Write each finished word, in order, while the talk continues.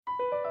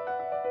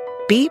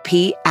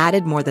BP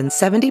added more than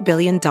 $70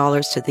 billion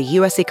to the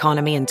U.S.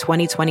 economy in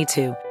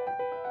 2022.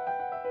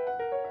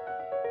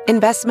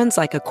 Investments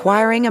like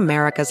acquiring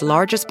America's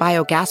largest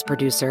biogas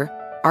producer,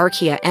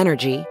 Archaea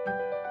Energy,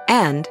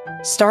 and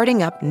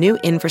starting up new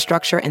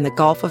infrastructure in the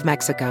Gulf of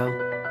Mexico.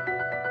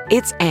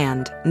 It's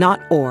and,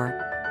 not or.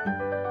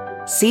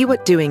 See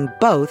what doing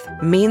both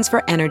means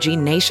for energy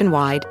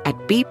nationwide at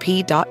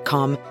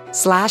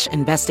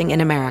bp.com/investing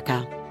in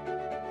America.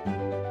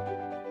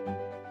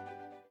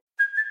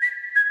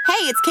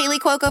 Hey, it's Kaylee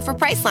Cuoco for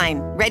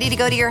Priceline. Ready to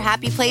go to your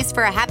happy place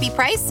for a happy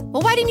price?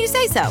 Well, why didn't you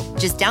say so?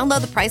 Just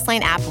download the Priceline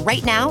app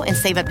right now and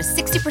save up to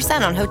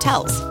 60% on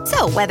hotels.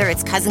 So whether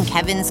it's Cousin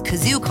Kevin's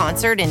Kazoo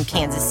Concert in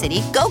Kansas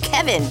City, go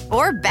Kevin,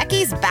 or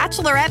Becky's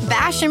Bachelorette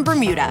Bash in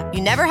Bermuda,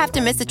 you never have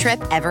to miss a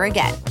trip ever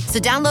again. So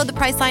download the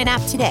Priceline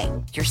app today.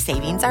 Your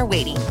savings are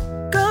waiting.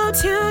 Go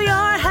to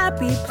your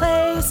happy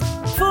place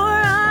for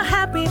a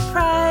happy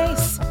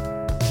price.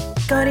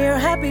 Go to your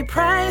happy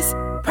price,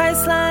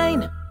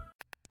 Priceline.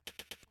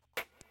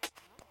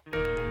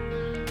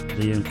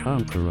 The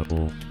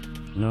Incomparable.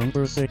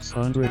 Number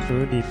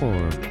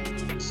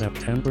 634.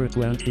 September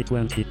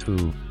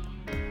 2022.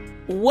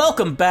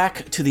 Welcome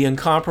back to The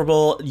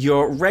Incomparable.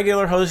 Your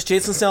regular host,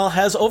 Jason Snell,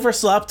 has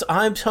overslept.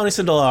 I'm Tony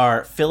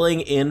Sindelar,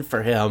 filling in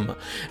for him.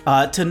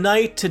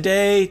 Tonight,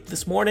 today,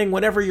 this morning,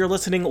 whenever you're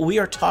listening, we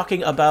are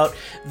talking about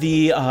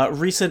the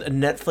recent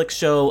Netflix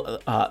show,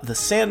 The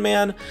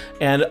Sandman,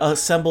 and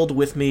assembled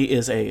with me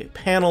is a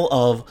panel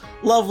of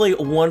lovely,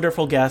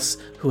 wonderful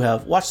guests who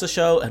have watched the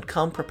show and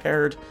come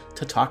prepared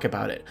to talk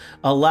about it.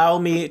 Allow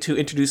me to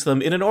introduce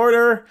them in an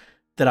order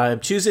that I am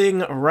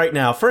choosing right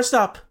now. First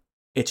up,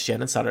 it's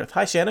Shannon Sudderth.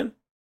 Hi, Shannon.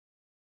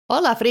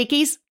 Hola,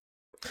 frikis.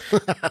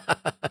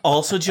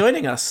 Also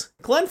joining us,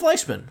 Glenn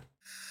Fleischman.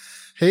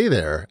 Hey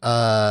there.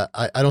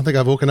 I don't think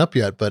I've woken up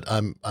yet, but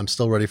I'm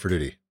still ready for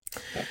duty.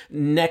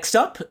 Next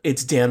up,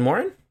 it's Dan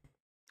Morin.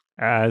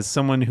 As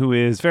someone who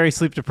is very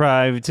sleep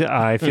deprived,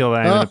 I feel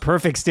that I'm in a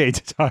perfect state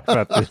to talk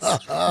about this.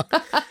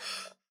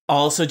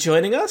 Also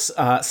joining us,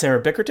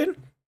 Sarah Bickerton.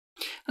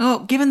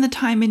 Oh, given the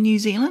time in New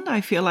Zealand,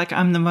 I feel like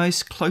I'm the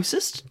most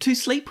closest to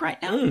sleep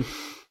right now.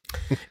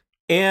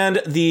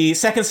 And the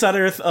second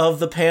Sudderth of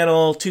the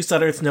panel, two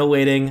Sudderths, no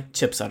waiting,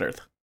 Chip Sudderth.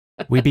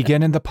 We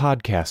begin in the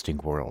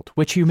podcasting world,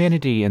 which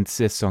humanity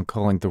insists on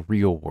calling the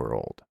real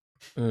world.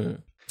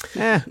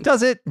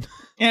 Does it?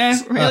 Yeah,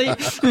 really?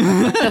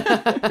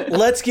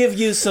 Let's give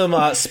you some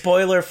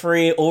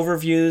spoiler-free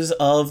overviews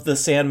of The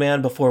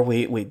Sandman before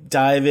we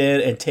dive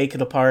in and take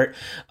it apart.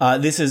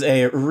 This is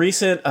a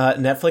recent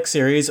Netflix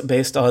series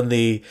based on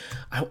the,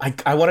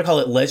 I want to call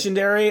it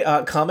legendary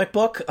comic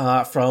book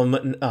from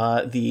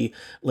the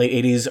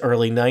late 80s,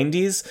 early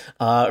 90s,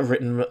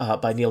 written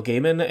by Neil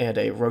Gaiman and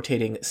a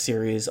rotating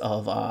series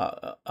of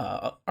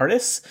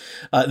artists.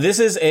 This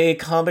is a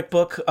comic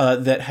book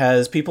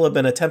that people have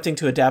been attempting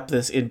to adapt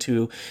this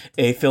into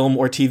a film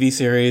or TV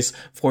series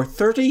for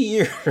 30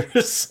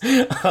 years.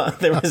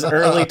 There was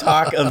early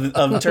talk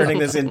of turning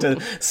this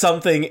into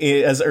something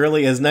as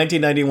early as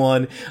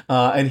 1991,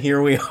 and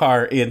here we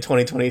are in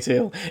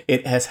 2022.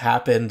 It has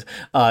happened.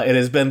 It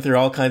has been through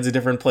all kinds of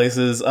different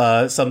places.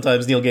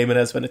 Sometimes Neil Gaiman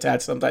has been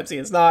attached, sometimes he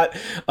is not.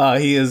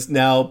 He has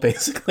now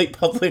basically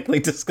publicly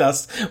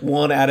discussed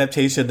one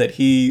adaptation that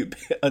he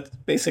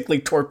basically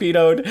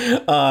torpedoed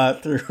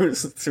through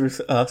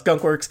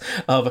Skunkworks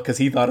because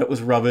he thought it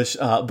was rubbish.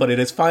 But it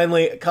has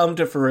finally come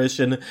to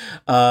fruition.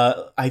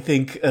 I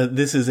think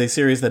this is a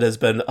series that has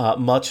been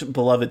much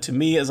beloved to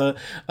me as a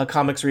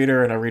comics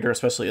reader and a reader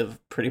especially of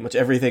pretty much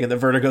everything in the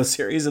Vertigo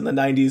series in the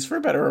 90s, for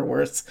better or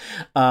worse.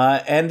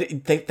 And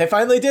they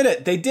finally did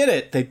it. They did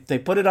it. They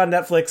put it on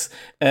Netflix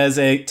as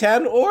a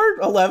 10 or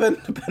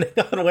 11, depending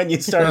on when you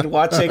started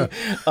watching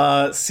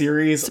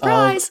series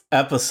Surprise!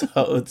 Of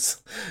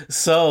episodes.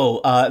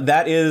 So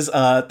that is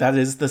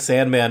The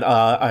Sandman.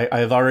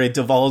 I've already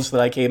divulged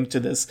that I came to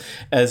this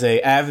as a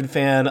avid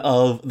fan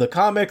of the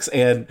comics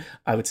and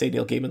I would say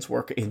Neil Gaiman's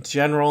work in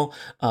general.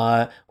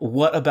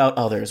 What about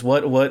others?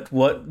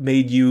 What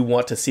made you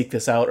want to seek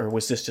this out, or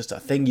was this just a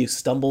thing you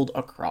stumbled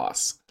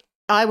across?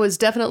 I was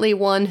definitely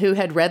one who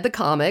had read the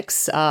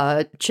comics.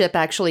 Chip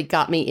actually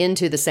got me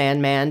into The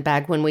Sandman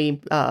back when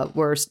we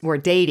were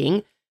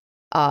dating.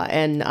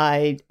 And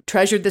I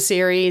treasured the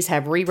series,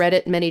 have reread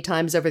it many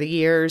times over the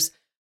years.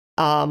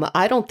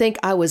 I don't think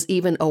I was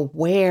even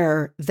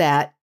aware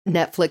that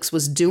Netflix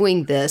was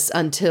doing this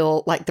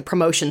until like the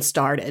promotion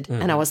started.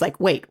 And I was like,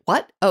 wait,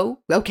 what? Oh,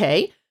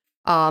 okay.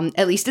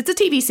 At least it's a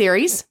TV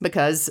series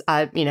because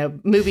a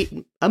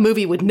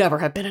movie would never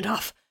have been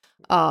enough.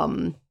 I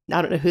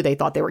don't know who they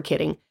thought they were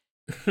kidding.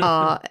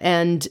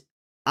 And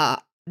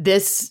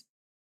this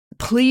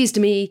pleased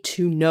me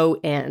to no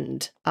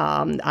end.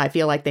 I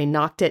feel like they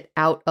knocked it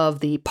out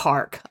of the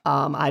park.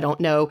 I don't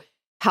know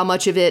how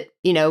much of it,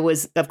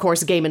 was, of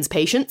course, Gaiman's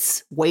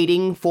patience,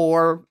 waiting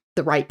for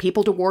the right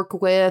people to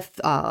work with,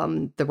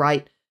 the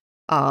right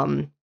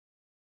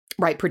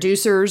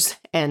producers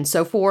and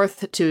so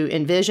forth to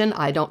envision.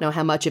 I don't know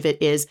how much of it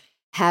is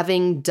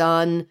having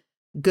done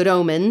Good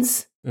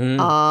Omens,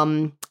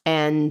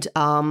 and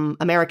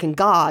American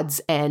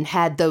Gods and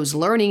had those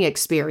learning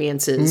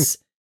experiences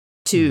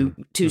to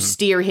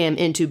steer him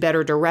into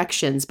better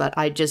directions. But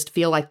I just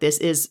feel like this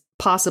is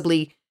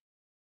possibly,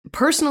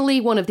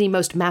 personally, one of the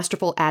most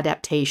masterful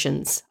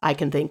adaptations I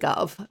can think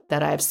of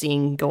that I've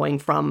seen going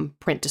from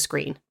print to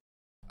screen.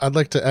 I'd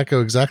like to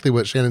echo exactly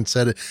what Shannon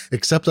said,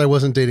 except I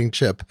wasn't dating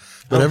Chip,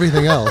 but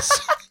everything else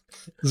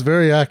is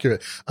very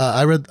accurate.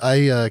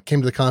 I came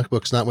to the comic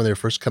books not when they were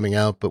first coming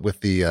out, but with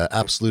the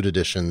Absolute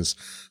editions.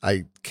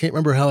 I can't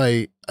remember how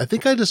I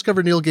think I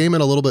discovered Neil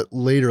Gaiman a little bit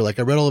later. Like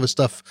I read all of his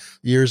stuff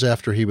years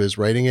after he was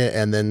writing it,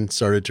 and then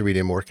started to read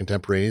it more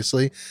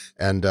contemporaneously.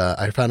 And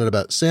I found out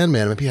about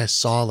Sandman. Maybe I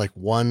saw like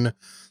one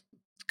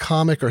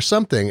comic or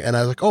something, and I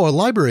was like, oh, a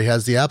library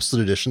has the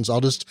Absolute editions,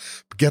 I'll just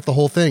get the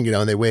whole thing,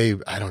 and they weigh,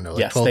 I don't know,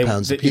 12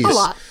 pounds a piece. A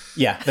lot.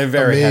 Yeah, they're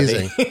very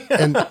amazing. Heavy.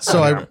 And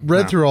so I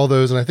read through all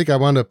those, and I think I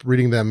wound up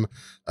reading them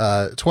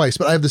twice,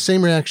 but I have the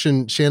same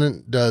reaction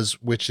Shannon does,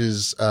 which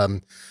is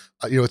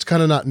it's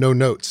kind of not no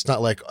notes. It's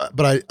not like,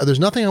 but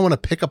there's nothing I want to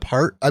pick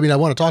apart. I mean, I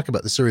want to talk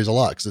about the series a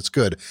lot because it's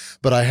good,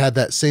 but I had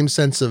that same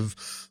sense of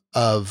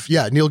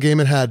Neil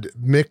Gaiman had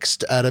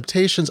mixed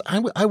adaptations.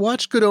 I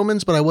watched Good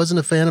Omens, but I wasn't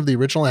a fan of the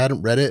original. I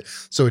hadn't read it,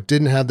 so it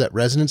didn't have that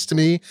resonance to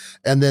me.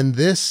 And then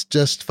this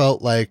just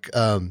felt like,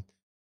 I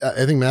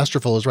think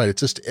Masterful is right. It's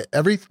just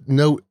every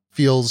note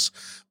feels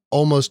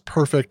almost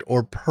perfect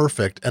or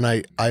perfect. And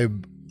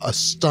I'm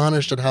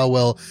astonished at how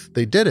well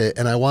they did it.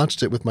 And I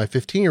watched it with my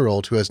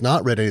 15-year-old who has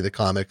not read any of the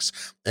comics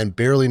and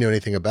barely knew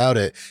anything about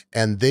it.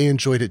 And they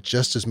enjoyed it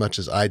just as much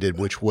as I did,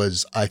 which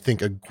was, I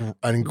think, an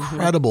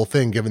incredible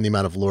thing given the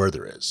amount of lore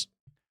there is.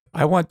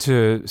 I want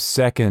to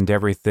second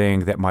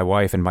everything that my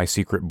wife and my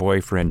secret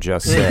boyfriend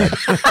just said.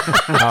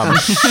 Not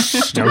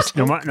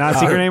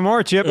secret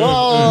anymore, Chip.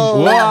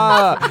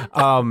 Whoa!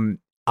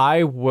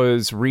 I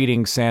was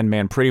reading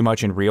Sandman pretty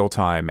much in real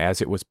time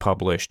as it was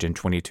published in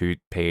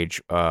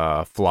 22-page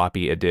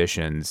floppy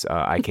editions.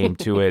 I came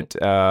to it.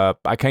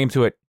 I came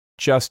to it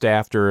just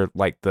after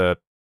like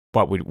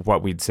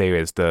what we'd say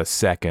is the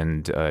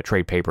second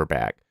trade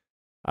paperback,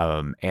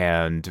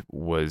 and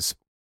was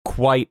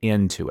quite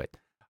into it.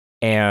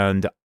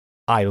 And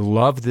I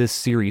love this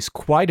series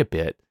quite a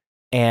bit.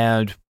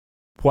 And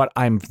what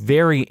I'm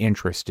very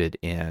interested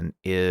in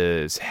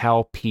is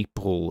how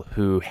people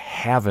who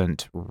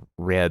haven't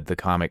read the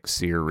comic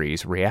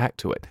series react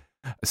to it.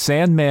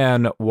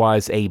 Sandman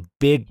was a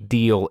big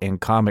deal in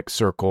comic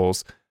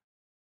circles,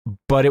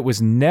 but it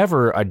was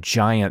never a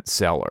giant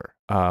seller.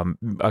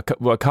 A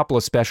couple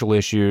of special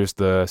issues,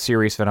 the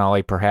series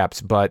finale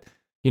perhaps, but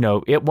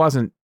it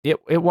wasn't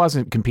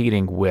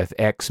competing with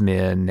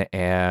X-Men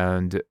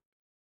and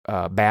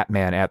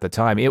Batman at the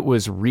time. It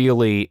was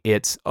really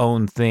its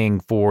own thing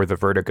for the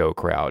Vertigo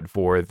crowd,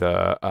 for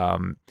the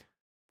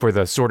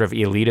sort of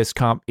elite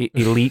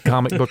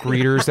comic book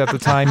readers at the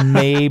time.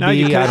 Maybe no,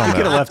 you I don't know. You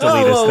could have left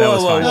elitist. That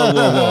was fine.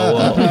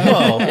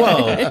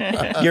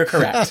 Whoa. You're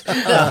correct.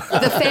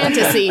 The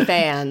fantasy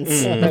fans,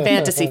 the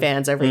fantasy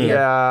fans over here.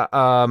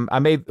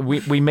 Yeah,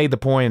 we made the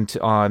point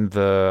on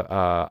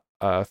the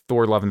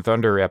Thor: Love and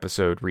Thunder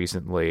episode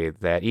recently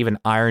that even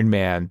Iron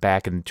Man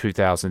back in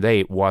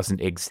 2008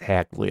 wasn't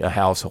exactly a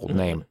household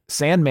name.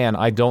 Sandman,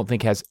 I don't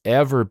think, has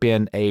ever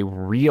been a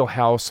real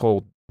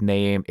household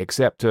name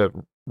except to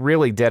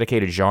really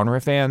dedicated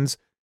genre fans.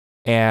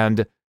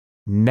 And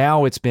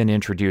now it's been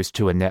introduced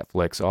to a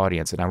Netflix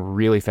audience, and I'm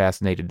really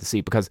fascinated to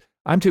see, because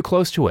I'm too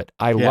close to it.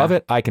 I love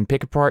it. I can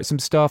pick apart some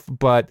stuff,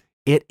 but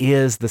it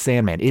is the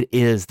Sandman. It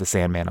is the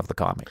Sandman of the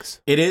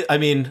comics. It is. I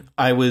mean,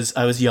 I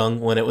was young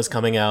when it was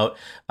coming out.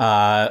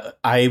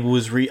 I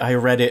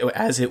read it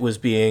as it was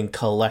being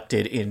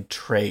collected in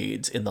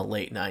trades in the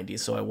late 90s,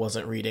 so I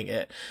wasn't reading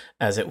it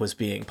as it was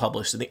being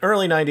published in the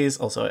early 90s.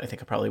 Also, I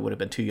think I probably would have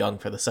been too young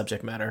for the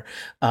subject matter.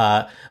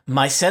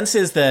 My sense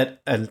is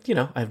that, and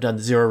I've done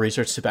zero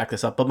research to back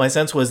this up, but my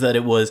sense was that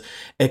it was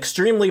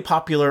extremely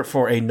popular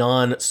for a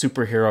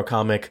non-superhero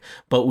comic,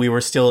 but we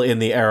were still in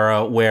the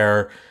era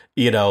where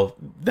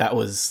there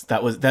was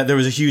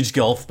a huge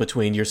gulf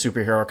between your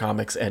superhero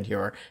comics and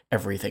your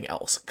everything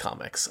else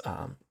comics.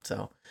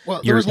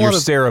 Your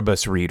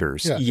Cerebus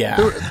readers. Yeah.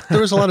 There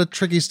was a lot of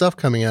tricky stuff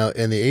coming out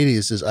in the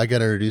 80s as I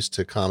got introduced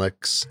to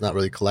comics, not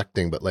really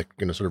collecting, but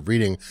sort of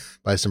reading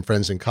by some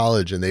friends in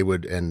college, and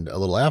and a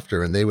little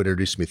after, and they would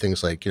introduce me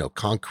things like,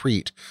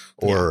 Concrete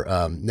or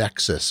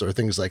Nexus or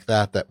things like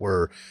that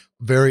were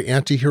very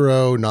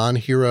anti-hero,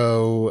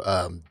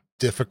 non-hero,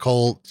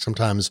 difficult,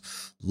 sometimes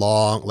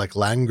long,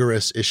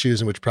 languorous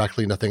issues in which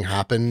practically nothing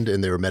happened,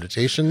 and they were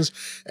meditations.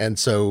 And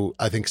so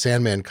I think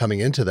Sandman coming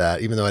into that,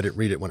 even though I didn't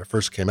read it when it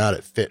first came out,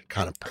 it fit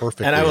kind of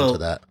perfectly into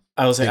that.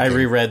 I will say I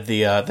reread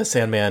the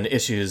Sandman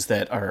issues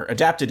that are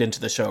adapted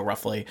into the show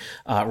roughly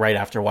right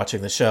after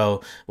watching the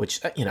show, which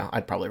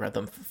I'd probably read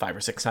them 5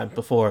 or 6 times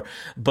before.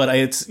 But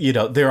it's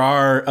there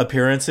are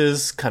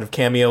appearances, kind of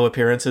cameo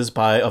appearances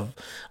of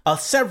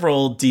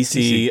several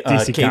DC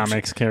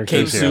Comics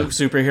characters,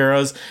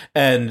 superheroes,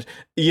 and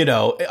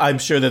I'm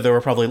sure that there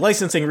were probably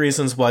licensing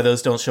reasons why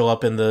those don't show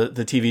up in the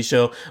TV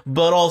show,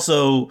 but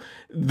also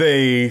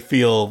they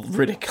feel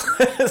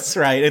ridiculous,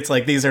 right? It's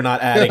like these are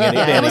not adding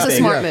anything. That was a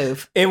smart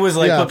move. It was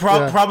like,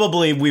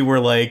 probably we were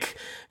like,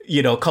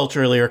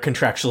 culturally or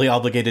contractually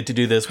obligated to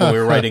do this when we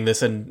were writing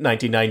this in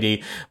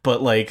 1990.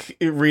 But like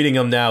reading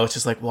them now, it's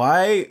just like,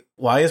 why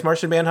is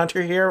Martian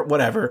Manhunter here?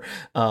 Whatever.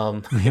 I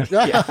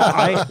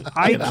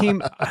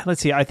came, let's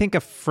see, I think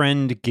a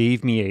friend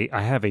gave me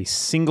I have a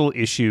single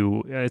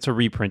issue. It's a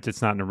reprint.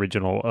 It's not an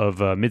original of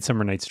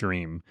Midsummer Night's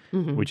Dream,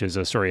 which is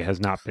a story that has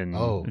not been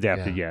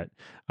adapted yet.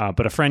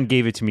 But a friend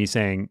gave it to me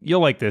saying,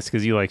 you'll like this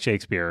because you like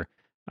Shakespeare.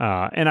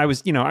 And I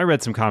was, I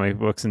read some comic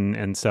books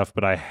and stuff,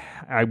 but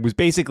I was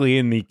basically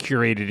in the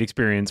curated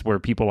experience where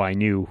people I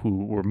knew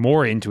who were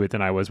more into it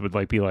than I was would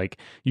be like,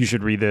 you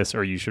should read this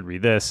or you should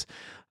read this.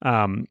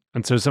 And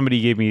so somebody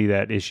gave me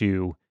that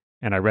issue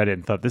and I read it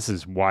and thought, this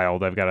is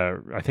wild. I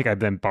think I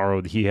then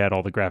he had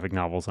all the graphic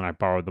novels and I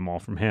borrowed them all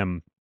from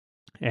him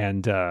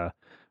and,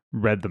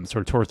 read them,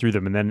 sort of tore through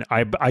them, and then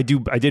I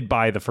did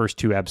buy the first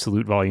 2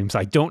 Absolute volumes.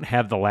 I don't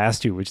have the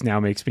last 2, which now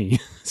makes me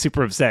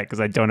super upset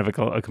because I don't have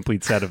a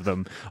complete set of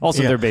them.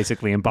 Also, they're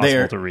basically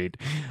impossible to read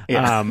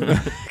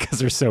because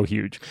they're so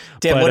huge.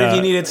 Dan, what if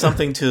you needed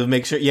something to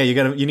make sure? Yeah,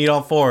 you need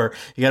all 4.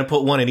 You got to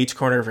put one in each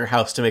corner of your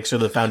house to make sure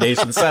the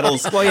foundation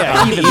settles. Well,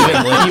 evenly.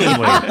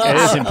 It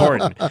is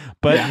important.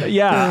 But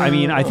I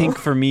mean, I think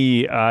for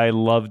me, I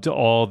loved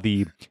all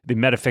the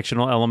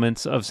metafictional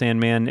elements of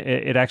Sandman.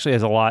 It actually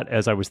has a lot,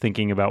 as I was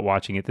thinking about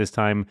watching it this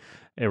time.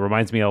 It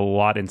reminds me a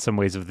lot in some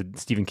ways of the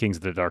Stephen King's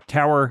The Dark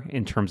Tower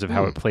in terms of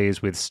how it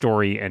plays with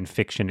story and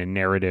fiction and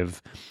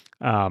narrative,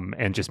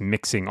 and just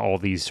mixing all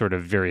these sort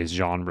of various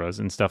genres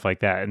and stuff like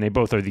that. And they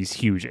both are these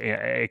huge,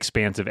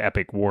 expansive,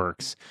 epic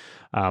works.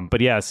 But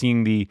yeah,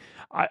 seeing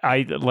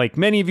I like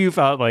many of you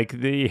felt like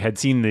they had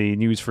seen the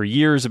news for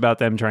years about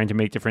them trying to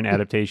make different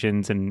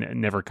adaptations and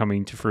never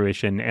coming to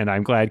fruition. And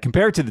I'm glad,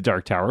 compared to The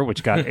Dark Tower,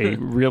 which got a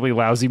really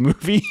lousy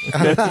movie,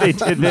 that they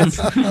did this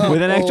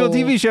with an actual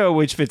TV show,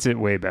 which fits it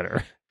way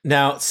better.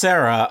 Now,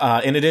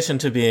 Sarah, in addition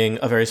to being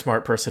a very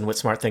smart person with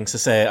smart things to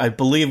say, I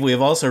believe we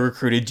have also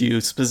recruited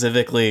you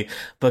specifically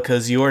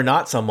because you are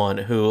not someone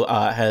who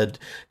had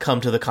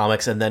come to the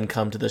comics and then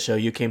come to the show.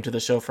 You came to the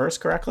show first,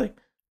 correctly?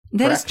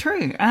 That is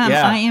true.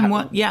 I am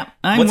what? Yeah.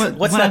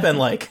 What's that been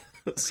like?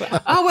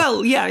 Oh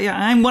well, yeah.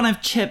 I'm one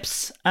of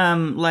Chip's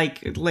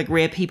like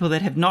rare people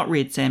that have not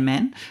read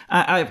Sandman.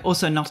 I've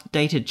also not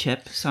dated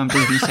Chip, so I'm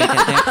being said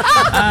that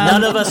there.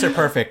 None of us are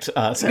perfect.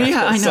 Sarah,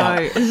 yeah, I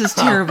know. This is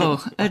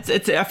terrible.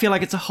 It's. I feel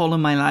like it's a hole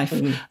in my life.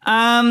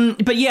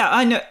 But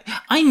yeah,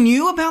 I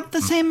knew about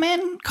the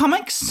Sandman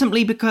comics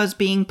simply because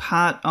being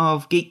part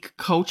of geek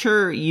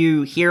culture,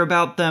 you hear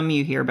about them,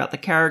 you hear about the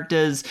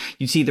characters,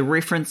 you see the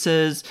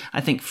references.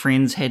 I think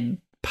Friends had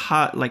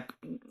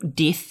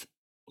death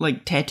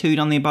tattooed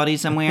on their body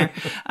somewhere.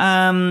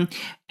 And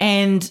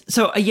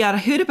so, I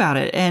heard about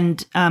it.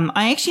 And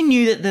I actually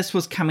knew that this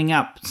was coming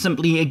up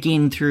simply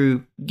again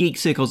through geek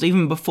circles,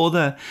 even before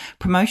the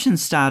promotion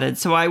started.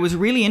 So I was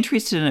really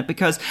interested in it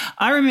because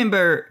I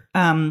remember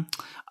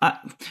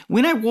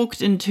when I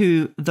walked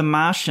into The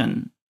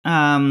Martian,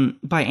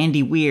 by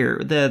Andy Weir,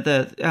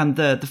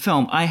 the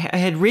film, I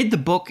had read the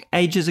book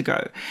ages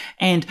ago.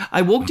 And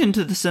I walked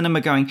into the cinema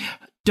going,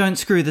 don't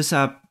screw this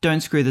up, don't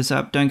screw this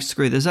up, don't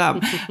screw this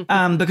up.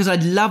 Because I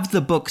loved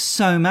the book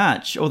so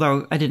much,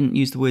 although I didn't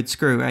use the word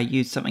screw, I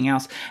used something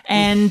else.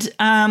 And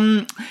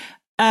I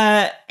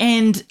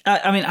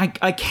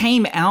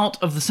came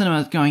out of the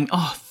cinema going,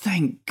 oh,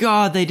 thank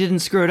God they didn't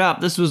screw it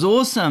up. This was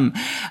awesome.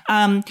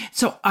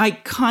 So I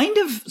kind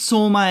of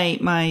saw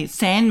my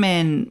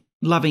Sandman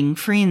loving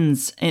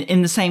friends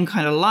in the same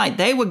kind of light.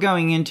 They were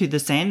going into the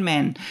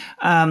Sandman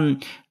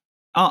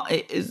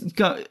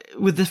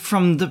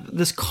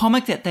this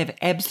comic that they've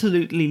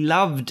absolutely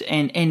loved,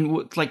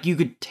 and like you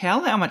could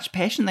tell how much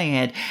passion they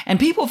had, and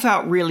people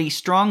felt really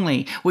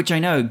strongly, which I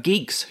know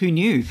geeks who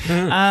knew,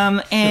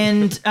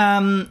 and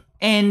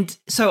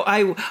so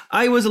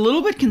I was a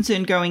little bit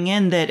concerned going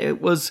in that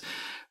it was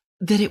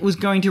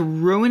going to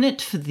ruin it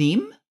for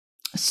them.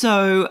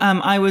 So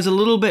I was a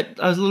little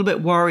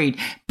bit worried,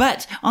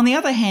 but on the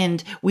other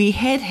hand, we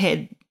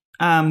had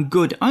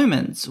Good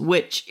Omens,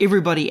 which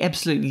everybody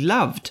absolutely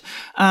loved.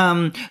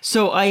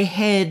 So I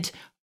had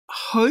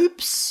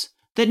hopes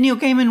that Neil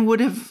Gaiman would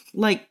have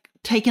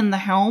taken the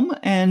helm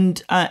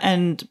and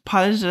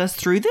piloted us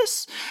through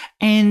this,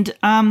 and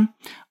I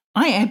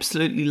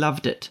absolutely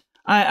loved it.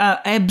 I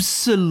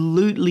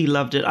absolutely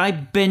loved it. I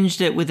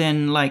binged it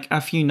within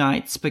a few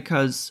nights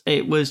because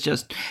it was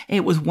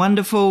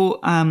wonderful.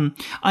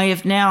 I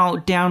have now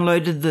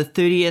downloaded the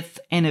 30th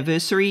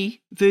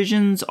anniversary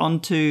versions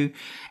onto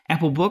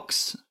Apple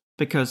Books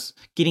because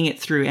getting it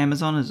through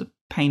Amazon is a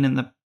pain in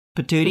the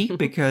patootie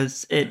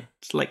because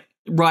it's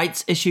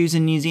rights issues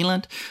in New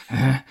Zealand.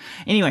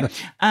 Anyway,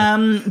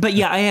 but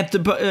yeah,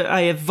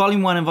 I have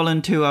volume 1 and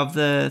volume 2 of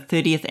the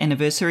 30th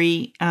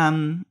anniversary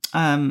on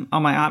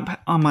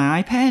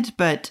my iPad,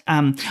 but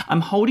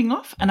I'm holding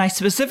off, and I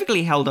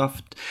specifically held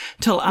off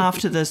till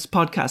after this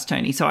podcast,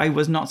 Tony, so I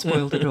was not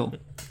spoiled at all.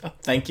 Oh,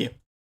 thank you.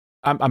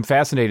 I'm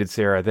fascinated,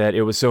 Sarah, that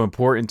it was so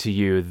important to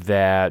you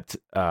that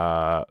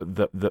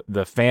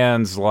the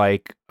fans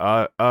like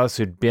us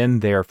who'd been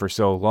there for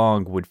so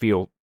long would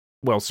feel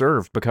well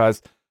served,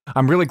 because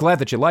I'm really glad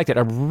that you liked it.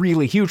 I'm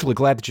really hugely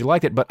glad that you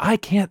liked it, but I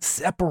can't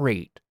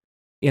separate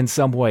in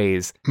some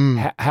ways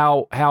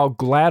how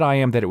glad I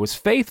am that it was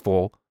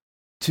faithful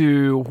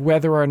to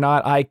whether or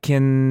not I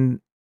can,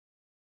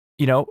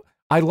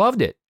 I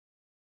loved it,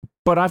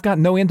 but I've got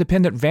no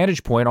independent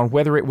vantage point on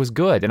whether it was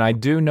good. And I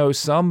do know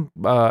some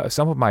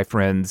of my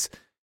friends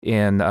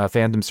in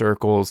fandom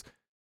circles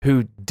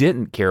who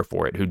didn't care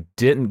for it, who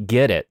didn't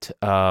get it,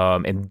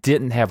 and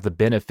didn't have the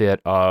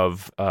benefit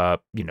of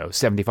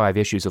 75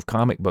 issues of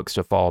comic books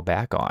to fall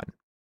back on.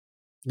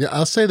 Yeah,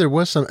 I'll say there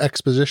was some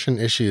exposition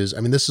issues. I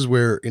mean, this is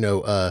where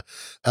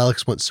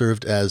Alex once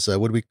served as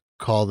what do we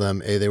call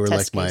them? They were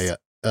Test like case.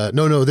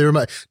 they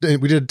were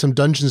we did some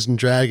Dungeons and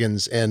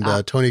Dragons, and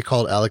Tony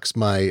called Alex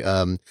my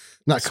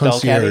not Spell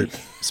concierge,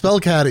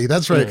 spell caddy.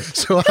 That's right.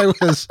 So I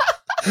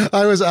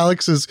was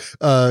Alex's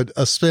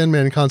a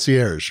Sandman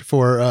concierge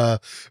for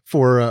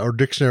or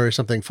dictionary or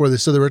something for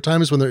this. So there were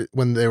times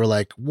when they were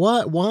like,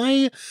 "What?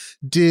 Why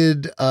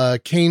did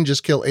Cain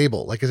just kill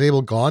Abel? Like, is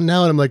Abel gone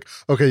now?" And I'm like,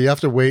 "Okay, you have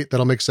to wait.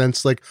 That'll make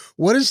sense." Like,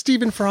 what is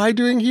Stephen Fry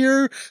doing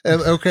here?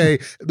 And, okay,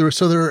 there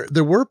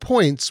were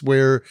points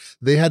where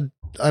they had,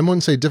 I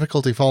wouldn't say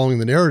difficulty following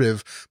the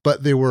narrative,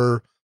 but there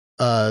were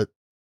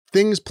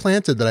things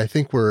planted that I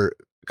think were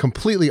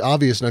completely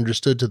obvious and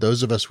understood to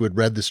those of us who had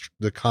read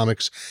the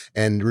comics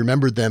and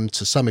remembered them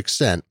to some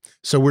extent.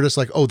 So we're just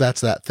like, oh,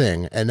 that's that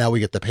thing. And now we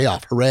get the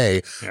payoff.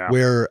 Hooray. Yeah.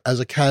 Where as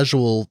a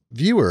casual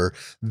viewer,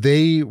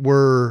 they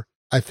were,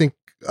 I think,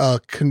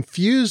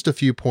 confused a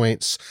few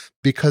points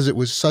because it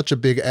was such a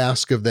big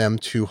ask of them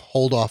to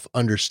hold off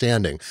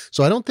understanding.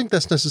 So I don't think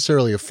that's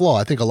necessarily a flaw.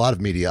 I think a lot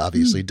of media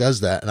obviously does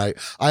that. And I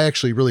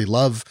actually really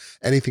love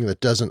anything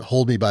that doesn't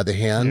hold me by the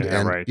hand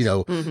and, right.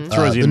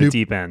 Throws you in the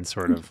deep end,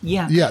 sort of.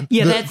 Yeah.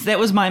 That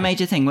was my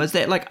major thing, was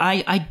that like,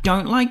 I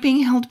don't like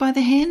being held by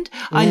the hand.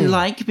 I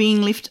like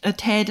being left a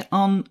tad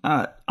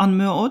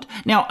unmoored.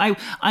 Now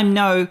I'm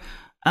no,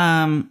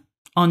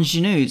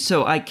 ingenue,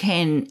 so I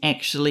can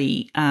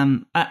actually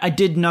I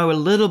did know a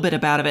little bit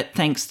about it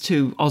thanks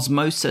to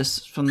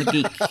osmosis from the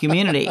geek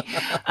community,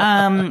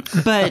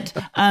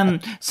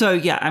 so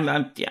yeah,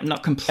 I'm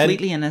not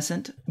completely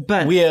innocent,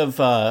 but we have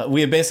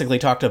basically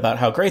talked about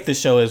how great this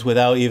show is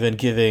without even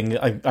giving.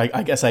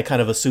 I guess I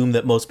kind of assume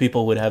that most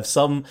people would have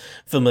some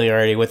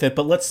familiarity with it,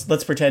 but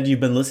let's pretend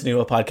you've been listening to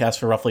a podcast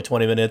for roughly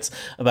 20 minutes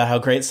about how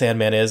great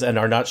Sandman is and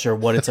are not sure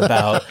what it's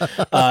about.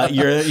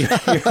 Your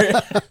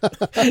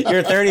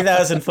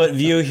 30,000-foot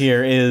view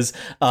here is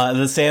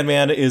the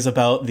Sandman is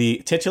about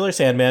the titular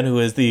Sandman, who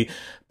is the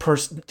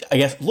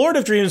Lord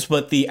of Dreams,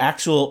 but the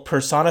actual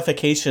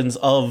personifications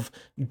of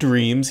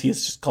dreams. He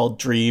is just called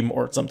Dream,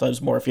 or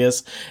sometimes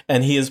Morpheus,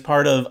 and he is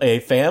part of a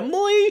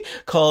family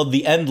called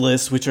the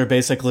Endless, which are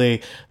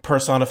basically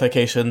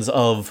personifications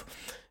of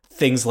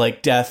things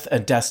like death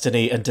and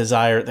destiny and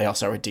desire. They all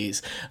start with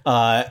D's.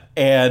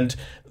 And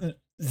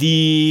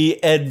the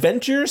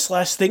adventure /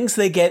 things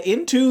they get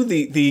into,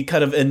 the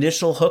kind of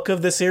initial hook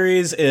of the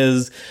series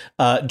is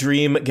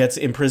Dream gets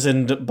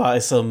imprisoned by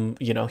some,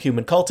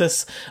 human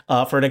cultists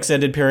for an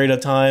extended period of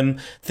time.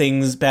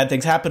 Bad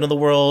things happen in the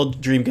world.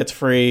 Dream gets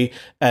free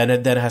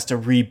and then has to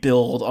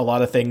rebuild a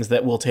lot of things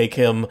that will take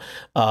him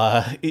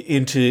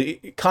into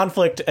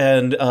conflict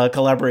and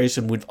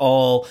collaboration with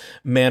all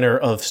manner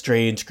of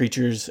strange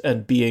creatures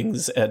and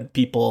beings and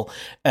people.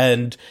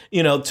 And,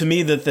 to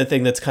me, the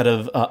thing that's kind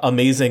of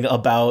amazing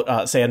about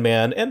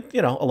Sandman and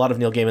a lot of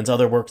Neil Gaiman's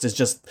other works is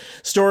just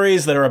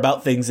stories that are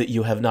about things that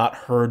you have not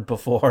heard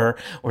before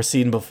or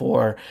seen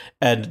before.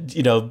 And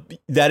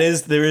there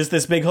is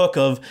this big hook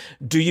of,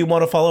 do you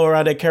want to follow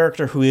around a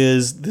character who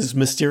is this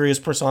mysterious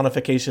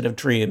personification of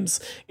dreams?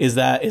 Is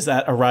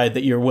that a ride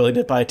that you're willing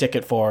to buy a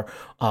ticket for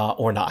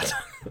or not?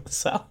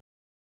 So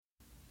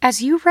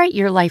as you write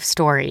your life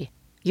story,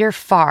 you're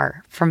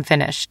far from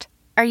finished.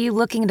 Are you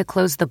looking to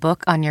close the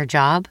book on your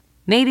job?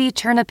 Maybe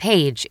turn a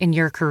page in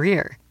your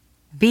career?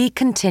 Be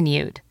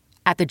continued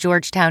at the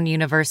Georgetown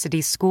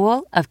University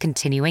School of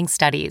Continuing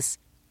Studies.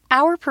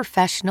 Our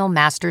professional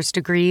master's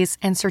degrees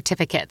and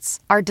certificates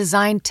are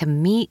designed to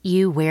meet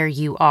you where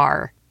you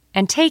are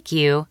and take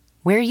you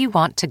where you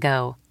want to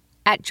go.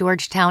 At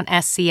Georgetown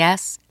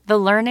SCS, the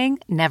learning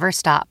never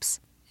stops,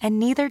 and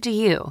neither do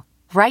you.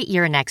 Write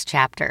your next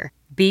chapter.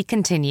 Be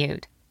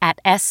continued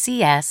at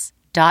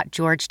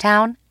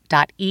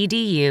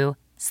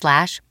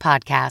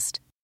scs.georgetown.edu/podcast.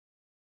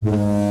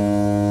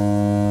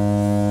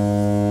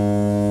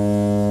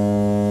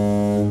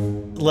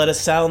 let us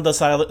sound the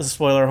silent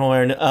spoiler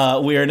horn.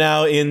 We are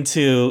now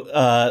into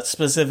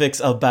specifics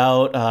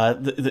about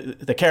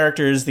the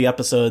characters, the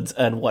episodes,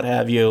 and what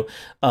have you.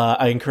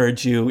 I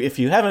encourage you, if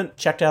you haven't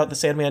checked out The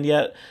Sandman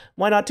yet,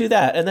 why not do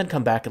that and then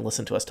come back and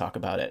listen to us talk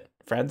about it,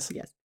 friends?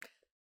 Yes.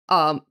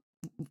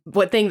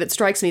 One thing that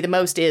strikes me the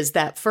most is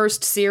that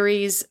first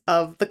series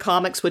of the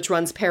comics, which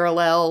runs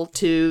parallel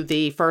to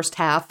the first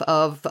half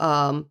of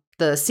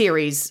the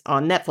series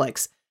on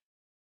Netflix,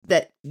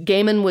 that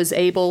Gaiman was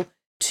able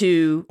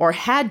to, or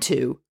had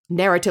to,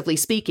 narratively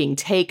speaking,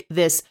 take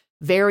this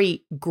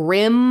very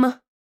grim,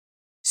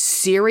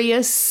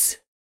 serious,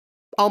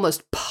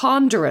 almost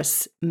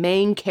ponderous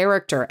main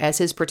character as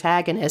his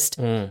protagonist.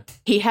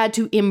 He had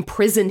to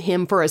imprison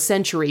him for a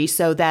century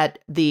so that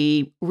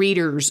the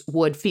readers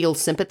would feel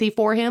sympathy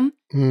for him.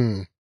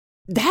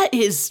 That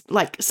is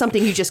like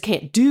something you just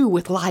can't do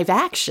with live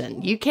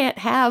action. You can't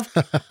have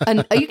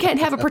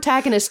a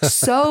protagonist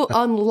so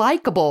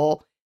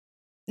unlikable,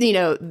 you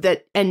know,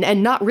 that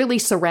and not really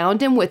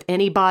surround him with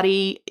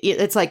anybody.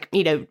 It's like,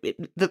 you know,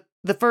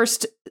 the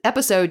first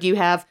episode you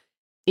have,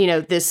 you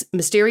know, this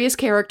mysterious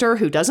character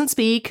who doesn't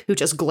speak, who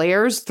just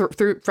glares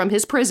through from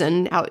his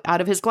prison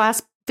out of his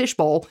glass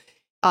fishbowl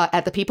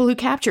at the people who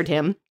captured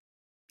him.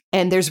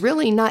 And there's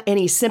really not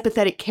any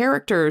sympathetic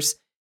characters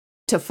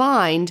to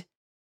find.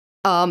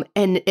 And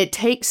it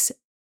takes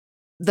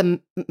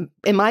in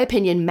my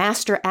opinion,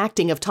 master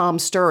acting of Tom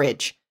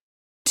Sturridge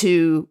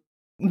to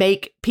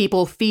make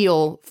people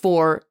feel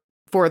for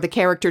the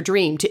character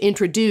Dream, to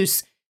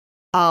introduce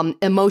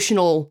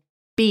emotional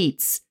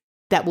beats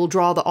that will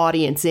draw the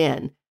audience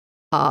in.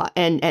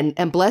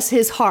 And bless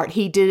his heart,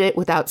 he did it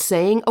without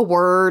saying a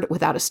word,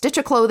 without a stitch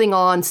of clothing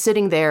on,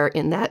 sitting there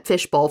in that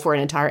fishbowl for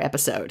an entire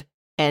episode.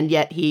 And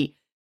yet he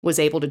was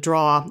able to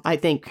draw, I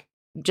think,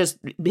 just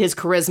his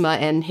charisma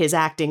and his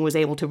acting was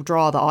able to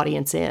draw the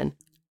audience in.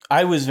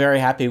 I was very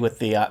happy with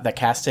the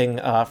casting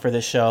for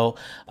this show.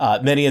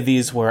 Many of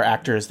these were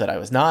actors that I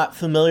was not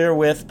familiar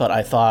with, but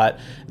I thought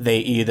they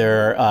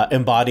either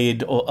embodied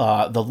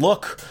the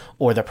look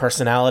or the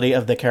personality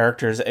of the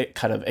characters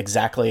kind of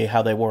exactly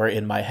how they were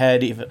in my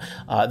head. Even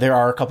there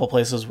are a couple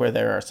places where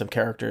there are some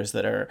characters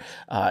that are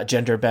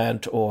gender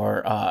bent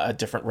or a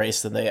different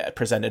race than they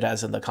presented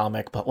as in the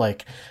comic, but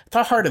like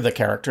the heart of the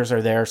characters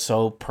are there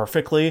so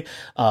perfectly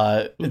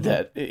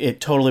that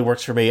it totally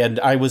works for me. And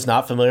I was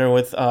not familiar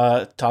with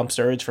Tom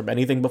Sturridge from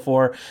anything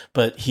before,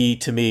 but he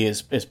to me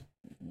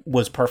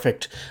was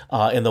perfect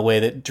in the way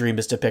that Dream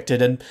is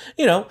depicted. And,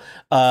 you know,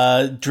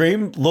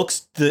 Dream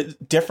looks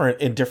different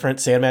in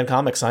different Sandman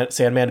comics.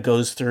 Sandman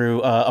goes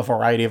through a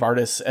variety of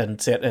artists, and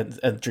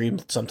Dream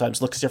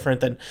sometimes looks different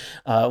than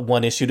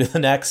one issue to the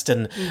next,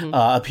 and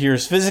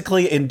appears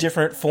physically in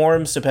different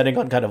forms depending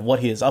on kind of what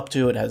he is up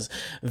to. It has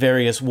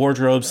various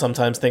wardrobes,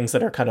 sometimes things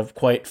that are kind of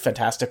quite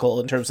fantastical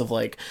in terms of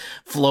like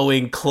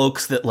flowing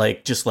cloaks that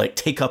like just like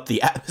take up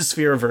the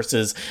atmosphere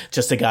versus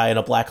just a guy in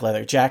a black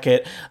leather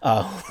jacket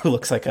who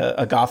looks like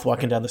a goth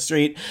walking down the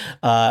street.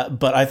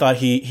 But I thought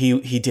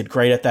he did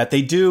great at that.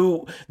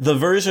 The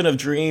version of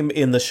Dream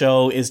in the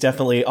show is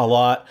definitely a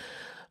lot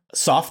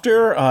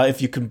softer,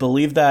 if you can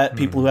believe that.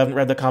 People who haven't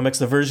read the comics,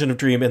 the version of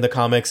Dream in the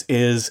comics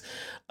is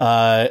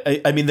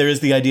I mean, there is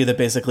the idea that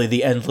basically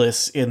the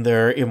Endless in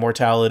their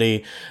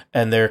immortality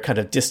and their kind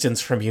of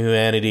distance from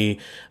humanity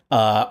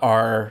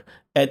are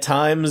at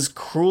times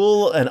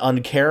cruel and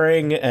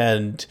uncaring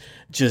and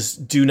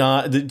just do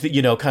not,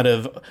 you know, kind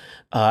of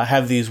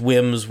have these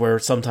whims where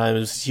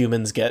sometimes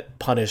humans get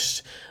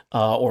punished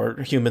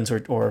or humans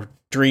or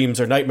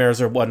dreams or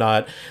nightmares or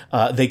whatnot.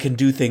 They can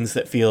do things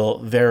that feel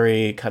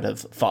very kind of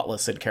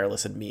thoughtless and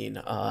careless and mean.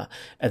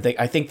 And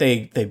I think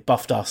they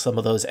buffed off some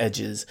of those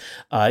edges.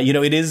 You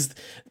know, it is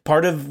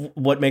part of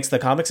what makes the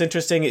comics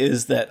interesting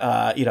is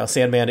that, you know,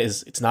 Sandman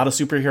it's not a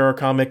superhero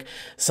comic.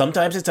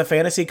 Sometimes it's a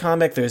fantasy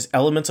comic. There's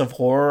elements of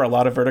horror. A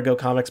lot of Vertigo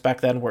comics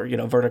back then where, you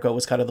know, Vertigo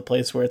was kind of the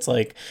place where it's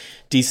like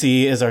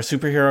DC is our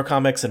superhero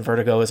comics and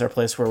Vertigo is our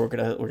place where we're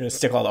gonna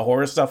stick all the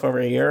horror stuff over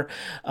here.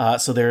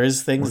 So there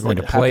is things we're going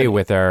to play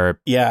with our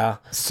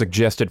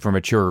suggested for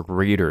mature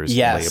readers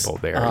label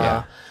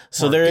there.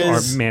 So there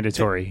is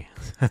mandatory.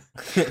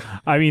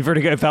 I mean,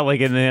 Vertigo. It felt like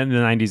in the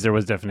 90s there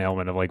was definitely an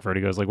element of like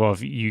Vertigo's like, well,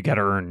 if you got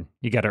to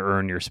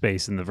earn your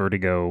space in the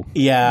Vertigo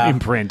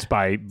imprint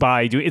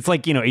by doing. It's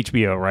like, you know,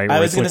 HBO, right? Where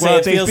I was going to say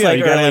it feels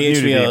like early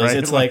HBO's. Right?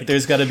 It's like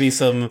there's got to be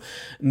some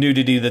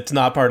nudity that's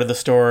not part of the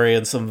story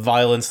and some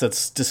violence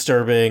that's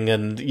disturbing,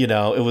 and you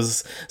know, it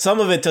was some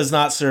of it does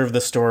not serve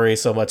the story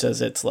so much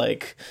as it's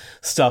like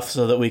stuff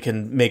so that we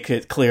can make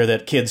it clear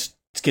that kids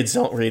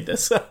don't read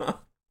this.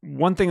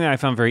 One thing that I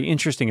found very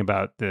interesting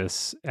about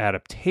this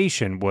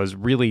adaptation was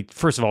really,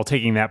 first of all,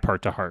 taking that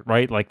part to heart,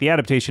 right? Like the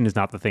adaptation is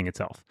not the thing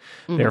itself.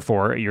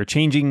 Therefore, you're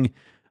changing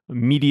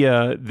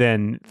media,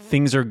 then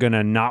things are going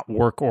to not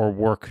work or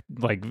work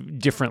like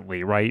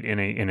differently, right?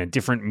 In a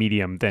different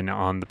medium than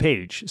on the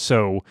page.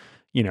 So,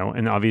 you know,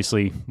 and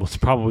obviously we'll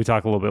probably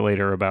talk a little bit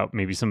later about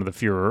maybe some of the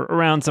furor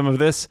around some of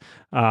this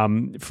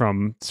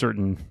from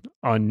certain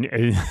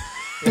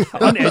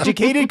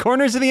uneducated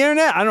corners of the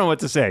internet. I don't know what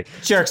to say.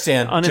 Jerks,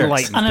 Dan.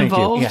 Unenlightened.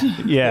 Uninvolved. Thank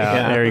you.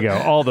 Yeah, there you go.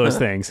 All those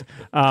things.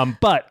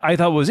 But I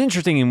thought what was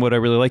interesting and what I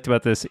really liked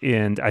about this,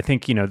 and I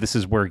think, this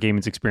is where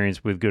Gaiman's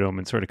experience with Good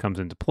Omens sort of comes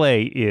into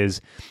play,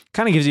 is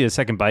kind of gives you a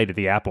second bite at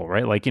the apple,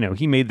 right? Like,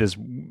 he made this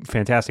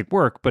fantastic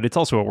work, but it's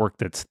also a work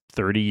that's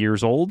 30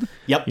 years old.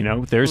 Yep.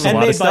 There's and a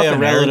lot of stuff made by a in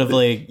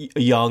relatively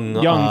young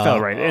fellow,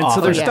 right? And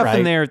so there's stuff right?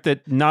 in there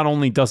that not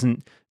only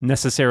doesn't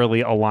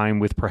necessarily align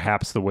with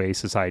perhaps the way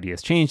society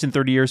has changed in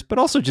 30 years, but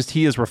also just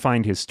he has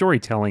refined his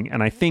storytelling.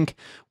 And I think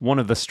one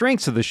of the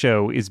strengths of the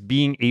show is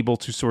being able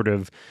to sort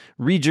of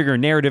rejigger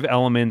narrative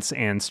elements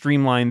and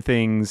streamline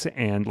things.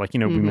 And we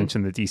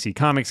mentioned the DC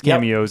Comics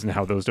cameos and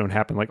how those don't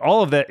happen. Like,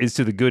 all of that is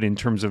to the good in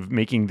terms of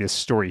making this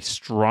story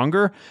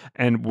stronger.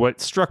 And what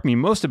struck me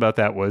most about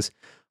that was,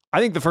 I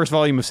think the first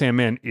volume of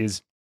Sandman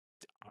is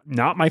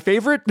not my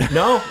favorite.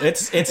 No,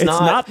 it's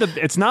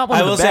not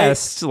one of the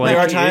best. Say, there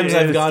are times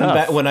I've gone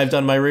back when I've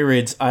done my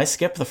rereads. I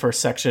skip the first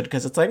section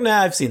because it's like,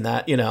 nah, I've seen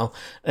that.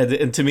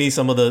 And to me,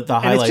 some of the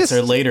highlights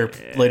are later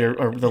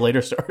or the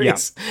later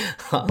stories.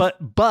 Yeah.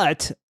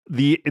 but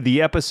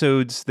the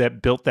episodes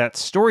that built that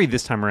story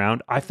this time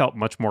around, I felt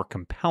much more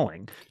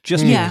compelling,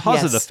 just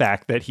because of the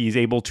fact that he's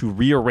able to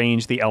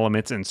rearrange the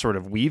elements and sort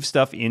of weave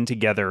stuff in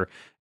together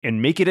and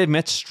make it a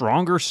much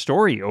stronger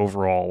story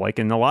overall.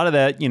 And a lot of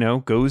that,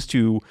 goes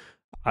to,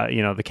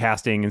 the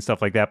casting and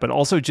stuff like that, but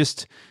also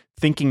just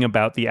thinking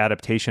about the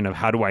adaptation of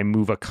how do I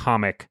move a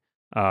comic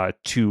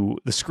to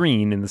the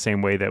screen in the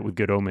same way that with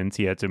Good Omens,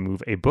 he had to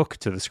move a book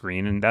to the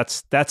screen. And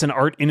that's an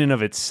art in and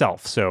of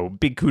itself. So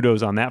big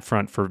kudos on that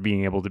front for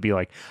being able to be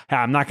like, hey,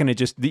 I'm not going to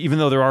just, even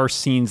though there are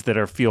scenes that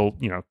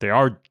they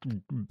are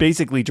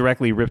basically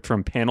directly ripped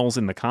from panels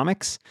in the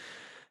comics,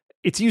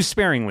 it's used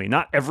sparingly.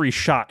 Not every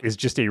shot is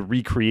just a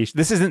recreation.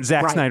 This isn't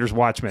Zack Snyder's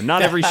Watchmen.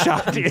 Not every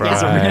shot is a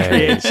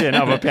recreation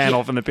of a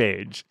panel from the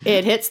page.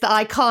 It hits the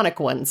iconic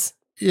ones.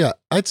 Yeah,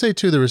 I'd say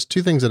too, there was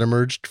two things that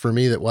emerged for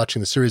me that watching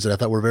the series that I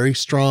thought were very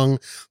strong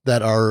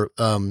that are,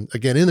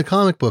 again, in the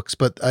comic books,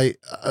 but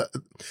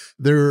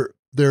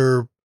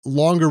they're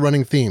longer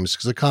running themes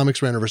because the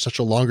comics ran over such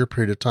a longer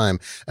period of time.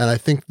 And I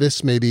think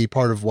this may be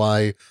part of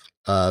why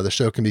the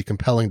show can be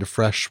compelling to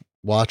fresh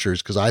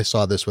watchers, because I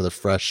saw this with a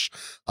fresh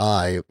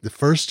eye. The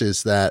first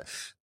is that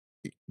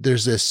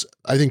there's this,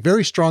 I think,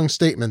 very strong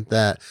statement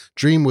that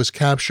Dream was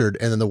captured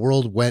and then the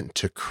world went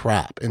to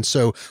crap. And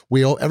so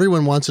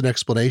everyone wants an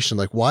explanation.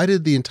 Like, why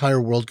did the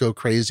entire world go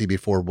crazy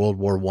before World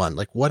War I?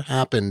 Like, what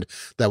happened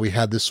that we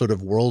had this sort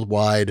of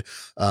worldwide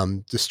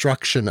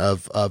destruction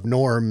of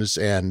norms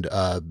and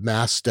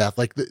mass death?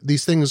 Like,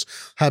 these things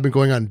have been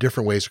going on in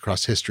different ways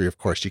across history. Of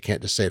course, you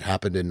can't just say it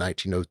happened in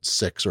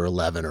 1906 or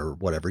 11 or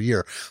whatever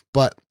year.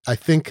 But I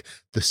think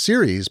the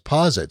series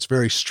posits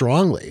very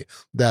strongly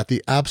that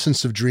the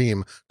absence of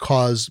Dream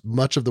caused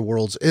much of the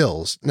world's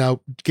ills.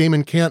 Now,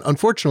 Gaiman can't,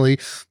 unfortunately,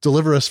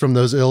 deliver us from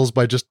those ills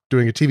by just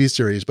doing a TV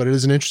series, but it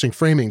is an interesting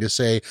framing to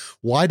say,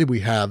 why did we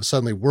have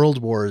suddenly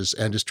world wars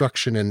and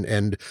destruction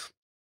and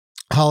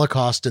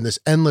Holocaust and this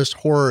endless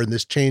horror and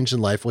this change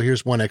in life? Well,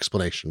 here's one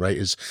explanation, right?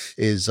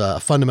 Is a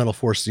fundamental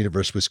force of the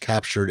universe was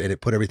captured and it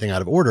put everything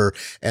out of order.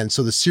 And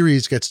so the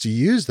series gets to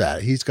use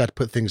that. He's got to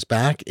put things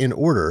back in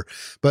order.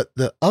 But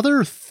the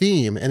other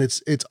theme, and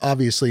it's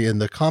obviously in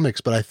the comics,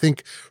 but I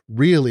think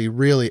really,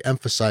 really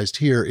emphasized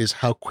here is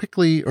how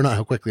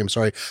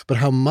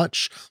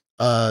much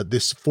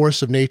this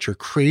force of nature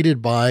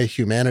created by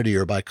humanity,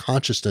 or by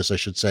consciousness, I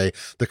should say,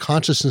 the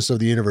consciousness of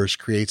the universe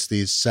creates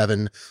these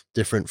 7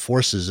 different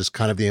forces is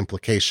kind of the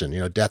implication.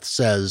 Death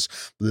says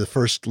the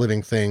first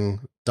living thing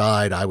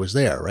died, I was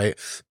there, right?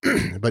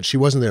 But she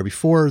wasn't there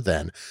before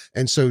then.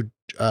 And so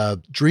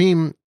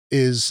Dream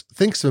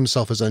thinks of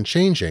himself as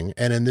unchanging.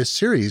 And in this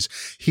series,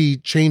 he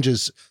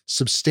changes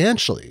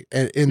substantially.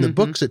 And in the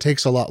books, it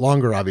takes a lot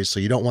longer,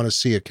 obviously. You don't want to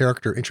see a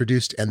character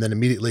introduced and then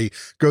immediately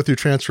go through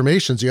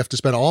transformations. You have to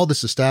spend all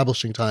this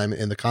establishing time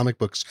in the comic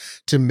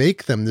books to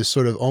make them this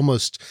sort of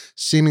almost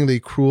seemingly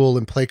cruel,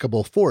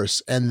 implacable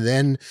force, and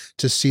then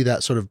to see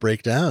that sort of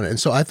break down. And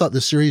so I thought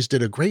the series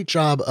did a great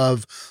job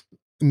of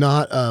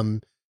not,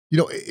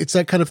 it's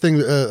that kind of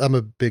thing. I'm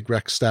a big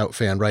Rex Stout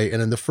fan, right?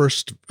 And in the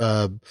first,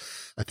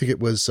 I think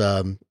it was,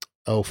 from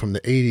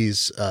the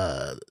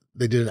 80s,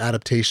 they did an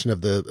adaptation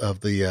of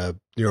the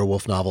Nero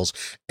Wolfe novels,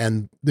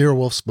 and Nero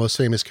Wolfe's most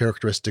famous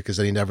characteristic is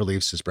that he never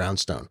leaves his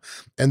brownstone.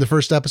 And the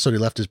first episode, he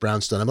left his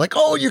brownstone. I'm like,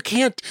 oh, you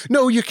can't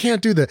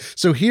do that.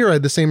 So here I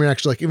had the same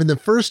reaction. Like, even the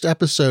first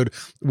episode,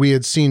 we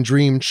had seen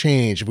Dream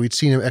change. We'd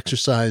seen him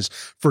exercise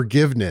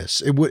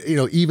forgiveness. It would,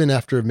 even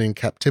after being in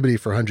captivity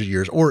for 100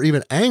 years, or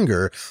even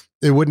anger,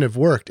 it wouldn't have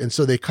worked. And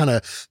so they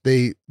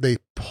they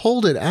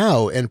pulled it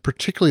out, and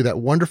particularly that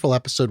wonderful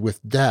episode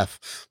with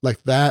Death,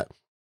 like that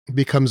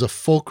becomes a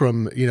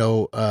fulcrum,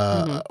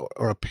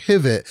 or a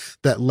pivot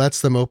that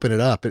lets them open it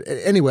up. And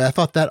anyway, I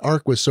thought that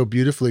arc was so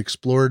beautifully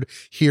explored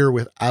here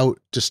without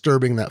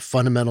disturbing that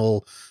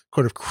fundamental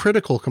kind of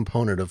critical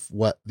component of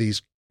what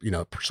these,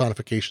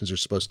 personifications are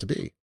supposed to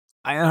be.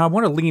 And I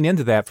want to lean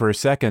into that for a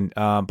second,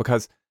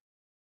 because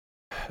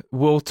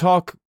we'll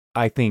talk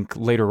I think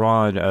later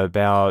on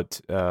about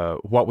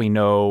what we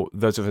know,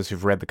 those of us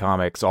who've read the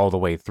comics all the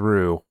way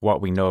through,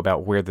 what we know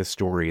about where the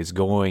story is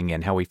going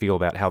and how we feel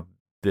about how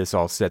this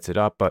all sets it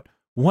up. But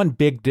one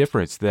big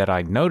difference that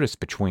I noticed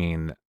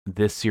between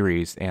this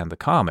series and the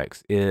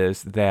comics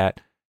is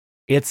that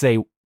it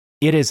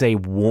is a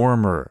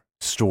warmer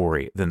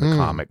story than the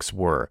comics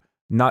were.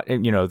 Not,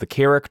 the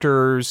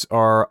characters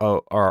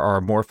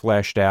are more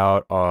fleshed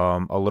out,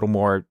 a little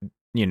more,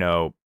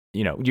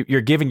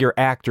 you're giving your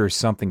actors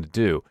something to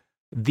do.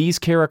 These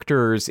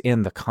characters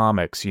in the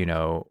comics,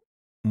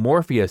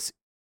 Morpheus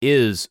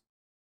is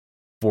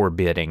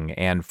forbidding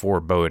and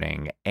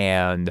foreboding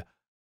and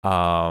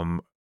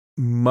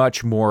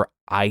much more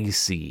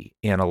icy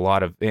in a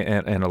lot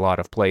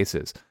of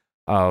places.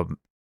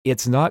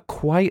 It's not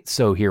quite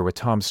so here with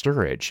Tom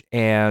Sturridge,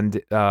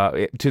 and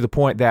to the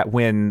point that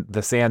when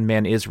the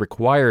Sandman is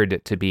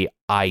required to be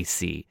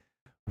icy,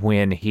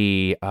 when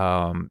he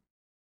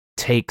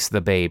takes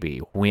the baby,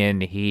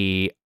 when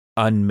he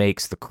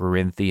unmakes the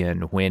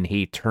Corinthian, when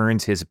he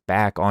turns his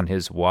back on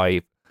his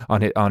wife,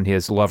 on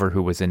his lover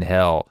who was in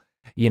hell,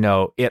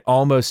 it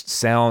almost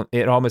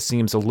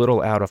seems a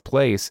little out of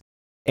place.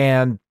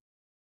 And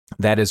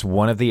that is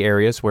one of the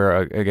areas where,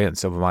 again,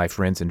 some of my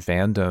friends in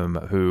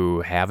fandom who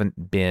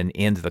haven't been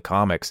into the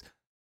comics,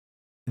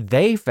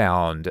 they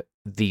found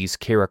these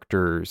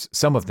characters,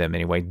 some of them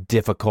anyway,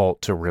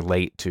 difficult to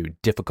relate to,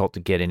 difficult to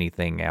get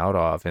anything out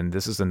of. And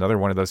this is another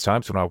one of those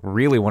times when I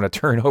really want to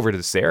turn over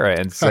to Sarah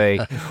and say,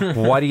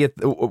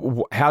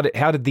 how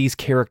did these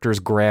characters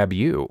grab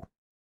you?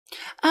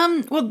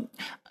 Well,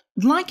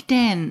 like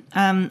Dan,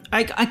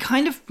 I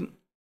kind of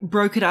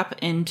broke it up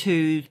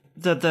into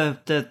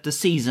the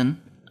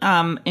season,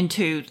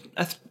 into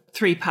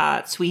 3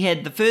 parts. We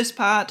had the first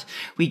part,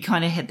 we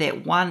kind of had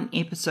that 1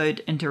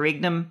 episode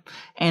interregnum,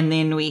 and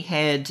then we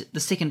had the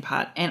second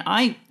part. And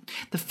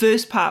the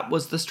first part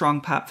was the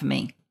strong part for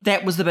me.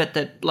 That was the bit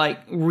that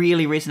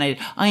really resonated.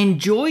 I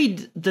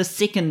enjoyed the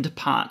second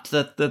part,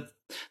 the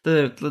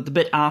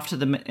bit after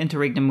the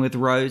interregnum with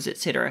Rose,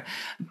 etc.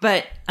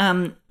 But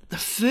the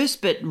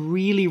first bit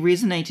really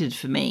resonated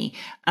for me.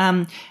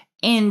 And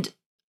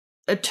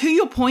to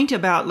your point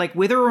about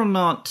whether or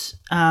not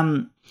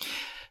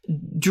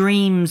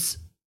Dream's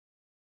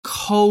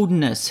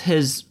coldness,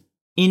 his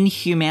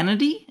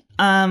inhumanity,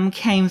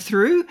 came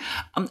through,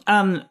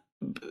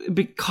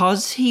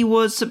 because he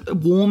was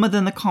warmer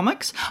than the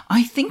comics,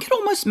 I think it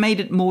almost made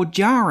it more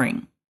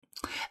jarring.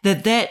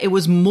 That it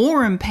was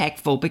more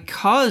impactful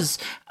because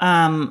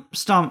Tom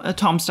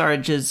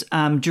Sturridge's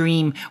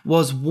dream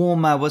was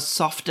warmer, was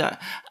softer.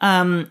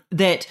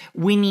 That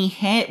when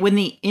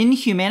the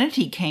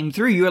inhumanity came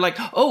through, you were like,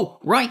 oh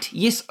right,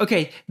 yes,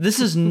 okay, this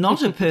is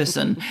not a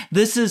person.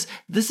 This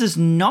is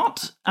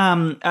not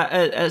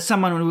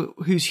someone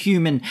who's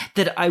human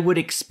that I would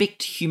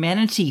expect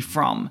humanity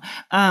from.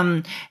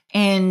 And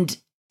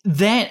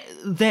that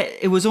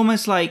it was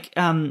almost like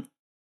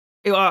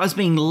I was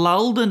being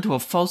lulled into a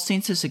false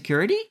sense of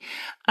security.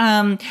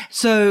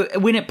 So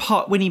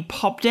when he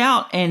popped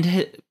out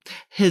and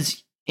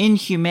his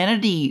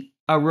inhumanity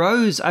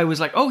arose, I was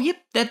like, oh, yep,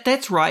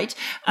 that's right.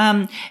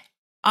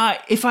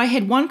 If I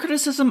had one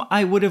criticism,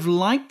 I would have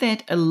liked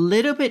that a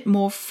little bit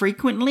more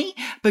frequently,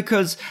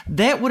 because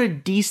that would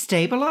have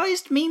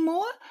destabilized me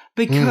more.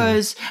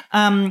 Because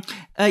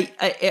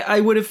I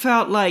would have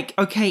felt like,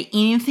 okay,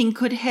 anything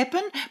could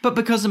happen, but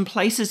because in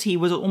places he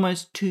was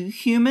almost too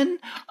human,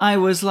 I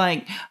was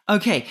like,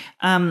 okay,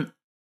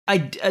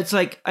 it's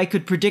like I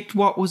could predict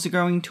what was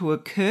going to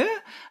occur,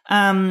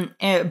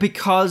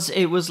 because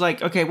it was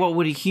like, okay, what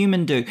would a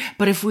human do?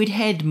 But if we'd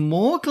had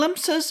more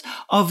glimpses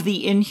of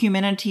the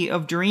inhumanity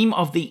of Dream,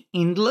 of the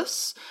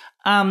endless,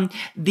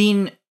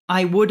 then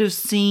I would have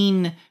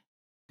seen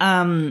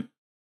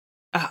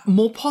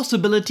more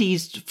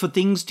possibilities for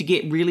things to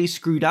get really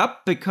screwed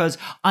up, because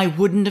I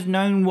wouldn't have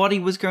known what he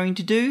was going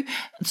to do.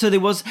 So there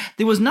was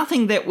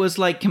nothing that was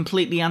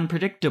completely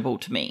unpredictable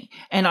to me,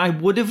 and I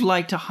would have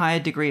liked a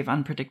higher degree of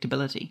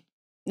unpredictability.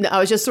 I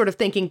was just sort of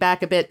thinking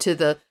back a bit to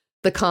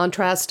the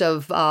contrast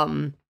of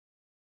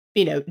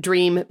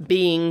Dream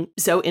being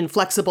so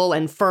inflexible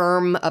and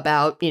firm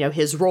about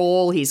his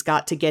role. He's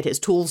got to get his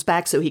tools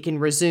back so he can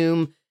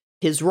resume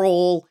his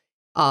role,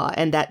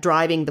 and that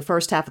driving the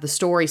first half of the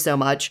story so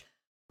much.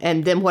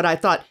 And then what I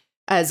thought,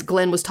 as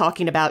Glenn was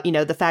talking about,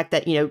 the fact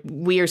that,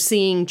 we are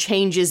seeing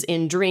changes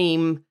in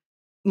Dream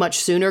much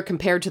sooner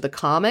compared to the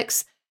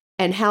comics,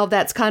 and how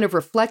that's kind of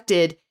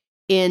reflected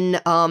in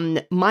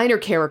minor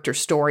character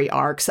story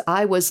arcs.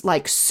 I was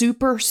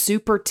super,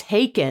 super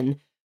taken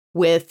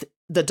with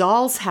the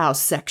Doll's House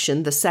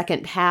section, the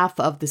second half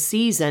of the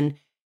season,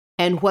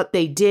 and what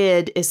they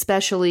did,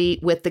 especially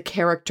with the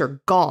character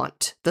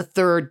Gaunt, the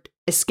third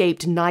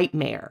escaped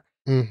nightmare.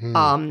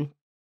 Mm-hmm.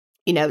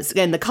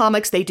 In the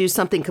comics, they do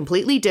something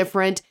completely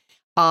different.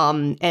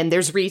 And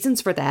there's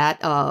reasons for that,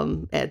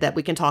 that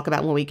we can talk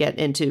about when we get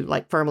into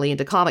firmly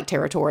into comic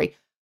territory.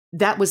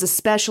 That was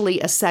especially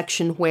a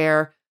section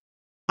where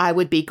I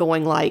would be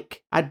going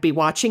I'd be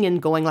watching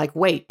and going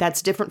wait,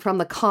 that's different from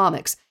the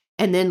comics.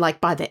 And then like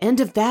by the end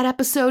of that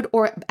episode,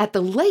 or at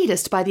the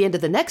latest by the end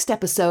of the next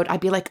episode, I'd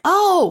be like,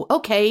 oh,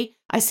 okay,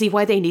 I see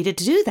why they needed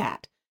to do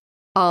that.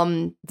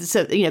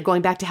 So,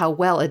 going back to how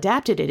well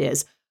adapted it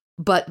is.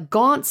 But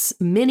Gaunt's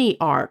mini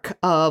arc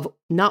of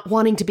not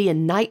wanting to be a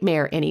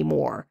nightmare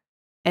anymore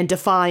and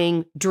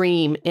defying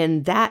Dream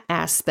in that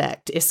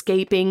aspect,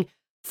 escaping,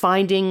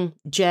 finding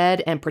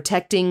Jed and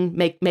protecting,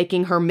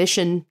 making her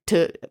mission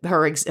to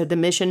her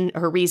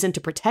reason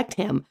to protect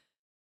him,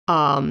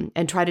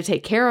 and try to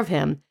take care of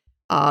him,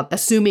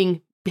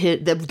 assuming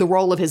the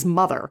role of his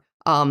mother,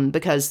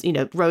 because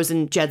Rose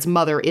and Jed's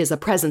mother is a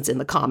presence in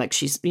the comics.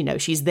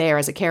 She's there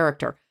as a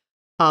character,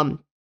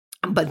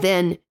 but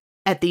then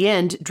at the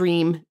end,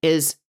 Dream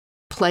is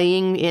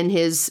playing in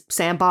his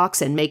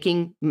sandbox and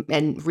making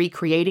and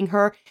recreating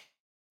her.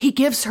 He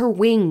gives her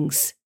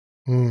wings.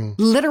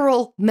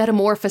 Literal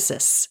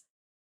metamorphosis.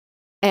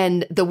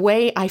 And the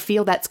way I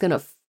feel that's going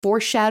to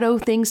foreshadow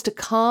things to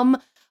come,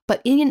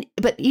 but even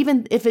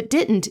if it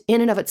didn't,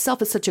 in and of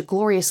itself, it's such a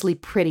gloriously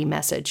pretty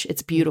message.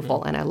 It's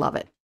beautiful, and I love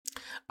it.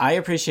 I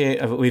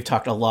appreciate. We've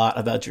talked a lot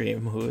about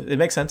Dream. Who it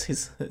makes sense.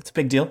 It's a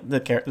big deal.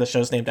 The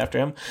show's named after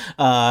him.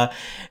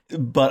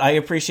 But I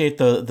appreciate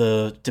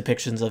the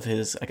depictions of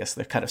his. I guess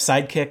they're kind of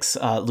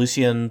sidekicks.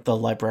 Lucien, the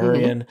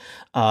librarian,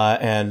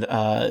 and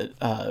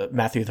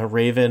Matthew the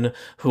Raven,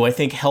 who I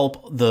think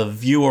help the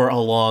viewer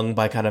along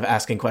by kind of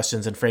asking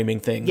questions and framing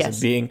things, and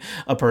being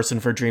a person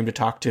for Dream to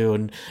talk to.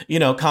 And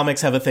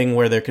comics have a thing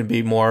where there can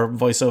be more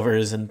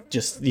voiceovers and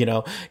just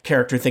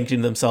character thinking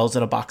to themselves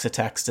in a box of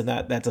text, and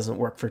that doesn't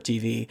work for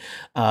TV.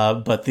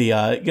 But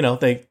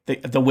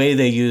the way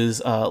they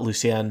use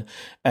Lucien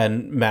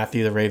and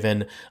Matthew the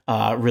Raven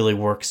really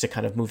works to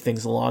kind of move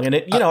things along, and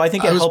I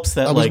think it helps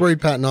that I was worried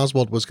Patton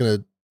Oswalt was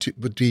going to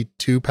be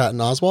too Patton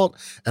Oswalt,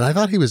 and I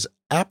thought he was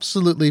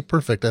absolutely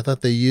perfect. I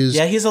thought they used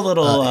he's a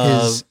little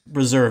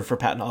reserved for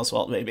Patton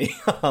Oswalt maybe,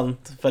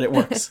 but it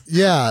works.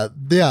 yeah,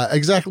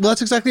 exactly. Well,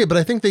 that's exactly it. But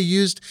I think they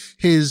used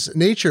his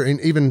nature,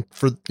 and even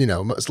for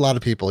a lot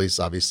of people, he's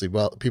obviously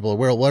people are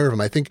well aware of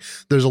him. I think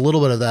there's a little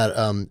bit of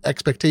that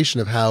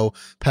expectation of how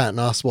Patton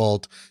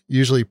Oswalt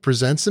usually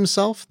presents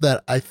himself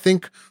that I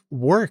think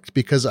worked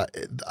because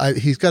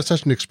he's got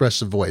such an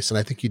expressive voice, and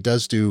I think he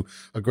does do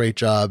a great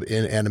job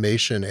in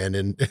animation and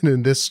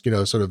in this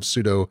sort of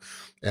pseudo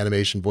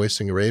animation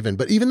voicing a Raven.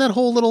 But even that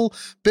whole little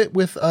bit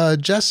with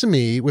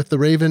Jessamy with the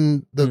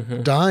Raven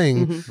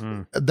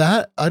dying,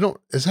 that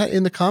is that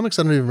in the comics?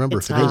 I don't even remember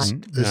it's if not.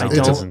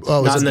 it is.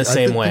 Not in the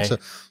same way.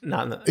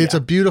 It's a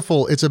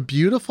beautiful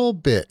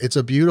bit. It's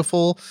a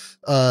beautiful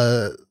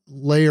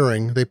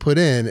layering they put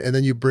in, and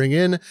then you bring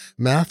in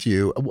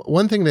Matthew.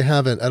 One thing they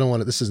haven't,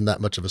 this isn't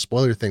that much of a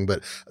spoiler thing,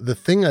 but the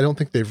thing I don't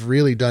think they've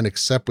really done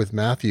except with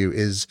Matthew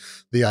is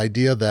the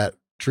idea that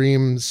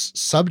Dream's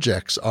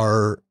subjects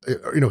are,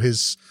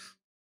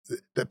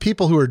 that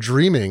people who are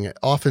dreaming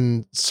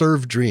often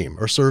serve Dream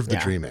or serve the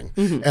dreaming.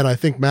 And I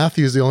think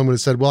Matthew is the only one who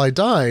said, well, I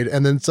died,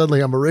 and then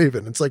suddenly I'm a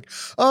Raven. It's like,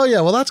 oh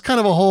yeah, well, that's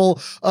kind of a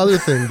whole other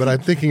thing. But I'm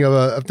thinking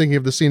of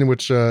the scene in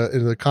which,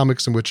 in the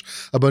comics, in which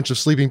a bunch of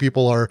sleeping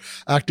people are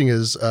acting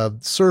as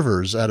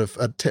servers at a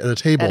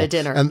table. At a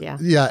dinner,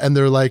 and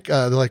they're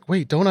like,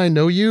 wait, don't I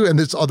know you? And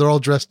they're all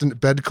dressed in in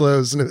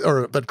pajamas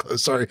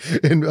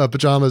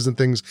and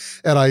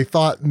things. And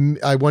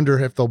I wonder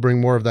if they'll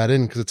bring more of that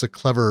in, because it's a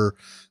clever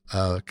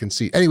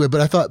conceit. Anyway,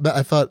 but I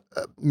thought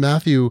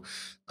Matthew,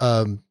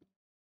 I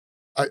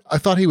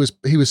thought he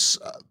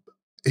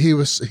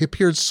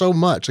appeared so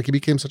much, like he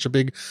became such a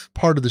big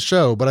part of the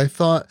show, but I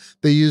thought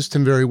they used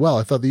him very well.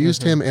 I thought they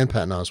used him and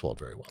Patton Oswalt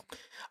very well.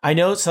 I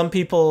know some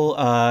people,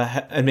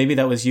 and maybe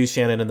that was you,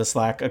 Shannon, in the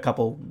Slack a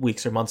couple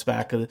weeks or months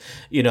back.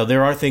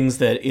 There are things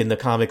that in the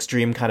comics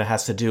Dream kind of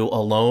has to do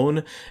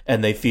alone,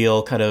 and they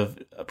feel kind of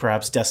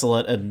perhaps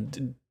desolate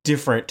and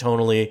different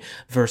tonally,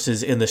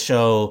 versus in the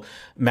show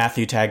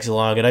Matthew tags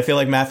along, and I feel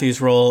like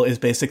Matthew's role is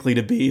basically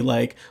to be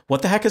like,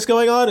 what the heck is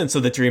going on, and so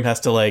the Dream has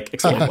to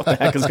explain what the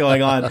heck is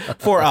going on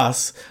for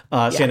us.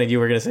 Shannon, you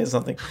were going to say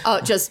something.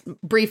 Just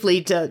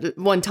briefly, to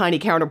one tiny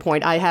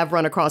counterpoint, I have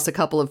run across a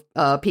couple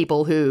of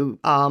people who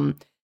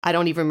I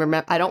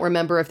don't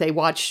remember if they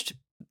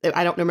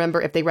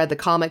read the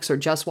comics or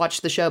just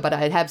watched the show, but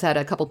I have had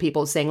a couple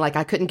people saying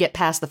I couldn't get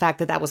past the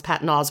fact that was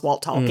Patton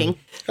Oswalt talking.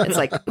 It's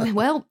like,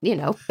 well,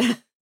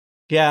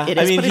 Yeah,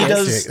 I mean,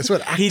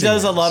 he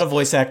does a lot of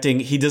voice acting.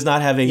 He does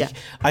not have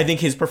I think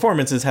his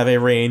performances have a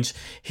range.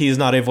 He is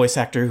not a voice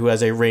actor who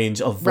has a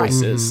range of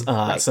voices.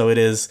 Right. So it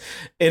is,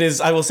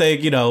 I will say,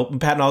 Patton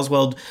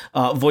Oswalt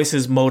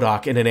voices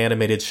MODOK in an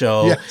animated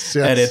show. Yes.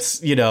 And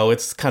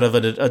it's kind of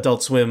an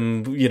Adult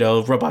Swim,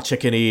 Robot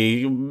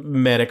Chicken-y,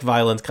 manic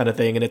violence kind of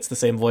thing. And it's the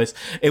same voice.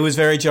 It was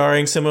very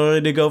jarring, similarly,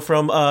 to go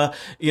from,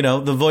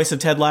 the voice of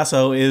Ted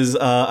Lasso is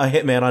a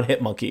hitman on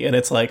Hitmonkey. And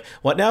it's like,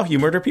 what now? You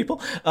murder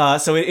people?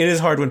 So it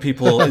is hard when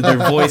people, their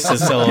voice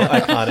is so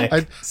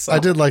iconic. I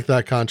did like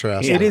that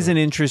contrast. It is an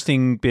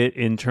interesting bit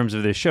in terms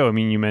of this show. I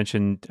mean, you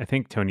mentioned, I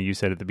think, Tony, you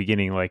said at the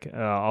beginning,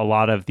 a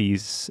lot of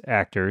these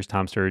actors,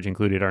 Tom Sturridge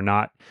included, are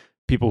not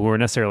people who are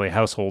necessarily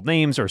household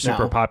names or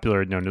super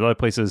popular, known to other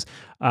places.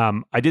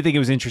 I did think it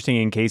was interesting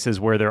in cases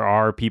where there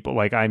are people,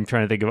 like I'm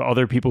trying to think of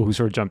other people who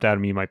sort of jumped out at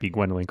me, might be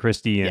Gwendolyn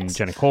Christie and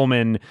Jenna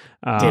Coleman,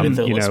 David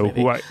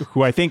Thewlis,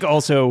 who I think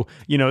also,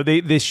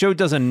 this show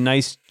does a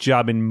nice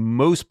job in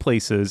most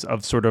places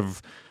of sort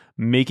of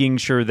making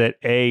sure that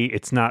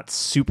it's not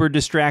super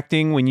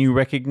distracting when you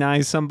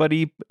recognize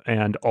somebody,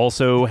 and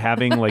also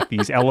having like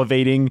these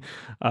elevating,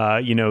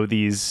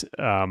 these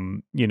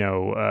lesser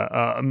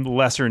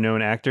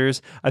known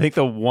actors. I think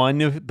the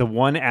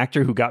one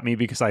actor who got me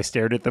because I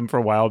stared at them for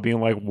a while,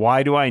 being like,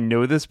 "Why do I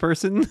know this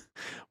person?"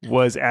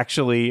 was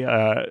actually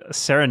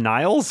Sarah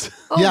Niles.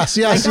 Oh, yes.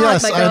 I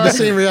had the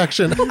same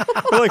reaction.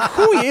 We're like,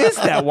 who is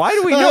that? Why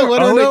do we know? I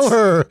don't know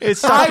her.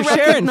 It's Dr.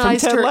 Sharon from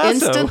Ted her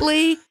Lasso.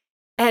 Instantly.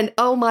 And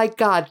oh my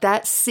God,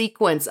 that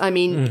sequence, I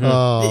mean,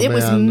 it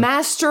was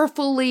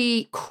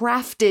masterfully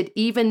crafted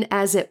even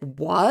as it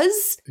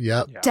was.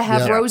 Yep. To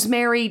have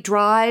Rosemary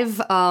drive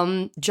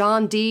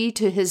John Dee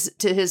to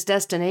his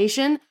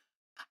destination.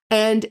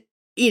 And,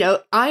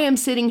 I am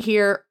sitting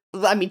here,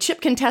 I mean,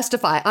 Chip can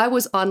testify. I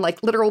was on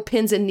like literal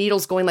pins and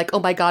needles going like, oh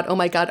my God,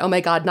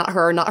 not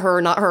her.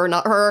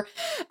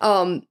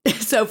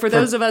 So for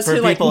those of us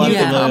who like knew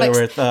the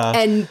comics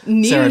and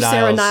knew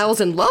Sarah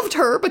Niles and loved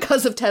her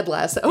because of Ted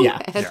Lasso.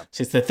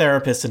 She's the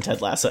therapist in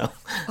Ted Lasso.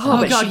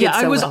 Oh God, yeah.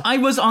 I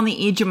was on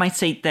the edge of my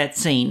seat that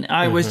scene.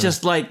 I was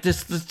just like,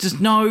 just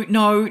no,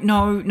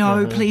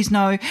 please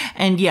no.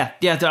 And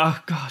oh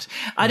God.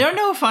 I don't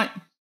know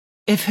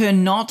if her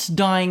not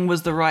dying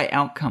was the right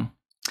outcome.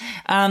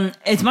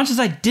 As much as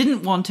I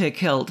didn't want her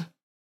killed,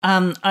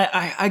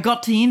 I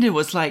got to the end. It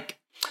was like,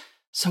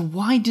 so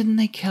why didn't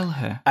they kill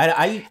her?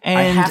 I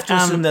have to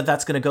assume that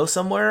that's going to go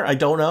somewhere. I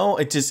don't know.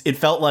 It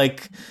felt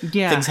like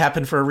things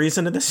happen for a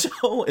reason in this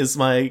show. Is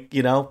my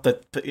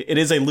that it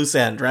is a loose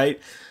end,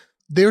 right?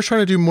 They were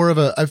trying to do more of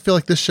I feel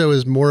like this show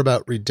is more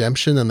about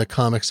redemption than the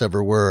comics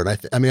ever were. And I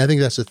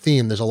think that's a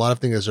theme. There's a lot of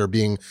things that are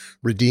being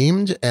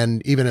redeemed,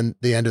 and even in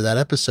the end of that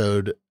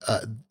episode,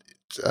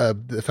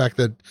 the fact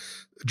that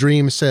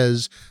Dream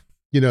says,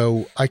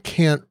 I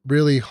can't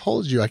really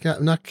hold you. I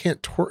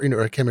can't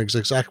torture, I can't remember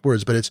exact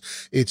words, but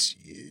it's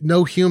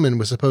no human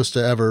was supposed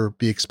to ever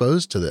be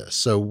exposed to this.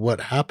 So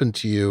what happened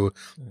to you,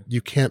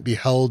 you can't be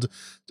held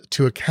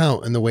to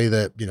account in the way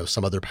that,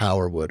 some other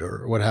power would,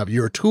 or what have you.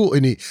 You're a tool.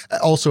 And he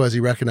also, as he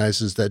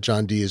recognizes that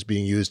John Dee is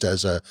being used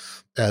as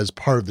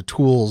part of the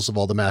tools of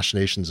all the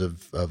machinations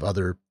of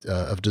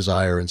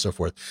desire and so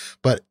forth.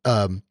 But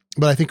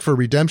I think for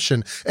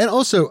redemption, and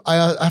also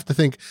I have to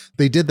think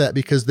they did that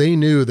because they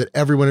knew that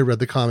everyone who read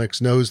the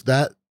comics knows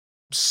that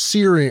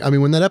searing. I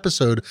mean, when that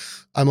episode,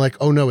 I'm like,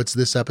 oh no, it's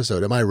this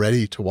episode. Am I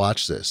ready to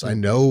watch this? I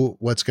know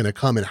what's going to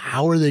come, and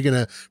how are they going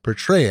to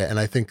portray it? And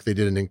I think they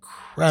did an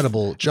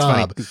incredible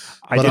job.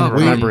 I didn't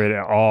remember it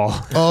at all.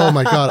 Oh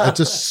my God. It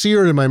just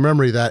seared in my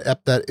memory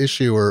that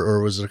issue,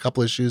 or was it a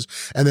couple issues?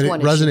 And then it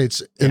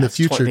resonates in the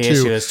future too. The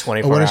issue is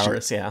 24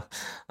 hours. Yeah.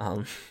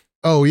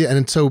 Oh yeah,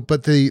 and so,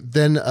 but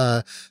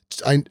those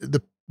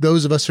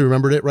of us who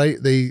remembered it, right?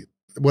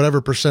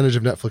 Whatever percentage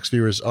of Netflix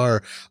viewers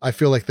are, I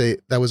feel like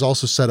that was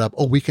also set up.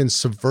 Oh, we can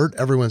subvert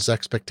everyone's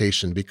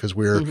expectation because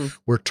we're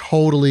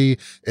totally,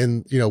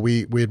 and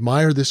we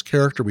admire this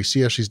character. We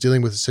see how she's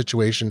dealing with the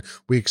situation.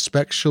 We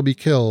expect she'll be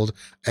killed,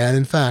 and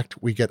in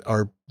fact, we get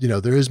our,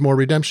 there is more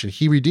redemption.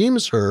 He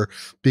redeems her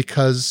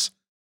because,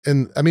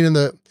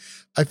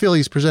 I feel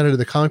he's presented in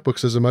the comic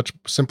books as a much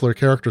simpler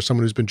character,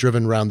 someone who's been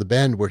driven around the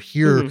bend, where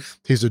here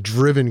he's a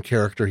driven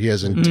character. He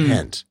has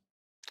intent.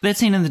 That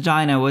scene in the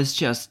diner was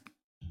just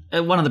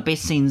one of the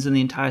best scenes in the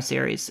entire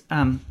series.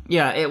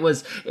 It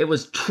was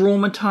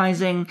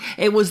traumatizing.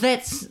 It was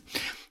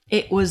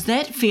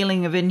that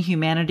feeling of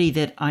inhumanity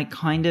that I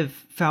kind of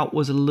felt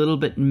was a little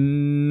bit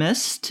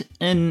missed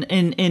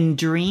in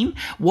Dream,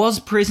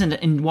 was present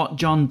in what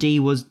John Dee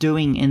was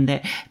doing in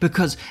that,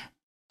 because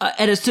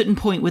at a certain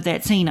point with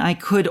that scene,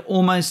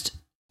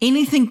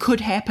 anything could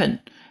happen.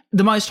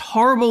 The most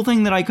horrible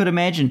thing that I could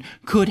imagine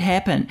could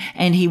happen,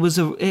 and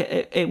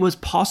it was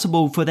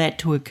possible for that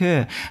to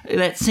occur.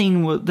 That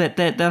scene,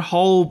 that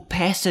whole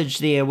passage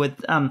there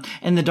with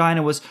in the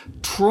diner was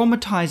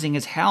traumatizing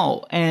as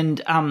hell, and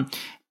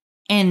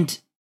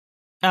it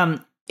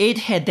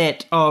had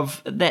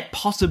that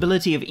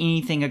possibility of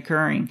anything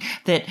occurring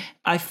that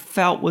I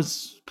felt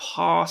was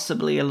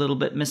possibly a little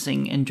bit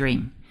missing in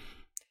Dream.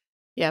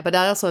 Yeah, but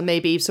that also may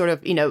be sort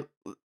of,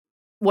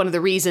 one of the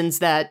reasons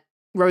that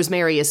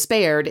Rosemary is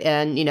spared,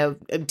 and,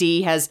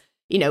 Dee has,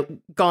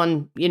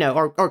 gone,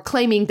 or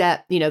claiming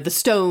that, the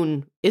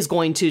stone is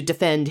going to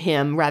defend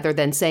him rather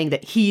than saying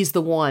that he's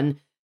the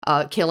one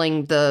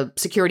killing the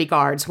security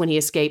guards when he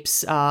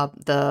escapes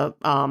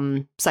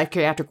the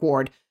psychiatric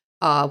ward,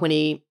 when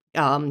he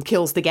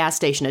kills the gas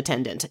station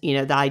attendant.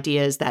 The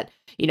idea is that,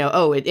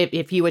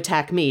 if you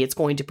attack me, it's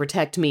going to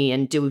protect me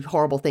and do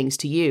horrible things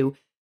to you.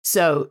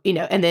 So,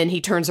 and then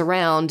he turns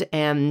around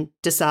and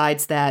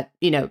decides that,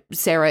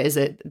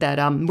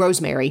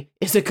 Rosemary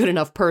is a good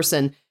enough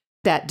person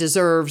that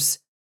deserves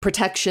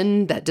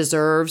protection that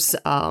deserves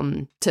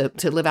to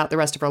live out the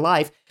rest of her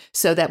life,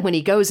 so that when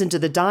he goes into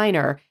the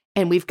diner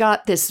and we've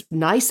got this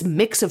nice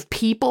mix of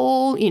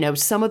people,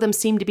 some of them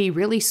seem to be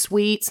really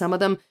sweet. Some of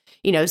them,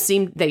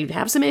 they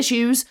have some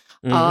issues.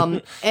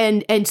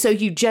 And so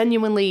you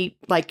genuinely,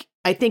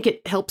 I think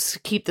it helps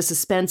keep the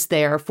suspense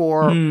there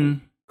for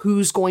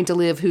who's going to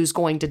live, who's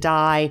going to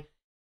die,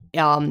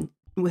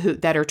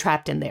 that are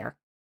trapped in there.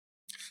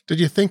 Did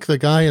you think the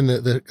guy in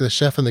the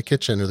chef in the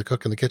kitchen or the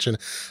cook in the kitchen,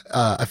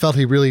 I felt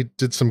he really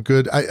did some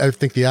good. I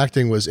think the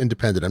acting was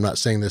independent. I'm not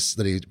saying this,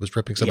 that he was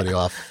ripping somebody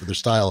off for their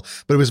style,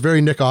 but it was very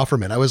Nick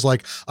Offerman. I was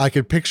like, I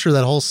could picture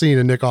that whole scene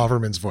in Nick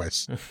Offerman's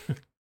voice.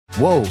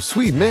 Whoa,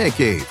 sweet man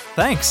cave.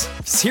 Thanks.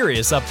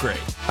 Serious upgrade.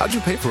 How'd you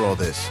pay for all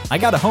this? I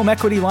got a home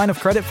equity line of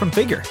credit from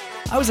Figure.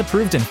 I was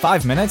approved in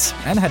 5 minutes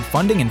and had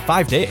funding in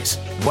 5 days.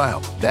 Wow,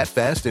 that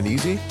fast and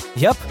easy?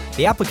 Yep,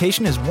 the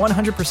application is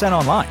 100%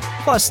 online,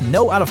 plus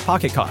no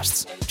out-of-pocket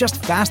costs.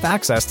 Just fast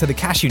access to the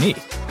cash you need.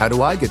 How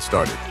do I get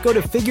started? Go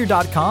to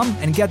Figure.com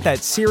and get that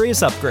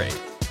serious upgrade.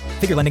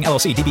 Figure Lending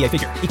LLC, DBA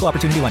Figure, Equal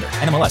Opportunity Lender,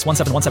 NMLS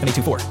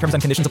 1717824. Terms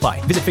and conditions apply.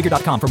 Visit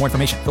Figure.com for more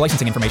information. For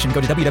licensing information,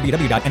 go to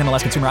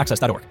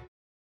www.nmlsconsumeraccess.org.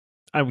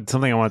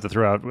 Something I wanted to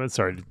throw out.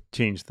 Sorry to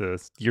change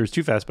the gears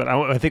too fast, but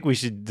I think we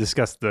should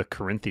discuss the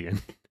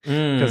Corinthian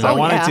because I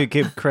wanted to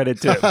give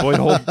credit to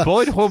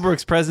Boyd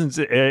Holbrook's presence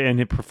and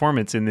his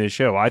performance in this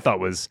show. I thought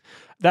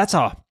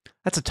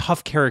that's a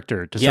tough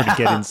character to sort of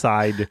get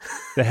inside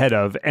the head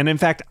of. And in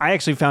fact, I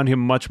actually found him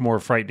much more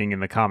frightening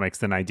in the comics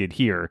than I did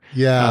here.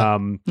 Yeah.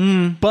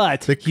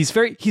 But he's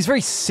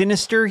very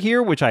sinister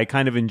here, which I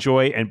kind of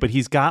enjoy. But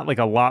he's got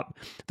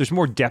there's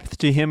more depth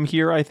to him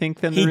here, I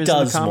think, than there is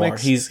in the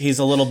comics. More. He's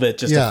a little bit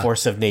just a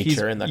force of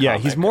nature in the comic. Yeah,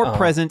 he's more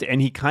present,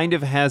 and he kind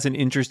of has an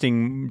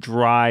interesting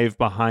drive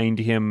behind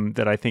him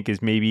that I think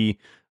is maybe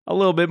a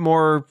little bit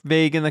more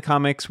vague in the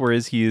comics,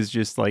 whereas he is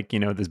just this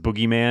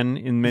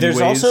boogeyman in many ways.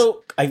 There's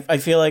also, I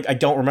feel like, I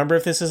don't remember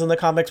if this is in the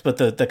comics, but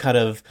the kind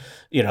of,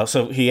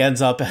 so he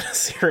ends up at a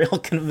serial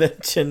killer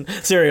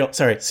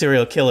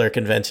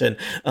convention,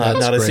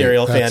 not a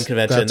serial fan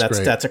convention.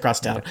 That's across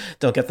town.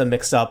 Don't get them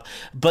mixed up.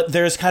 But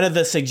there's kind of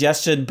the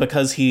suggestion,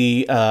 because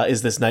he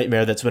is this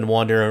nightmare that's been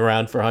wandering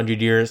around for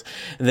 100 years,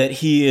 that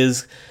he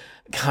is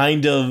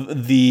kind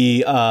of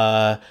the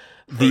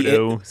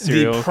proto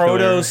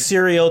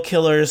serial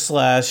killer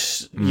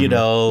slash,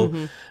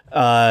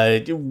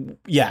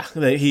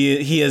 that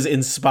he has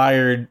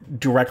inspired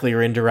directly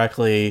or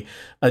indirectly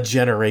a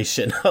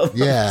generation of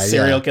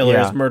serial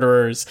killers,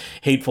 murderers,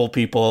 hateful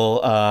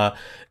people. That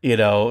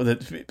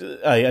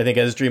I think,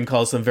 as Dream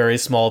calls them, very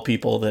small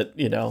people that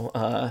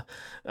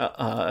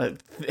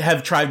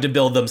have tried to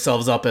build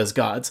themselves up as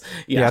gods.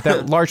 Yeah,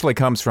 that largely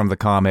comes from the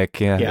comic.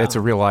 Yeah, it's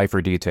a real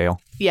lifer detail.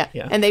 Yeah.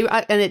 And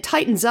it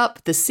tightens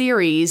up the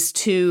series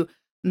to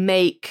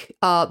make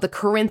the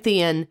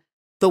Corinthian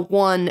the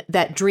one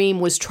that Dream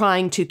was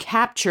trying to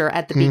capture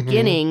at the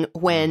beginning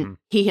when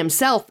he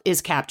himself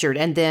is captured.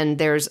 And then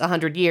there's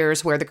 100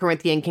 years where the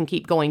Corinthian can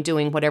keep going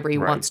doing whatever he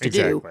wants to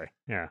do.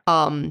 Yeah.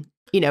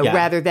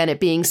 Rather than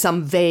it being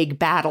some vague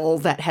battle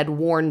that had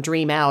worn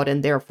Dream out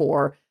and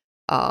therefore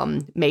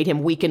made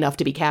him weak enough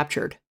to be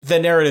captured. The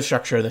narrative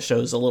structure of the show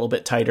is a little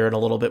bit tighter and a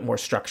little bit more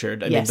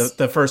structured. I mean,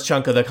 the first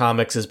chunk of the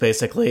comics is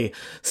basically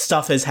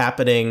stuff is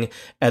happening,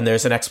 and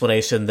there's an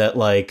explanation that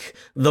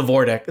the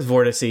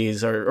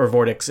vortices or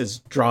vortex is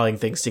drawing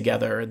things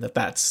together, and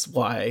that's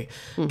why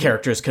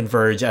characters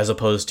converge, as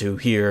opposed to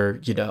here,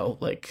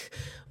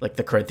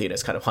 the Corinthian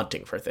is kind of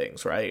hunting for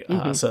things, right?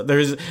 So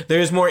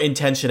there's more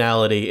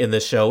intentionality in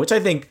this show, which I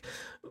think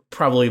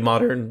probably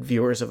modern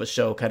viewers of a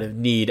show kind of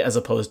need, as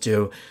opposed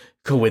to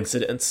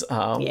coincidence,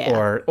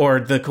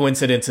 or the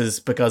coincidence is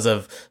because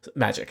of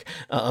magic.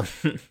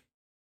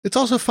 It's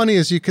also funny,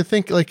 as you could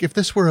think, if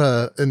this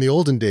were in the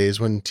olden days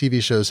when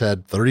TV shows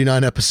had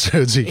 39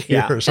 episodes a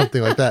year or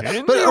something like that,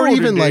 or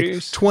even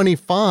days.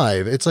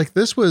 25. It's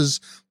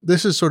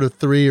this is sort of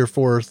 3 or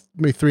 4,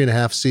 maybe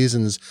 3.5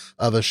 seasons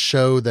of a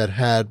show that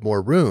had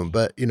more room.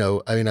 But,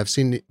 I've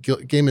seen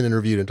Gaiman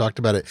interviewed and talked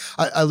about it.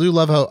 I do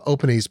love how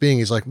open he's being.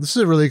 He's like, this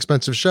is a really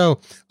expensive show.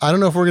 I don't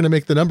know if we're going to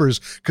make the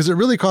numbers because it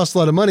really costs a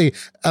lot of money.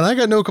 And I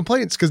got no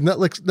complaints because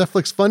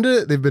Netflix funded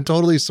it. They've been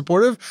totally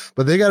supportive,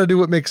 but they got to do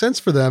what makes sense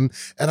for them.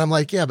 And I'm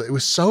like, yeah, but it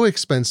was so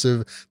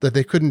expensive that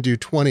they couldn't do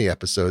 20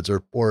 episodes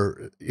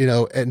or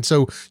and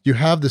so you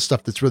have this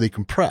stuff that's really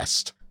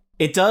compressed.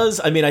 It does.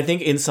 I mean, I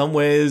think in some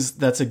ways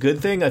that's a good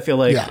thing. I feel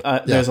like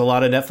there's a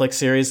lot of Netflix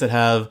series that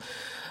have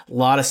a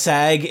lot of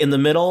sag in the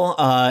middle.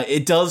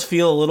 It does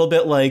feel a little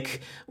bit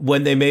like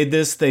when they made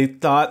this, they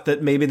thought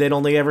that maybe they'd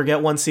only ever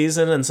get one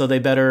season, and so they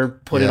better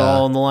put it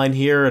all on the line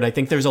here. And I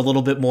think there's a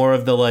little bit more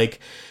of the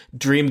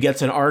Dream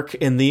gets an arc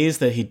in these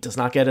that he does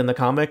not get in the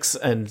comics,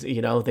 and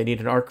they need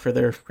an arc for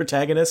their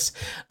protagonist.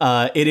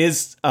 It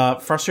is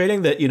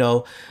frustrating that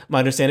my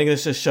understanding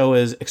is this show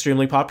is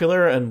extremely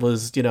popular and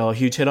was a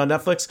huge hit on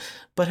Netflix,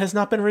 but has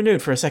not been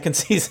renewed for a second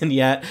season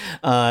yet.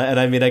 And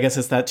I mean, I guess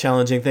it's that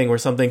challenging thing where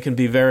something can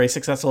be very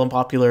successful and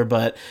popular,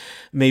 but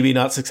maybe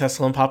not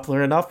successful and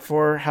popular enough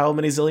for how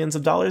many zillions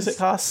of dollars it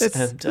costs.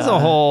 It's a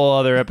whole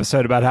other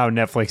episode about how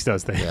Netflix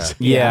does things.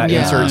 Yeah,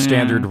 insert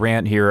standard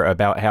rant here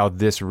about how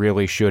this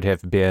really should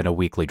have been a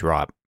weekly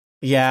drop.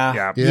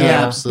 Yeah,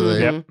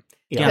 absolutely. Mm-hmm.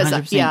 Because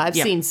I've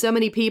seen so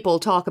many people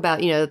talk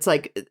about, it's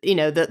like,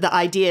 the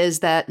idea is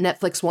that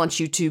Netflix wants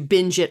you to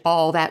binge it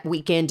all that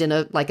weekend in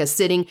a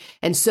sitting.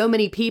 And so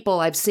many people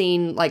I've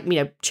seen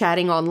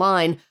chatting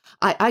online,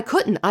 I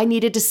couldn't. I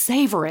needed to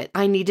savor it.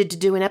 I needed to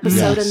do an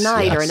episode a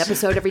night or an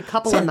episode every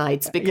couple of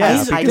nights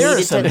because there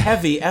are some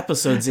heavy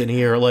episodes in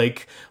here.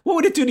 Like, what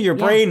would it do to your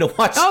brain to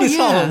watch these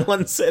all in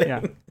one sitting?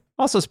 Yeah.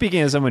 Also, speaking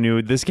as someone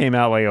who this came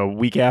out like a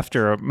week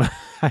after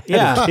I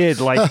had a kid,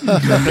 like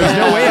there's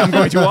no way I'm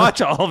going to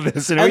watch all of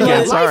this in a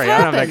weekend. Sorry,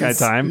 I don't have that kind of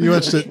time. You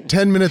watched it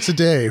 10 minutes a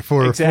day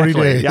for 40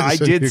 days. Yeah,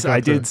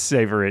 I did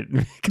savor it.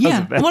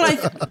 Yeah, well,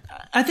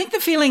 I think the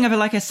feeling of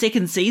a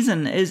second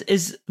season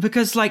is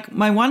because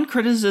my one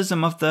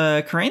criticism of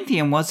the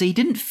Corinthian was he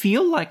didn't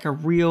feel like a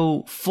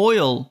real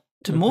foil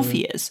to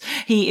Morpheus.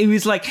 He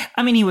was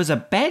he was a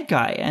bad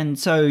guy, and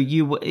so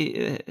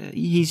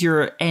he's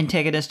your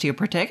antagonist to your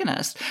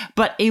protagonist,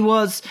 but it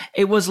was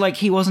like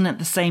he wasn't at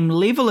the same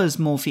level as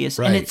Morpheus,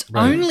 and it's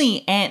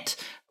only at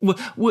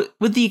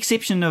with the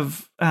exception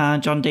of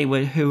John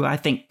Dewar, who I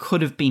think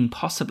could have been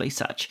possibly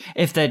such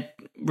if they'd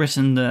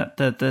written the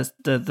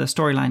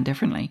storyline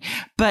differently.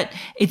 But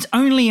it's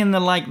only in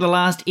the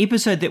last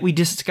episode that we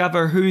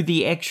discover who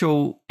the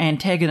actual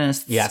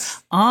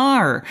antagonists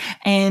are,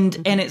 and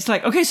it's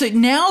like, okay, so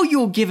now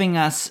you're giving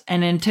us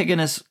an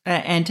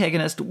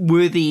antagonist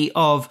worthy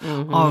of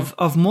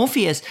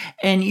Morpheus,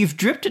 and you've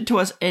drifted to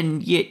us,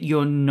 and yet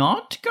you're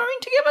not going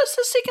to give us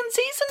a second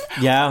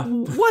season. Yeah,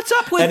 what's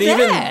up with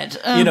that?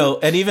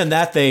 And even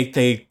that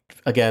they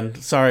again,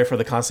 sorry for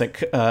the constant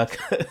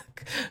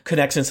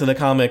connections to the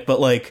comic, but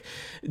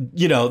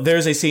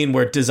there's a scene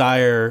where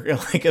Desire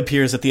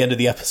appears at the end of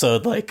the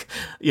episode,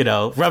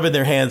 rubbing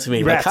their hands to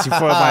me, Rats, you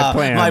foiled my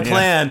plan. My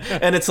plan.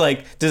 And it's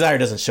like Desire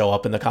doesn't show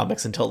up in the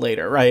comics until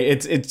later, right?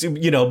 It's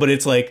but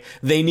it's like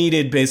they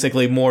needed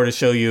basically more to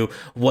show you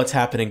what's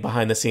happening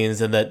behind the scenes,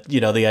 and that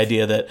the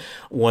idea that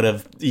one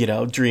of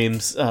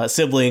Dream's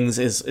siblings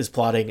is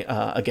plotting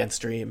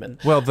against Dream. And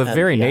the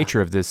very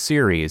nature of this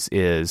series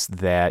is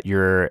that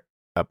you're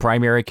a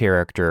primary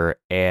character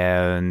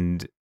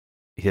and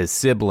his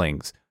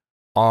siblings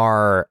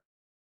are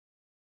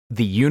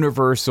the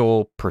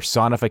universal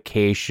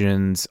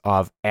personifications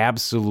of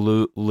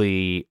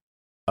absolutely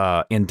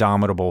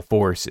indomitable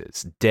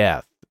forces: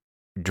 death,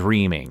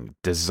 dreaming,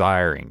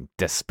 desiring,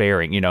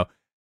 despairing.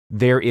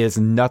 There is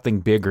nothing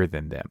bigger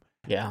than them.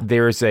 Yeah.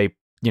 There's a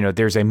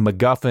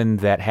MacGuffin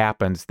that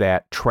happens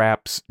that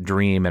traps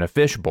Dream in a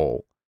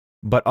fishbowl,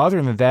 but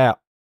other than that,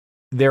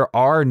 there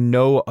are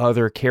no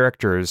other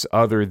characters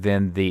other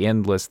than the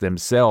Endless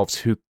themselves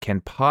who can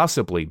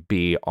possibly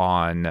be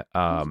on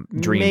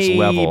Dream's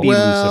level.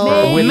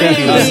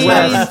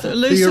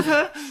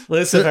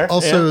 Lucifer.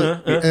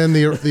 Also, and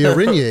the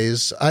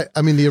Araignés.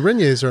 I mean, the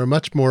Araignés are a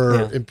much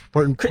more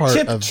important part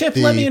of Chip,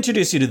 let me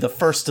introduce you to the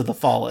first of the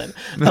Fallen.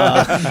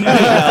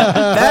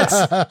 That's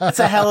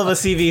a hell of a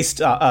CV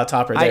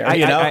topper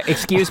there.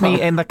 Excuse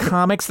me, in the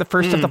comics, the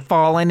first of the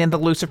Fallen and the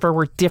Lucifer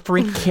were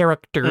different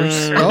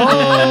characters.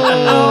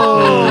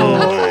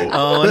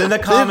 And in the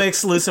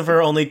comics,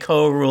 Lucifer only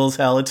co-rules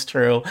hell. It's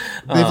true.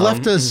 They've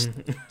left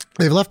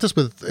us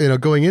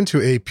with going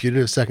into a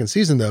putative second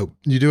season. Though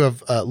you do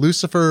have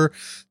Lucifer,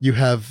 you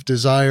have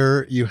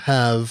Desire, you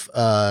have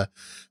the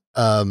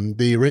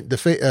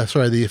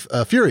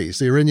Furies,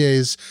 the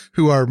Araignés,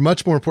 who are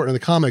much more important in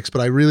the comics,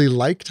 but I really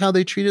liked how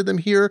they treated them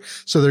here.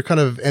 So they're kind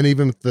of, and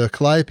even the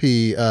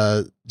Calliope,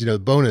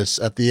 bonus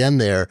at the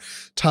end there,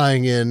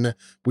 tying in,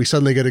 we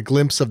suddenly get a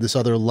glimpse of this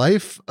other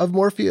life of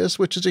Morpheus,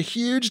 which is a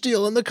huge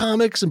deal in the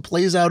comics and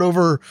plays out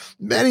over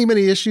many,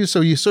 many issues. So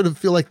you sort of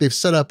feel like they've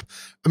set up,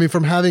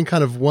 from having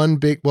kind of one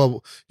big,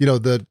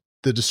 the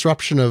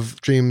disruption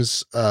of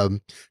Dream's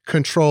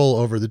control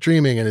over the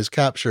dreaming and his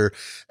capture,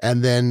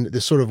 and then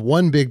this sort of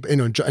one big,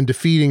 and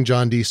defeating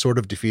John Dee, sort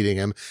of defeating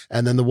him,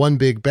 and then the one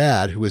big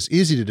bad who was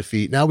easy to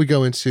defeat. Now we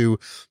go into,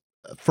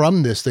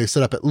 from this, they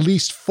set up at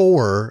least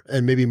 4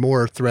 and maybe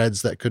more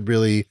threads that could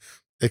really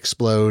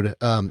explode.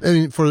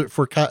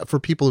 For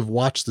people who've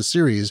watched the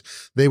series,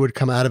 they would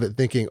come out of it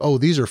thinking, oh,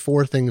 these are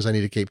 4 things I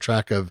need to keep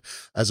track of,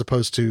 as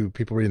opposed to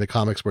people reading the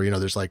comics where,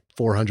 there's like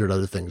 400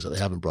 other things that they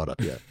haven't brought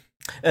up yet.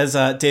 As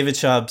David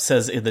Schaub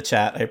says in the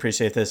chat, I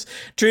appreciate this,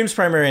 Dream's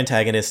primary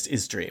antagonist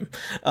is Dream.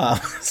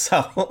 He's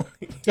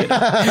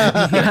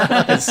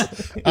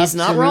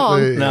not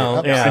wrong.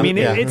 No, yeah.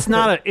 It's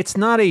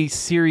not a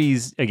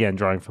series, again,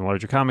 drawing from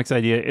larger comics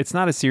idea, it's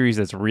not a series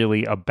that's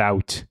really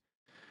about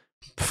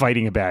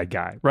fighting a bad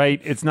guy,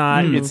 right? It's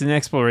not. It's an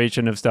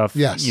exploration of stuff.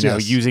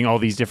 Using all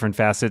these different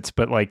facets,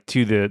 but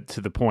to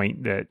the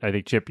point that I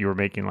think, Chip, you were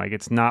making.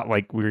 It's not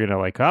like we're gonna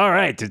all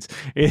right,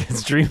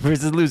 it's Dream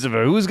versus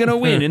Lucifer. Who's gonna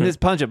win in this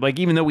punch up?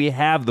 Even though we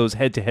have those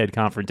head-to-head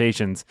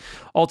confrontations,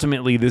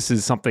 ultimately this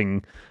is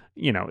something.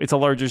 It's a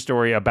larger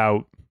story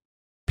about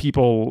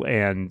people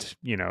and,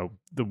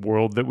 the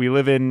world that we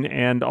live in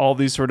and all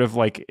these sort of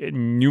like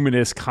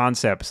numinous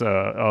concepts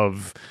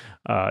of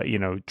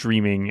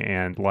dreaming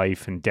and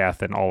life and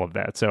death and all of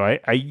that. So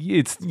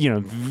it's,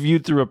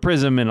 viewed through a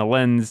prism and a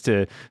lens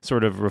to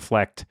sort of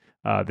reflect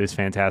this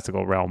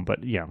fantastical realm. But,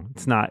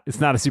 it's not a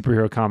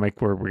superhero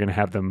comic where we're going to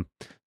have them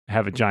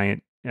have a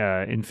giant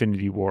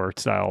Infinity War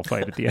style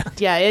fight at the end.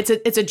 Yeah,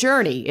 it's a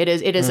journey. It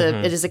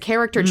is a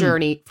character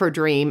journey for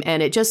Dream,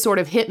 and it just sort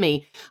of hit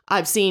me.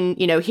 I've seen,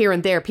 here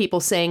and there people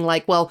saying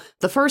like, well,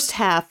 the first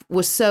half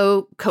was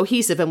so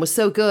cohesive and was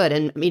so good,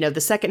 and the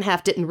second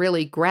half didn't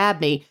really grab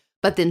me,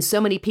 but then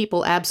so many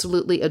people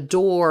absolutely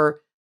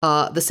adore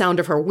the sound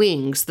of her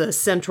wings, the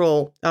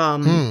central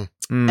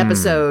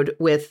episode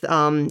with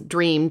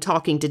Dream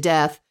talking to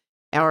Death,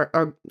 that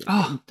was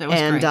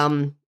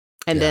great.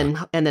 And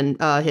then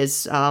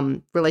his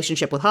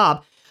relationship with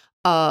Hob.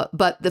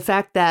 But the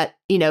fact that,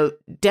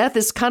 Death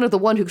is kind of the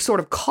one who sort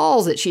of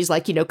calls it. She's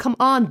like, come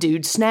on,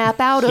 dude,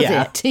 snap out of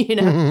it,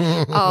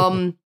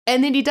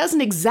 And then he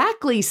doesn't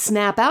exactly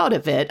snap out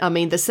of it. I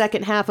mean, the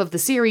second half of the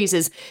series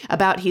is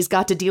about he's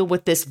got to deal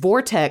with this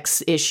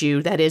vortex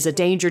issue that is a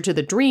danger to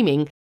the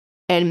dreaming.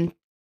 And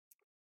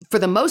for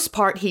the most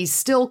part, he's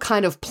still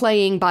kind of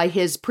playing by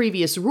his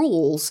previous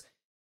rules,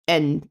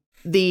 and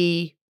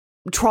the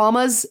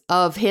traumas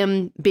of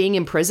him being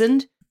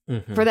imprisoned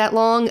for that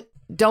long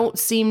don't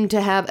seem to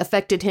have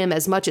affected him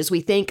as much as we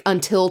think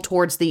until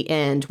towards the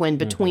end, when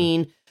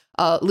between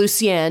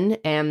Lucienne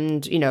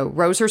and,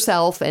 Rose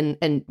herself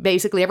and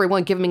basically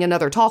everyone giving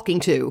another talking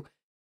to,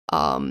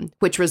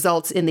 which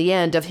results in the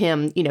end of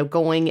him,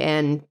 going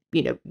and,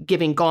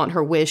 giving Gaunt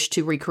her wish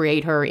to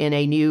recreate her in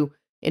a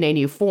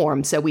new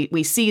form. So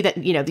we see that,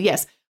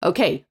 yes,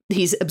 okay,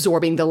 he's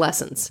absorbing the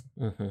lessons.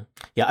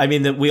 Yeah, I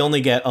mean, we only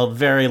get a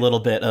very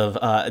little bit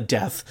of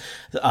Death,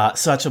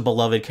 such a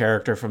beloved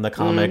character from the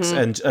comics,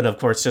 and of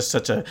course, just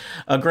such a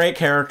great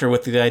character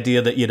with the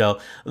idea that,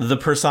 the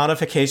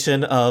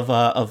personification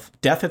of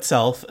Death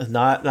itself,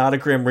 not a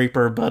Grim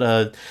Reaper, but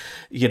a,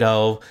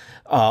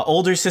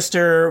 older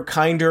sister,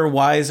 kinder,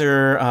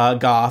 wiser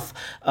goth,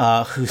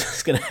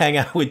 who's going to hang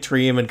out with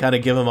Dream and kind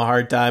of give him a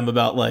hard time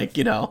about, like,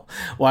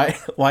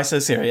 why so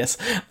serious?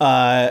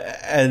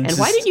 And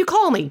why didn't you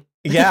call me?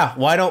 Yeah,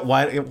 why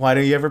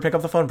don't you ever pick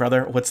up the phone,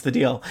 brother? What's the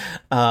deal?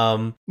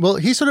 Well,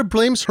 he sort of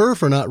blames her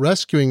for not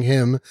rescuing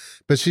him,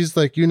 but she's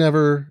like, you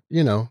never,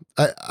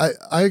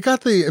 I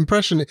got the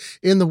impression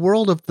in the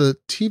world of the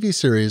TV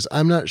series,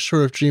 I'm not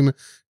sure if Dream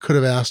could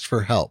have asked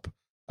for help.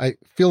 I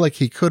feel like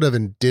he could have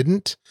and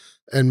didn't,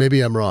 and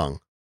maybe I'm wrong.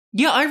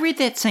 Yeah, I read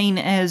that scene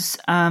as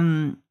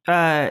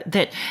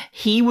that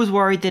he was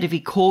worried that if he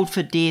called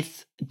for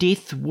Death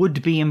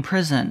would be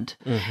imprisoned,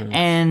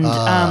 and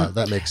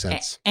that makes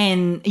sense.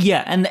 And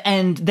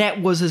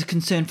that was his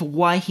concern for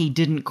why he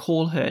didn't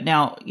call her.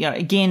 Now,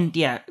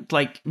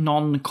 like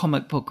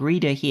non-comic book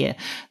reader here.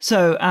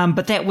 So,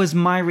 but that was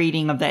my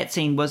reading of that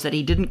scene, was that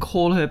he didn't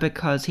call her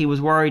because he was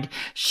worried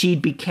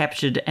she'd be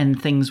captured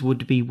and things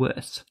would be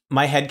worse.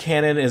 My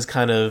headcanon is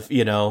kind of,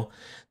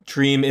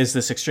 Dream is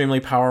this extremely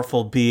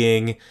powerful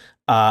being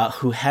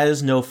who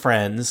has no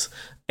friends,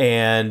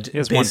 and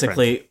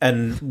basically,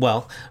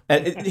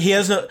 he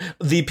has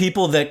the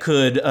people that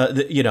could,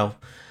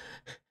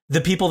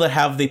 the people that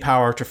have the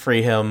power to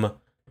free him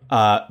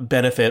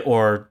benefit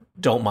or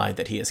don't mind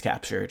that he is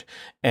captured,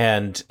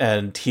 and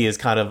he is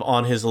kind of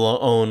on his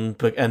own,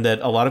 and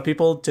that a lot of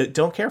people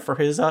don't care for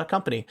his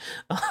company,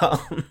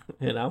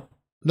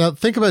 Now,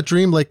 think about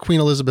Dream like Queen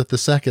Elizabeth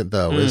II,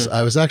 though.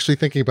 I was actually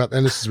thinking about,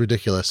 and this is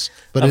ridiculous,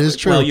 but it is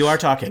true. Well, you are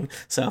talking,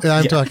 so. Yeah,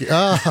 I'm talking.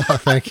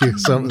 Thank you.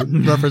 So,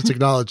 reference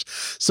acknowledged.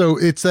 So,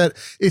 it's that,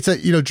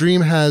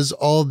 Dream has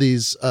all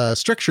these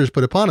strictures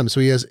put upon him.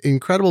 So, he has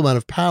incredible amount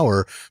of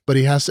power, but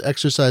he has to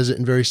exercise it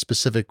in very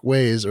specific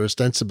ways, or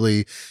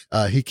ostensibly,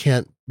 he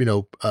can't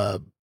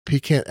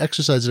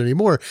exercise it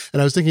anymore.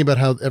 And I was thinking about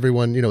how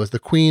everyone, as the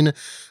Queen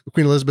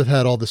Elizabeth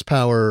had all this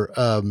power,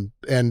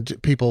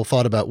 and people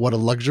thought about what a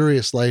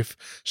luxurious life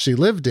she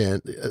lived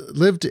and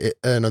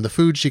on the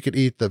food she could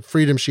eat, the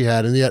freedom she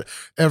had, and yet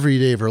every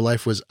day of her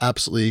life was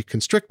absolutely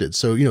constricted.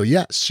 So,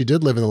 yes, she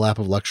did live in the lap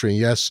of luxury. And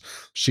yes,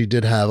 she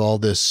did have all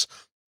this,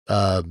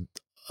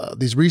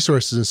 these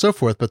resources and so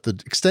forth, but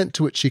the extent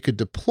to which she could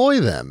deploy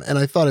them. And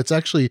I thought it's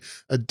actually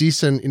a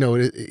decent,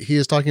 he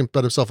is talking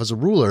about himself as a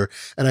ruler.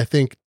 And I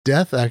think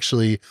Death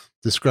actually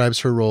describes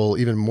her role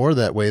even more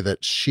that way,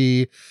 that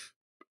she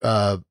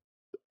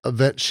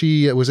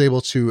was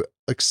able to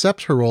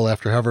accept her role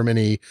after however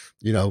many,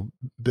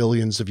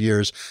 billions of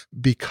years,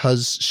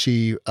 because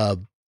she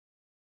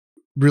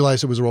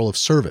realized it was a role of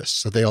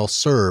service, that they all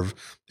serve.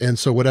 And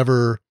so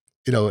whatever,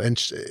 and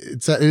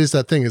it is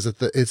that thing, is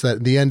that it's that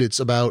in the end, it's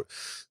about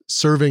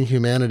serving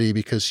humanity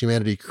because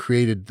humanity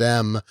created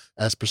them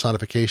as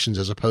personifications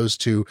as opposed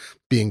to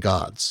being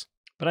gods.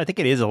 But I think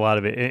it is a lot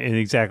of it, and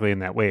exactly in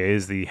that way. It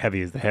is the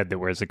heavy is the head that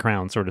wears the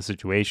crown sort of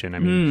situation. I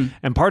mean,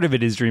 and part of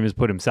it is Dream has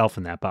put himself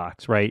in that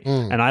box, right?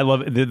 And I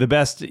love the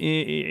best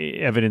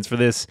evidence for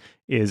this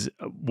is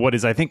what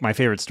is, I think, my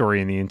favorite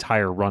story in the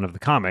entire run of the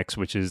comics,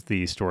 which is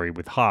the story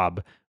with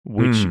Hob,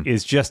 which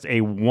is just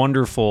a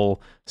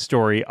wonderful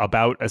story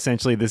about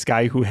essentially this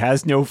guy who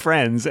has no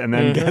friends and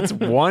then gets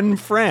one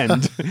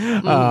friend,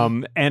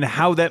 and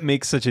how that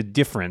makes such a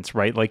difference,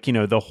 right? Like,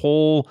 the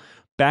whole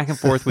back and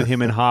forth with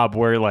him and Hob,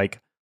 where like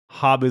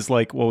Hob is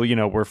like, well,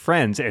 we're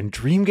friends, and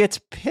Dream gets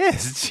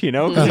pissed,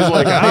 because he's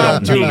like,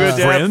 I'm too good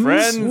to have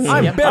friends.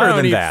 I'm better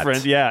than that.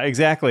 Friends. Yeah,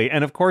 exactly.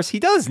 And of course, he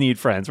does need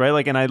friends, right?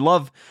 Like, and I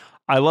love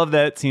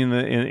that scene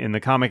in the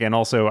comic, and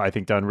also I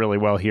think done really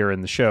well here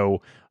in the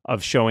show,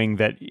 of showing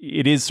that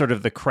it is sort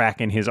of the crack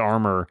in his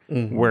armor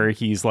where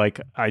he's like,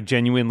 I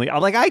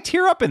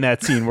tear up in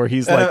that scene where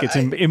he's like, it's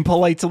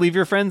impolite to leave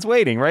your friends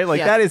waiting, right?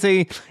 Like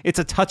it's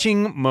a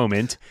touching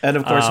moment. And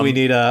of course we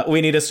need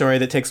a story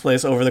that takes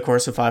place over the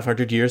course of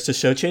 500 years to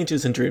show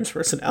changes in Dream's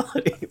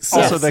personality.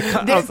 So. Also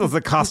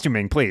the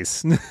costuming,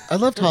 please. I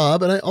loved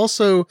Hob, and I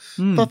also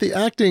thought the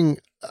acting,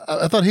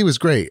 I thought he was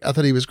great.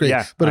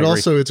 Yeah, but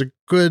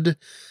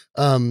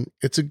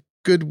it's a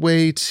good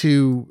way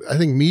to, I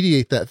think,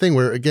 mediate that thing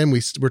where, again,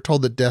 we're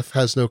told that Death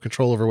has no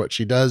control over what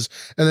she does,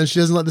 and then she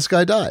doesn't let this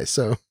guy die.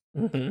 So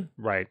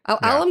right. All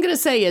I'm going to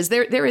say is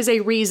there is a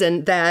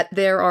reason that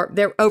there are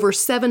over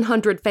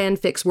 700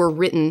 fanfics were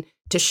written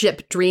to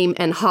ship Dream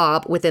and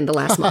Hob within the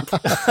last month.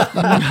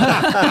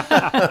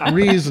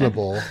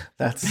 Reasonable.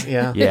 That's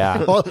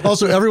yeah.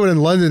 Also, everyone in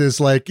London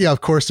is like, yeah,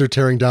 of course they're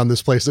tearing down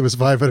this place that was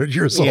 500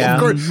 years old. Yeah. Of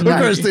course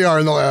they are.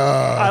 And they're like,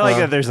 I like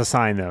that there's a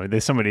sign though.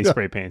 There's somebody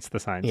spray paints the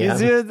sign. Yeah.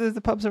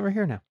 The pub's over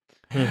here now.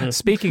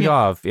 Speaking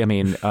of, I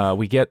mean,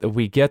 we get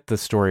the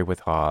story with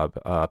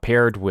Hob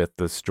paired with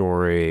the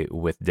story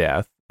with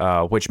Death,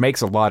 which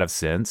makes a lot of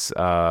sense.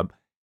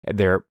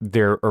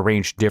 They're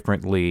arranged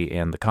differently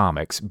in the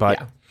comics, but.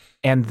 Yeah.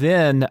 And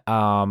then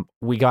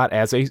we got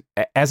as a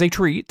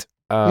treat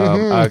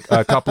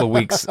a couple of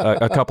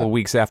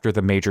weeks after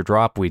the major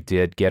drop, we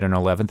did get an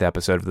 11th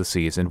episode of the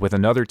season with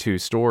another 2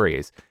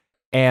 stories.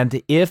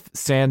 And if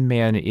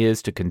Sandman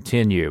is to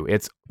continue,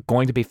 it's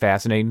going to be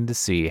fascinating to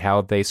see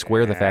how they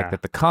square the fact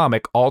that the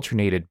comic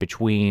alternated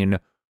between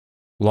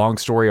long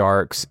story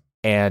arcs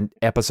and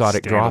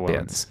episodic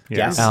drop-ins.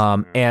 Yes.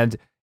 And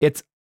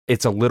it's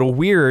a little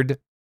weird.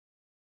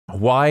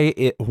 Why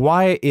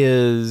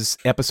is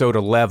episode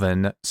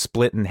 11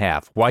 split in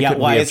half? Why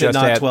is it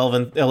not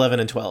 11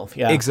 and 12?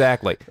 Yeah,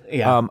 exactly.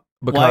 Yeah.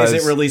 Because, why is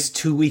it released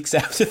 2 weeks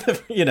after the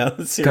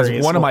series? Because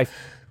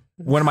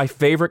one of my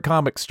favorite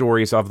comic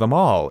stories of them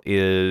all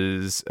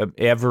is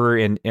ever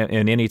in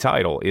any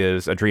title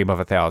is A Dream of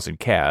a Thousand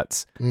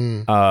Cats,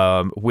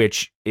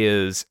 which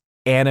is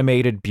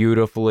animated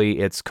beautifully.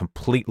 It's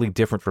completely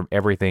different from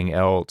everything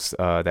else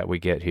that we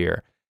get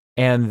here.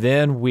 And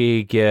then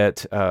we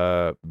get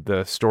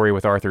the story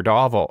with Arthur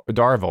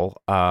Darvill,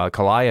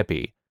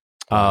 Calliope,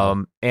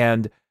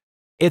 and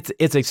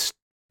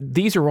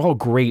these are all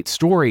great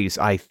stories.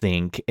 I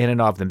think in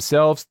and of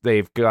themselves,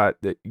 they've got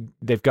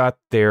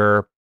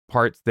their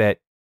parts that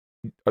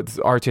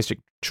artistic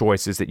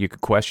choices that you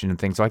could question and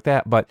things like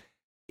that. But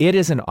it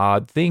is an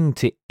odd thing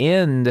to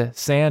end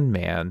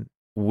Sandman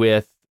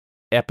with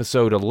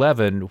episode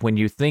 11 when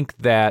you think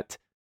that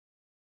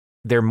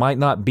there might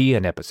not be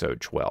an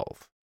episode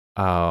 12.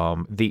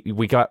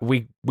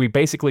 We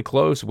basically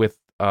close with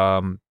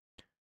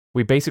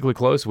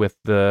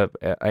the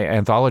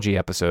anthology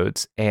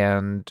episodes,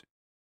 and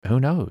who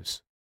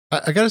knows?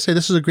 I gotta say,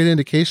 this is a great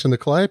indication, the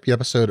Calliope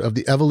episode, of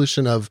the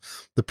evolution of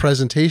the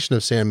presentation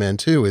of Sandman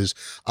 2 is,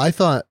 I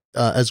thought,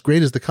 as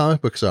great as the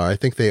comic books are, I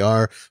think they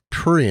are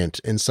prurient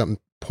in some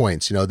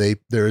points.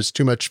 There is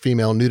too much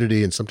female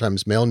nudity and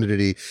sometimes male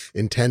nudity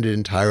intended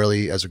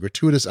entirely as a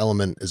gratuitous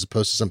element as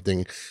opposed to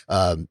something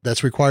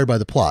that's required by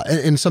the plot.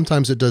 And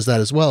sometimes it does that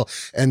as well.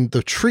 And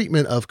the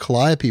treatment of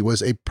Calliope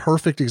was a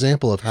perfect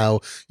example of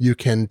how you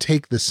can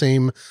take the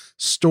same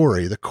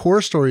story. The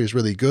core story is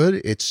really good.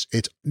 It's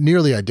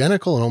nearly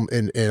identical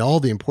in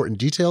all the important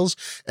details.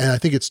 And I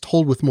think it's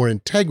told with more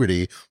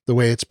integrity the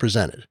way it's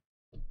presented.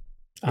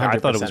 Yeah, I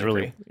thought it was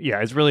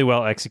it's really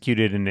well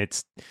executed, and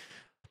it's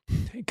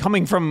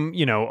coming from,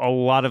 a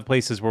lot of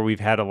places where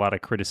we've had a lot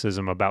of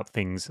criticism about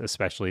things,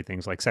 especially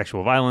things like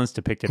sexual violence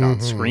depicted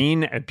on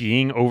screen,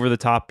 being over the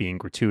top, being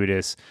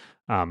gratuitous,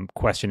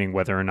 questioning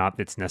whether or not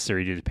it's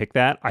necessary to depict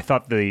that. I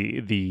thought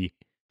the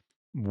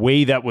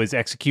way that was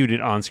executed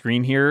on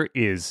screen here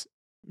is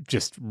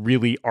just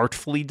really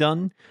artfully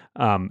done.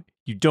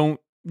 You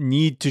don't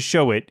need to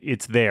show it.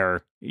 It's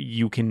there.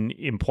 You can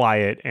imply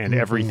it, and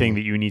everything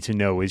that you need to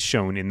know is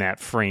shown in that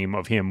frame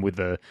of him with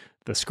the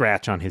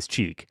scratch on his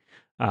cheek.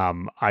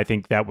 I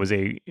think that was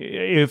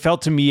it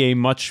felt to me a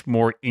much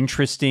more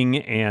interesting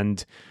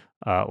and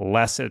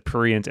less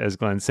prurient, as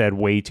Glenn said,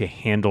 way to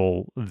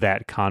handle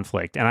that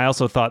conflict. And I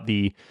also thought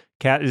the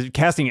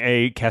casting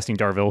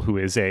Darvill, who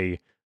is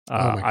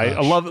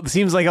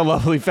seems like a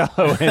lovely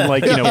fellow, and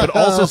but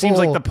also seems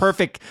like the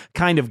perfect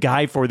kind of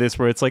guy for this,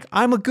 where it's like,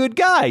 I'm a good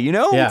guy, I'm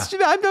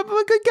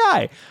a good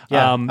guy.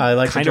 Yeah, I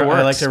like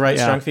to write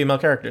strong female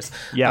characters.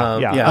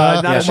 Not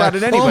a shot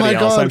at anybody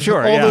else, I'm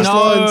sure.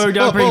 No,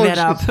 don't bring that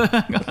up.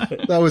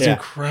 That was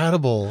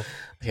incredible.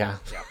 Yeah.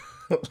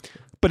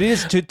 But it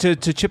is to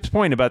Chip's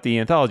point about the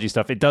anthology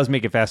stuff. It does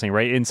make it fascinating,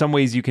 right? In some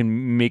ways, you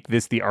can make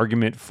this the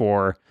argument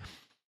for.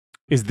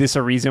 Is this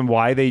a reason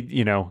why they,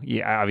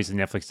 obviously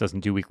Netflix doesn't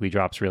do weekly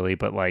drops really,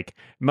 but like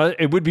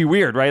it would be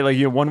weird, right? Like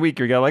 1 week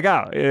you're like,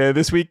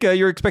 this week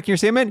you're expecting your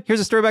Sandman. Here's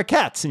a story about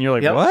cats, and you're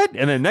like, what?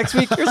 And then next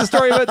week here's a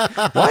story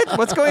about what?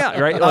 What's going on,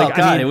 right? Like,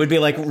 it would be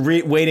like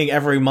waiting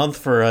every month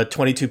for a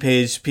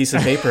 22-page piece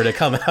of paper to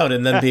come out,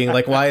 and then being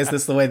like, why is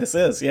this the way this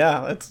is?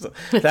 Yeah,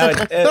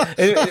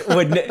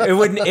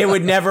 it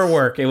would never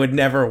work. It would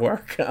never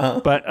work.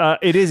 But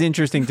it is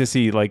interesting to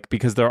see, like,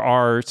 because there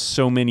are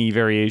so many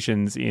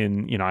variations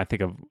in, I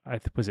think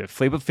was it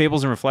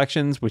Fables and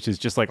Reflections, which is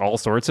just like all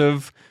sorts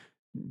of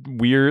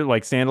weird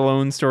like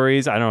standalone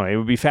stories. I don't know. It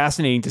would be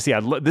fascinating to see.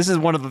 This is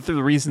one of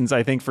the reasons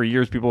I think for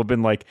years people have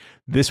been like,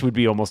 this would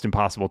be almost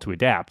impossible to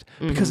adapt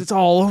because it's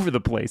all over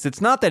the place.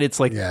 It's not that it's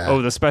like,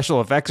 the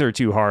special effects are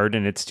too hard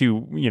and it's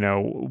too,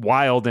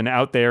 wild and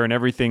out there and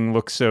everything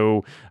looks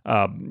so,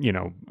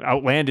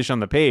 outlandish on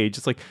the page.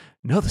 It's like,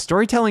 no, the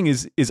storytelling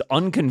is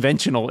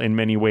unconventional in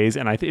many ways,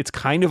 and it's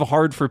kind of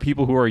hard for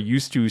people who are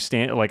used to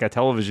like a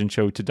television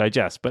show to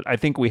digest. But I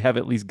think we have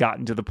at least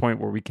gotten to the point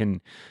where we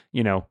can,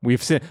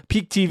 we've seen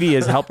peak TV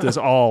has helped us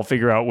all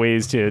figure out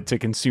ways to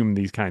consume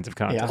these kinds of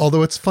content. Yeah.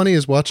 Although it's funny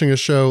is watching a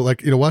show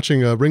like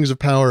watching Rings of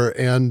Power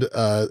and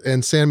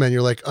Sandman,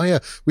 you're like, oh yeah,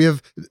 we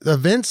have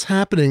events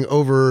happening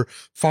over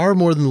far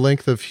more than the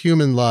length of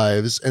human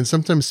lives, and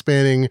sometimes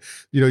spanning,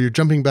 you're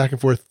jumping back and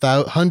forth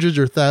hundreds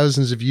or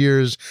thousands of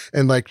years,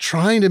 and like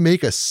trying to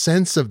make a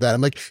sense of that.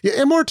 I'm like,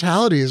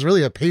 immortality is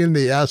really a pain in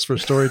the ass for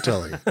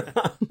storytelling.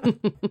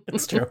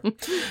 It's true.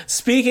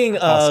 Speaking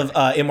of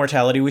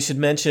immortality, we should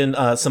mention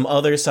some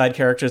other side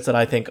characters that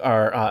I think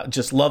are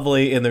just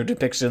lovely in their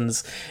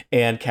depictions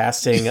and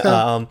casting.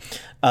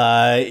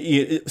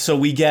 So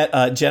we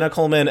get Jenna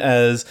Coleman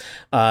as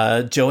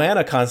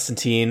Joanna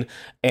Constantine,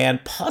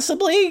 and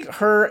possibly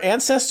her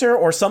ancestor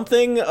or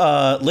something,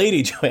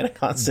 Lady Joanna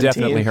Constantine.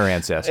 Definitely her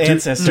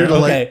ancestor.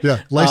 Okay.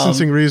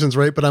 Licensing reasons,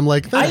 right? But I'm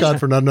like, thank God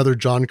for not another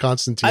John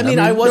Constantine. I mean,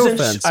 I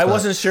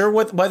wasn't sure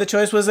why the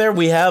choice was there.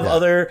 We have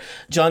other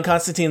John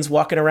Constantines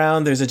walking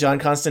around. There's a John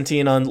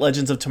Constantine on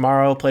Legends of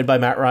Tomorrow, played by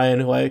Matt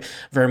Ryan, who I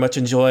very much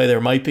enjoy.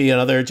 There might be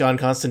another John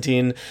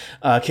Constantine,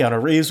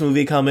 Keanu Reeves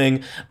movie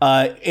coming.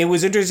 It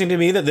was interesting to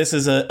me that this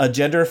is a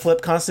gender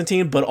flip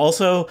Constantine, but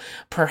also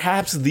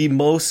perhaps the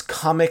most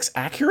comics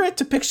accurate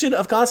depiction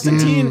of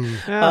Constantine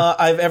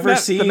I've ever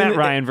seen. The Matt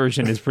Ryan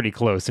version is pretty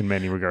close in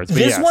many regards. But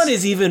this one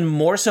is even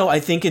more so, I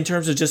think, in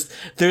terms of just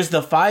there's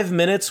the 5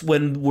 minutes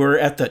when we're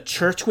at the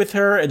church with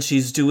her and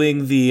she's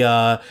doing is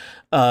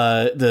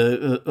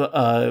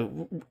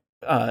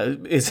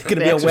it going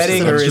to be a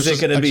wedding or is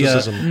it going to be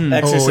an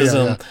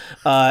exorcism?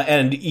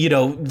 And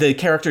the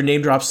character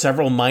name drops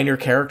several minor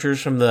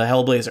characters from the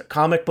Hellblazer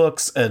comic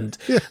books, and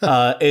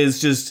is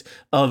just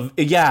and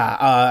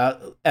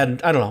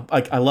I don't know,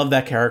 I love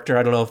that character.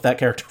 I don't know if that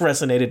character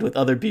resonated with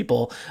other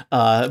people.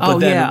 I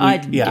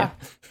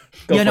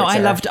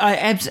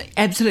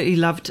absolutely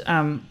loved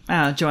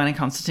Joanna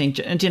Constantine.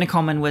 Jenna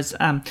Coleman was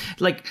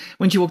like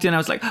when she walked in, I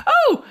was like,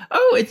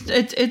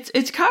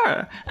 it's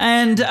Kara,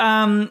 and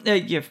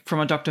from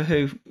a Doctor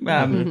Who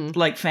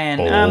like fan.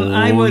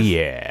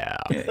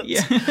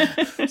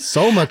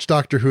 So much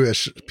Doctor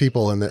Who-ish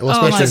people in there,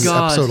 especially in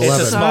episode 11. It's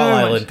a small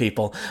island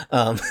people.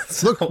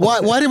 Look,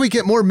 why did we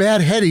get more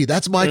Mad Hetty?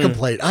 That's my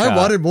complaint. I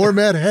wanted more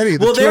Mad Hetty.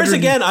 There's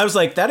again, I was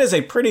like, that is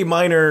a pretty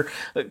minor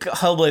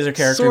Hellblazer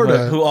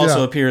character who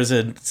also appears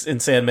in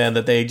Sandman,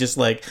 that they just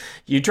like,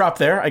 you drop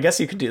there, I guess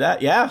you could do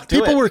that.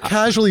 People were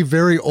casually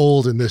very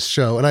old in this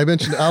show, and I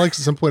mentioned Alex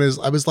at some point,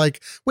 I was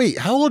like, wait,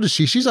 how old is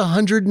she? She's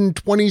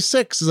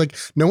 126. It's like,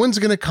 no one's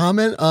gonna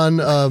comment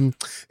on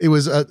it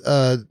was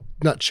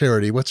not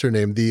Charity, what's her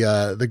name,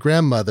 the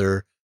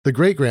grandmother, the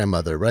great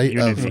grandmother, right?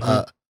 Unity.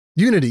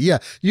 Unity,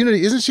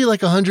 Unity. Isn't she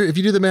like 100? If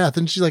you do the math,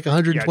 isn't she like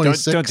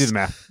 126? Don't do the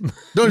math.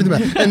 Don't do the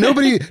math. And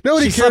nobody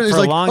cares. For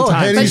a long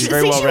time. But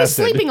she was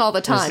sleeping all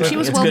the time. She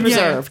was well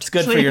preserved. It's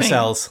good for your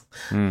cells.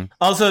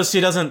 Also, she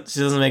doesn't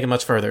make it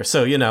much further.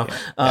 So sorry. And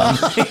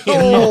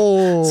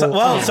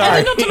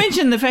not to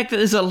mention the fact that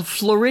there's a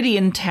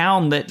Floridian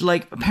town that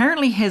like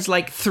apparently has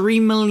like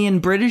 3 million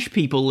British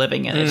people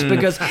living in it,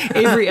 because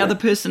every other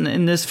person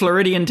in this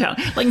Floridian town,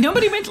 like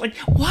nobody mentioned, like,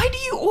 why do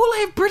you all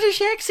have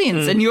British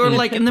accents and you're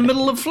like in the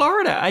middle of Florida?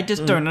 I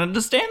just don't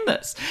understand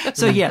this.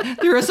 So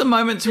there are some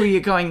moments where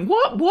you're going,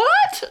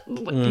 what?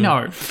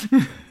 No.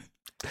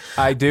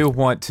 I do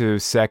want to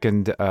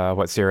second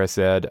what Sarah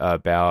said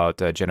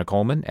about Jenna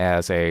Coleman.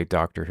 As a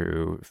Doctor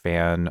Who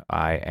fan,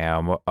 I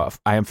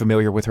am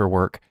familiar with her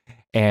work,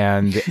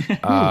 and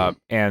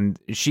and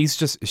she is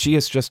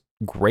just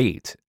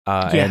great.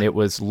 And it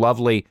was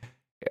lovely.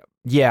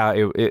 Yeah,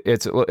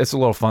 it's a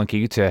little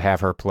funky to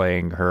have her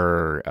playing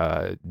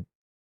her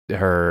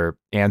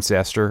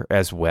ancestor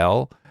as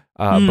well.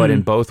 But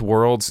in both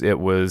worlds, it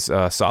was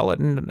solid,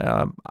 and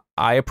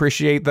I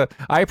appreciate the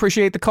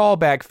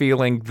callback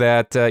feeling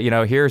that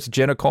here's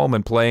Jenna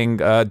Coleman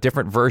playing a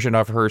different version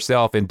of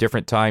herself in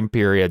different time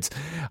periods.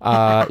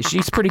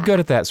 She's pretty good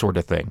at that sort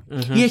of thing.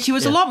 Mm-hmm. Yeah, she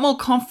was a lot more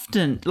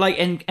confident,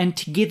 and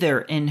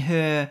together in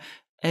her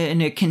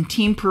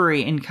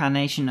contemporary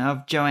incarnation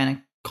of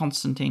Joanna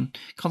Constantine,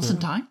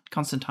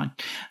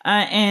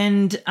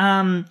 and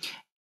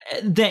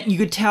that you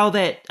could tell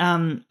that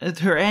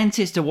her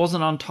ancestor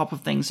wasn't on top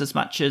of things as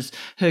much as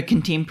her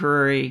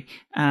contemporary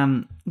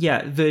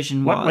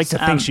version was. I'd like to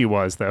think she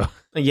was, though.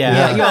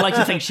 Yeah, I like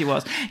to think she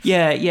was.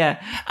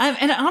 Yeah.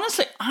 And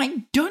honestly,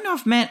 I don't know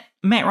if Matt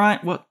Ryan.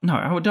 Well, no,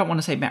 I don't want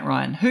to say Matt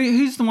Ryan.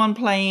 Who's the one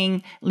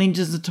playing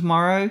Legends of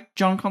Tomorrow?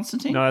 John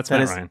Constantine? No, Matt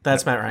Ryan.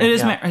 That's Matt Ryan. It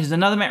is Matt. It's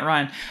another Matt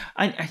Ryan.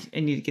 I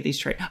need to get these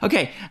straight.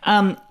 Okay.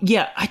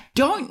 I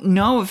don't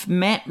know if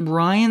Matt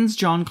Ryan's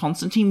John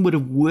Constantine would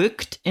have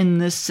worked in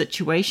this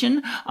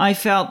situation. I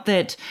felt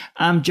that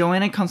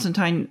Joanna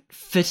Constantine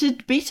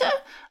fitted better.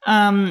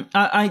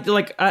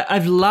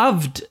 I've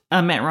loved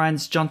Matt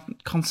Ryan's John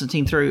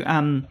Constantine through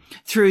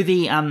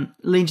the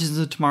Legends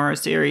of Tomorrow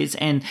series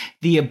and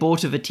the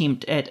abortive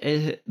attempt at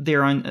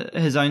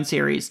his own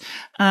series.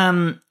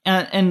 And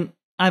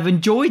I've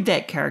enjoyed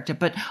that character,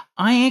 but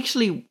I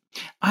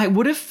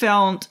would have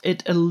found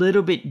it a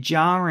little bit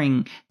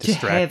jarring to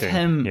have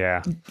him,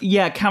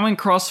 coming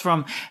across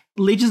from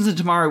Legends of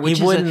Tomorrow, which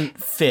he wouldn't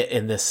fit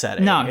in this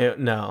setting.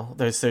 No,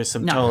 there's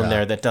some tone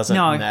there that doesn't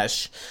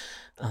mesh.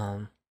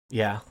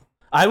 Yeah.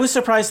 I was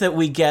surprised that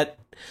we get,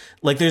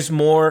 there's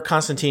more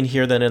Constantine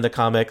here than in the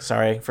comic.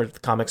 Sorry for the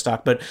comic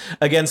stock. But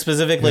again,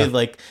 specifically,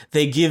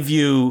 they give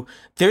you,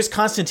 there's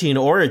Constantine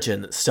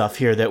origin stuff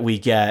here that we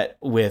get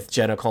with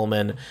Jenna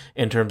Coleman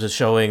in terms of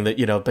showing that,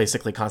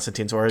 basically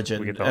Constantine's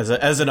origin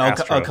as an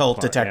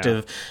occult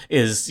detective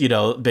is,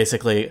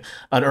 basically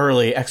an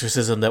early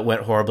exorcism that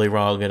went horribly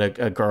wrong and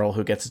a girl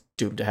who gets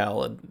doomed to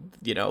hell and,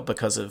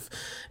 because of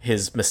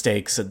his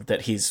mistakes and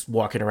that he's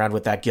walking around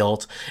with that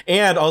guilt.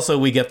 And also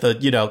we get the,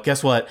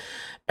 guess what?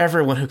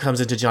 Everyone who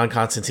comes into John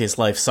Constantine's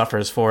life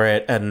suffers for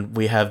it, and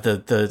we have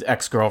the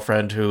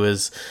ex-girlfriend who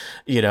is,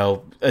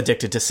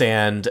 addicted to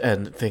sand,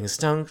 and things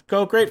don't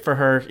go great for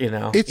her.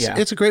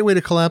 It's a great way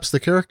to collapse the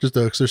characters,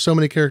 though, because there's so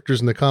many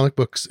characters in the comic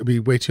books. It'd be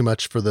way too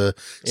much for the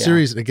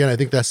series. And again, I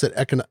think that's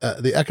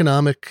the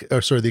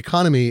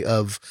economy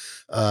of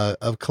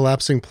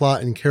collapsing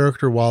plot and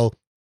character while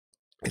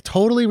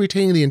totally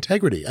retaining the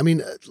integrity. I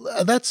mean,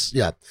 that's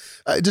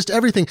just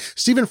everything.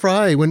 Stephen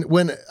Fry,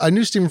 when I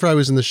knew Stephen Fry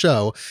was in the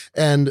show,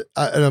 and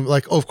I'm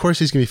like, oh, of course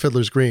he's gonna be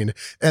Fiddler's Green,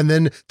 and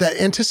then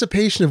that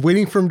anticipation of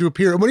waiting for him to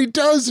appear, and when he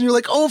does, and you're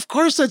like, oh, of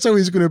course that's how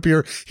he's gonna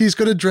appear. He's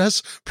gonna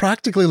dress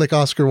practically like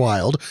Oscar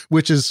Wilde,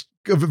 which is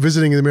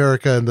visiting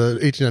America in the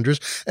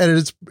 1800s,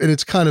 and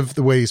it's kind of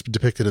the way he's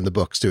depicted in the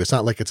books too. It's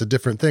not like it's a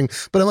different thing,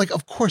 but I'm like,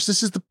 of course,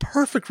 this is the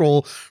perfect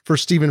role for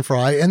Stephen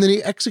Fry, and then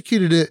he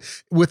executed it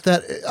with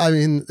that. I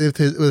mean, with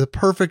a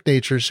perfect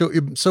nature. So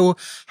I'm so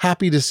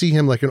happy to see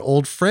him like an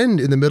old friend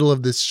in the middle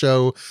of this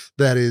show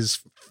that is,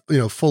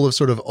 full of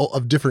sort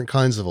of different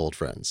kinds of old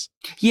friends.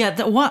 Yeah.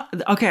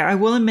 Okay, I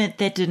will admit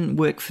that didn't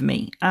work for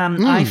me.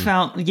 I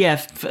felt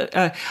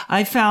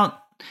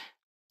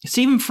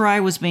Stephen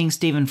Fry was being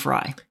Stephen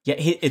Fry. Yeah,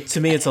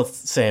 to me, it's the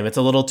same. It's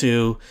a little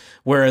too.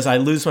 Whereas I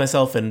lose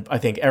myself in, I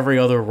think, every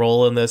other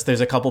role in this. There's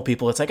a couple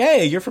people. It's like,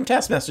 hey, you're from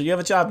Taskmaster. You have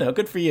a job now.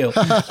 Good for you.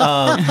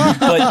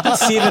 But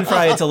Stephen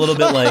Fry, it's a little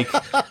bit like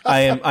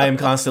I am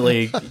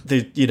constantly.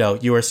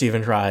 You are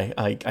Stephen Fry.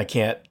 I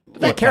can't.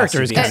 That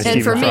character is kind of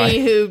and Stephen for Fry. me,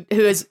 who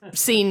has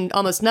seen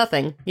almost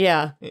nothing,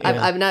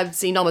 I've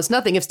seen almost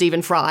nothing of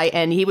Stephen Fry,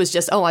 and he was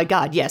just, oh my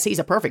God, yes, he's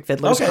a perfect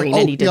Fiddler's Green,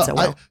 and he did so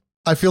well.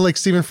 I feel like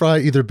Stephen Fry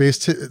I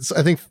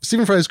think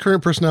Stephen Fry's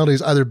current personality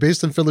is either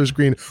based on Fiddler's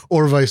Green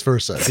or vice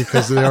versa,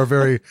 because they are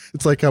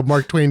it's like how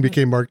Mark Twain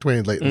became Mark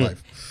Twain late in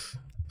life.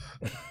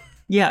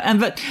 Yeah,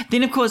 but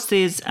then of course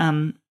there's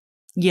Gwendolyn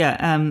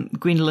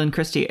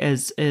Christie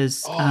as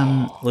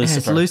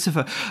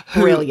Lucifer.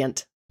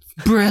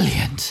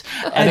 Brilliant.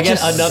 And again,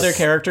 another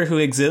character who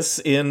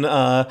exists in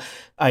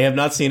I have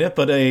not seen it,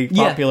 but a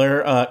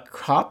popular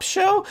cop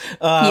show.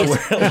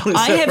 Yes.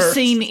 I have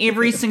seen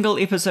every single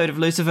episode of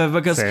Lucifer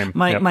because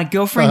my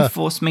girlfriend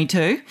forced me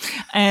to,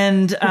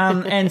 and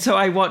so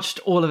I watched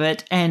all of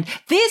it. And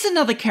there's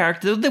another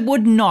character that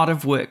would not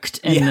have worked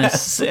in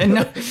this.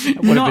 Not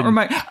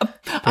remote.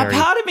 A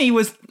part of me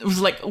was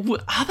like,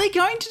 are they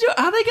going to do it?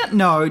 Are they going?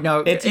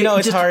 No.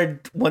 It's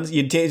hard once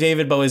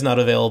David Bowie's not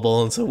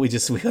available, and so we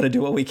got to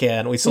do what we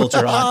can. We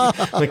soldier on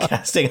with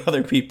casting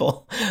other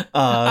people.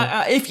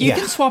 If you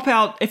can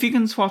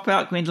swap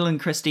out Gwendolyn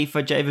Christie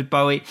for David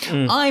Bowie,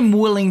 I'm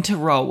willing to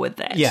roll with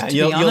that. Yeah, to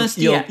be honest,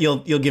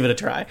 you'll give it a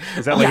try.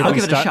 Is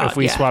that if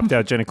we swapped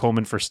out Jenna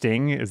Coleman for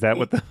Sting? Is that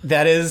what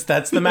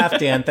that's the math,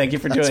 Dan? Thank you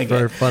for doing it.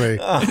 Very funny.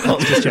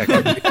 Just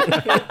checking.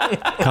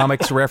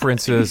 Comics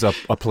references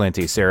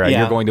aplenty, Sarah.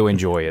 You're going to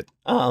enjoy it.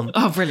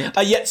 Brilliant.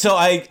 Yeah, so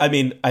I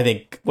mean, I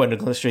think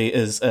Gwendolyn Christie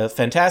is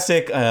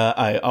fantastic.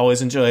 I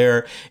always enjoy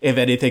her. If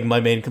anything, my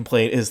main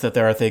complaint is that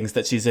there are things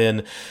that she's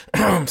in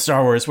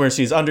Star Wars where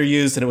she's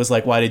underused, and it was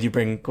like, why did you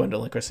bring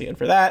Gwendolyn Christie in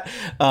for that?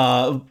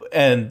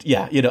 And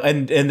yeah,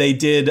 and they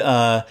did.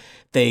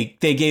 They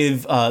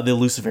gave the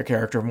Lucifer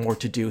character more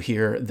to do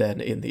here than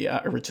in the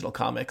original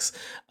comics,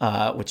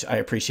 which I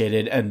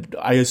appreciated, and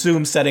I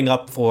assume setting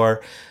up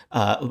for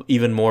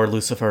even more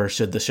Lucifer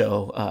should the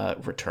show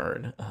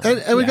return.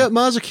 And we got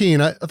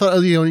Mazikeen. I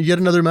thought, yet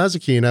another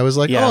Mazikeen. I was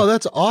like, oh,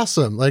 that's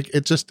awesome. Like,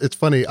 it's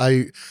funny.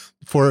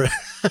 For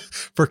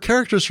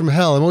characters from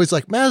Hell, I'm always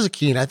like,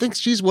 Mazikeen, I think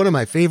she's one of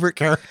my favorite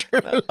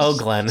characters. Oh,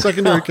 Glenn.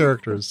 Secondary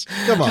characters.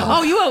 Come on.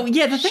 Oh, you will.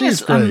 Yeah, the thing She's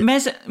is, great.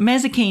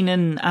 Mazikeen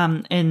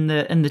in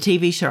the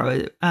TV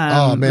show,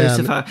 Oh, man.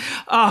 Lucifer.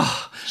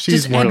 Oh,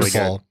 She's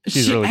wonderful.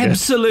 She's really good.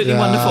 Absolutely Yeah.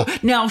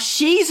 wonderful. Now,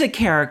 she's a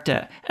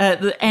character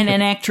and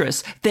an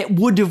actress that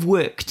would have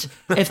worked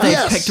if they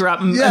picked her up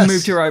and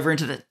moved her over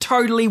into the.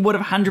 Totally would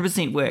have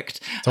 100%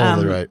 worked.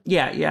 Totally right.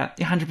 Yeah,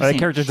 100%. That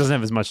character doesn't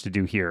have as much to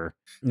do here.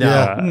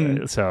 No.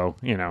 So,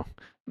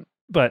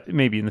 but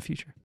maybe in the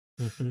future.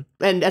 Mm-hmm.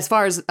 And as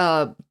far as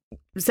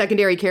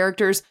secondary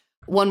characters,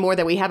 one more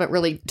that we haven't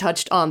really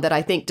touched on that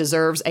I think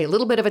deserves a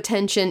little bit of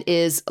attention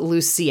is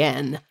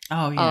Lucienne.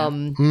 Oh, yeah.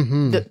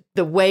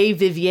 The way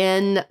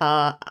Vivienne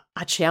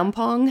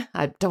Achampong,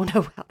 I don't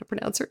know how to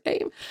pronounce her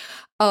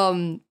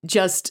name,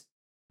 just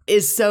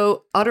is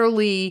so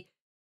utterly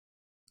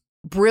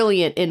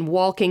brilliant in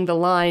walking the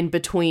line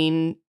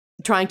between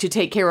trying to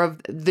take care of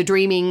the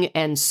dreaming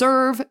and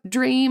serve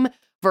dream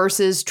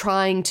versus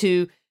trying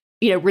to,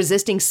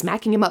 resisting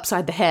smacking him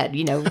upside the head,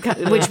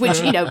 which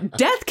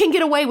death can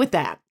get away with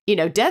that.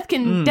 Death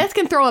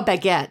can throw a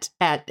baguette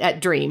at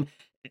Dream.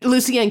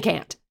 Lucienne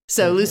can't.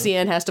 So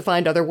Lucienne has to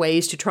find other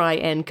ways to try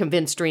and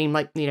convince Dream,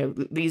 like,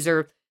 these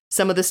are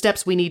some of the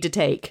steps we need to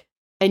take.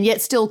 And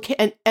yet still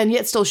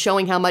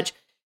showing how much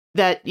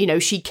that,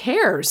 she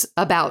cares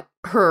about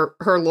her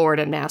Lord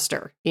and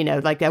Master,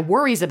 like that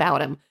worries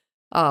about him.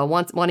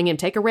 Wanting him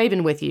to take a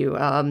raven with you.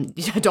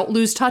 Don't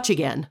lose touch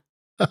again.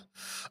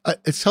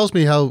 It tells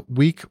me how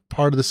weak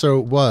part of the show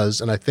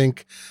was, and I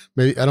think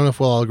maybe, I don't know if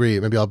we'll all agree,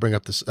 maybe I'll bring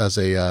up this as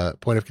a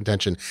point of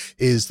contention,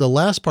 is the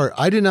last part.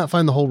 I did not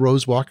find the whole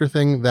Rose Walker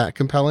thing that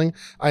compelling.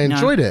 I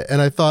enjoyed it,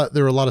 and I thought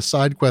there were a lot of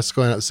side quests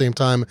going on at the same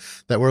time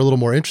that were a little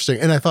more interesting,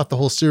 and I thought the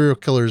whole serial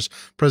killer's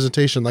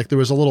presentation, like there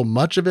was a little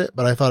much of it,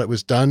 but I thought it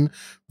was done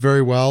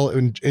very well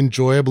and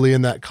enjoyably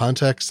in that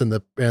context and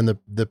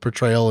the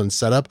portrayal and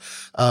setup.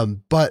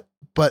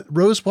 But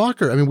Rose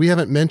Walker, I mean, we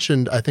haven't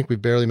mentioned, I think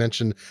we've barely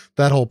mentioned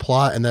that whole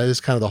plot, and that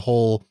is kind of the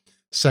whole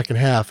second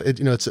half.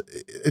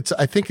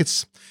 I think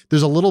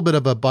there's a little bit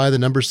of a by the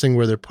numbers thing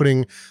where they're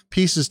putting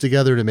pieces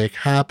together to make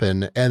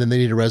happen, and then they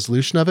need a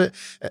resolution of it.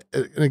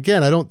 And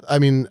again,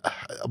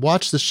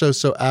 watch this show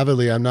so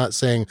avidly. I'm not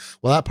saying,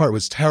 well, that part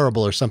was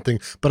terrible or something,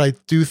 but I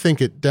do think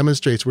it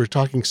demonstrates, we're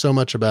talking so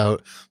much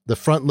about the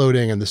front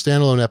loading and the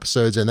standalone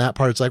episodes, and that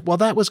part's like, well,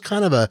 that was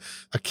kind of a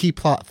key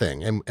plot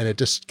thing, and it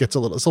just gets it's a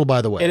little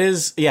by the way. It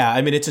is, yeah.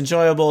 I mean, it's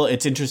enjoyable,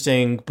 it's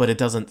interesting, but it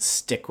doesn't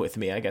stick with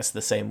me, I guess,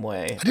 the same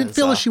way. I didn't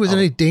feel like she was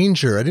in any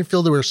danger. I didn't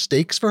feel there were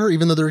stakes for her,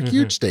 even though there were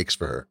huge stakes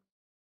for her.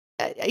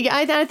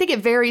 I think it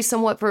varies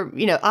somewhat for,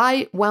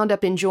 I wound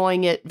up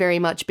enjoying it very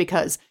much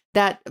because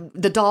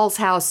The Doll's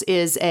House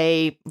is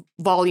a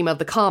volume of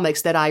the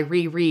comics that I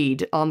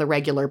reread on the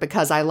regular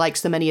because I like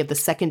so many of the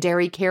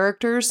secondary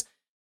characters.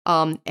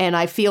 And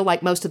I feel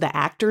like most of the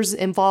actors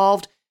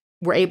involved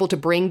were able to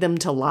bring them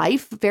to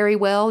life very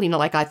well.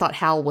 Like I thought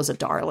Hal was a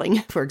darling,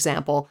 for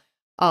example.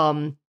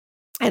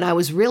 And I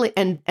was really,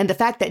 and the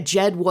fact that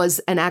Jed was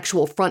an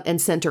actual front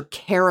and center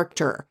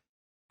character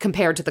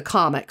compared to the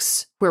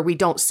comics, where we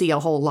don't see a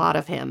whole lot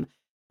of him.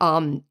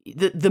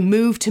 The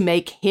move to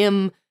make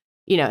him,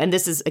 and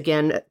this is,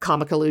 again,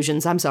 comic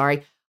illusions, I'm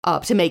sorry,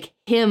 to make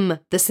him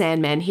the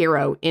Sandman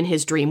hero in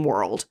his dream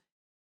world.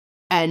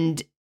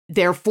 And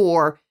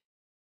therefore,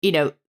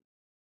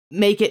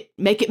 make it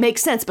make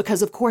sense,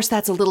 because of course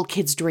that's a little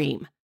kid's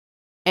dream.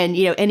 And,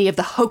 any of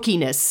the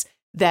hokiness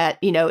that,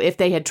 if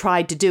they had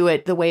tried to do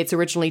it the way it's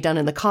originally done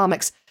in the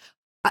comics,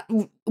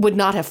 would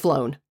not have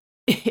flown.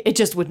 It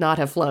just would not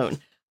have flown.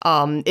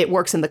 It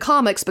works in the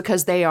comics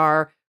because they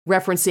are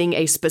referencing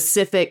a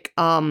specific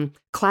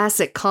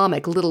classic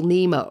comic, Little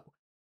Nemo.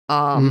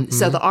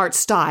 So the art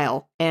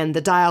style and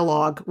the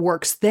dialogue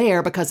works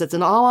there because it's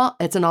an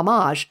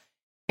homage,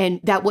 and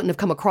that wouldn't have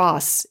come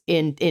across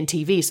in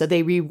TV. So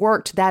they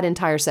reworked that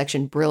entire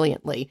section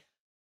brilliantly.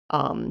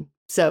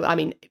 So, I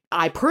mean,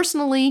 I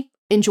personally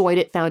enjoyed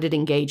it, found it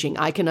engaging.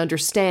 I can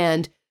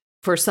understand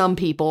for some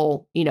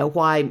people,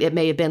 why it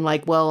may have been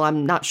like, well,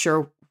 I'm not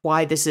sure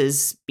why this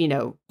is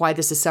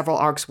several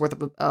arcs worth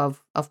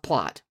of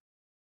plot.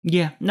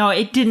 Yeah, no,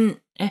 it didn't.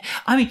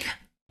 I mean,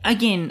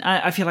 again,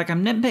 I feel like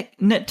I'm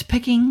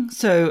nitpicking.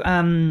 So,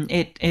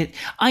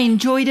 I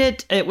enjoyed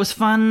it. It was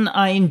fun.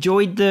 I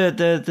enjoyed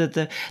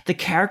the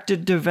character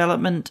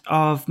development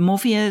of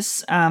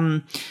Morpheus.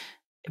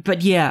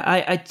 but yeah,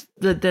 I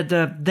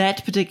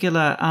that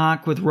particular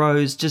arc with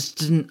Rose just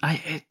didn't.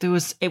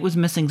 It was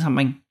missing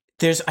something.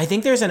 I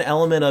think there's an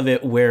element of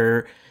it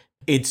where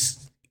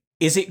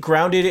is it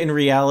grounded in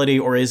reality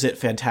or is it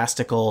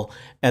fantastical?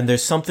 And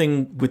there's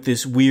something with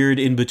this weird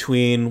in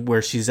between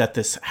where she's at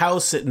this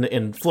house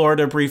in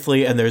Florida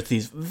briefly, and there's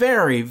these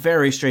very,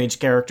 very strange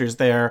characters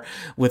there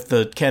with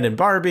the Ken and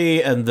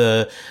Barbie and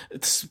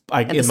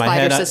in my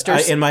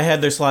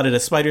head they're slotted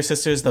as Spider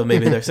Sisters, though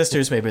maybe they're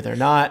sisters, maybe they're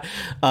not.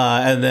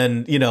 And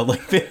then like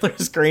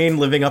Fiddler's Green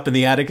living up in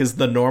the attic is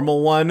the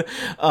normal one.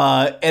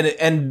 And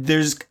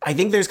I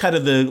think there's kind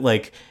of the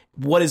like,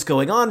 what is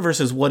going on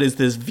versus what is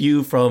this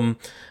view from,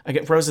 I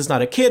guess Rose is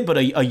not a kid, but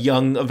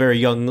a very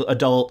young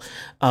adult.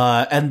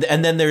 And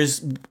then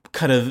there's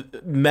kind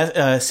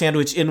of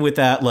sandwiched in with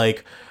that,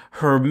 like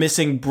her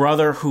missing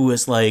brother who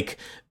is like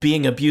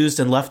being abused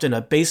and left in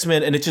a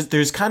basement. And it just,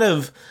 there's kind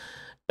of,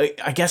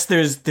 I guess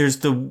there's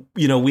the,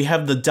 we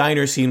have the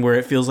diner scene where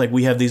it feels like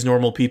we have these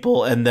normal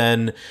people, and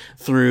then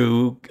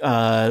through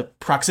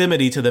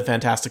proximity to the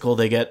fantastical,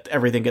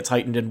 everything gets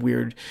heightened and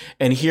weird.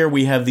 And here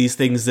we have these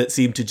things that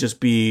seem to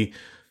just be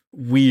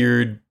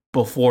weird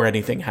before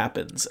anything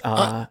happens.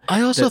 I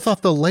also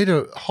thought the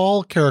Leda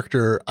Hall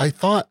character, I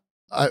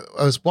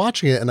was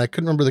watching it and I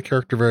couldn't remember the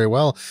character very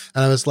well.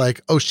 And I was like,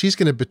 oh, she's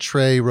going to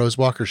betray Rose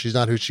Walker. She's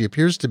not who she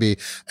appears to be.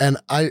 And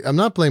I'm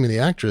not blaming the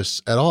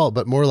actress at all,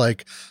 but more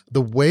like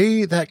the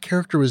way that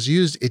character was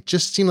used, it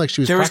just seemed like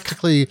she was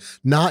practically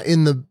not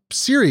in the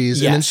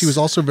series. Yes. And then she was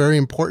also very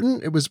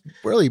important. It was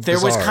really bizarre.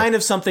 There was kind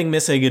of something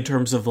missing in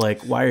terms of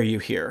like, why are you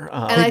here?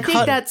 And I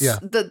think that's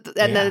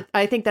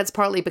I think that's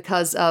partly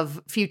because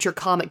of future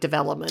comic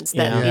developments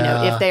that,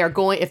 if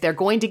they're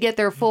going to get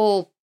their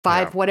full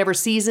 5 whatever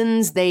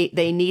seasons, they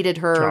needed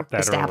her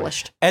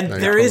established. Early.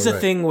 And there is a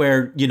thing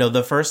where,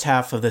 the first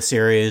half of the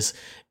series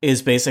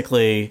is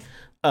basically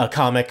a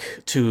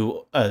comic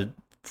to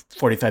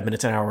 45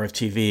 minutes, an hour of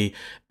TV.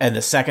 And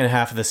the second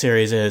half of the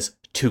series is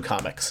 2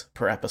 comics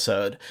per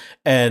episode.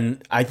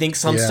 And I think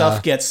some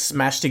stuff gets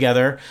smashed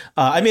together.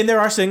 There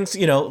are things,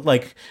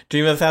 like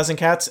Dream of a Thousand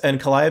Cats and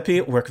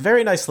Calliope work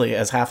very nicely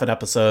as half an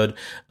episode.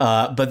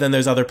 But then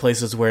there's other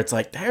places where it's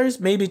like, there's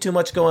maybe too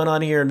much going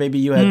on here. And maybe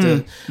you had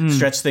to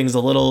stretch things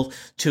a little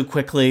too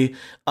quickly.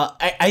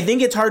 I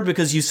think it's hard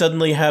because you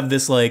suddenly have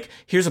this, like,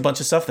 here's a bunch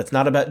of stuff that's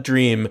not about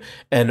Dream.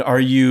 And are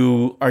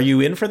you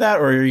in for that?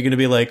 Or are you going to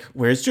be like,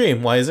 where's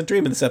Dream? Why isn't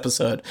Dream in this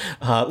episode?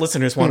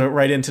 Listeners want to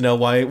write in to know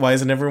why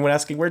isn't everyone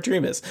asking where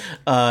Dream is?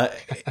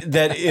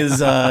 That is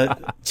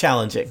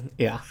challenging.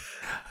 Yeah.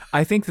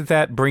 I think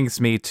that brings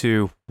me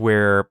to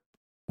where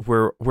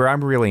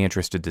I'm really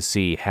interested to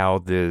see how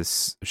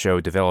this show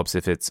develops,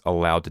 if it's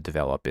allowed to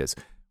develop, is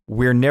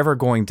we're never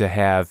going to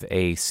have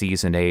a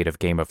season 8 of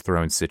Game of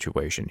Thrones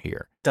situation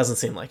here. Doesn't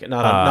seem like it.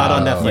 Not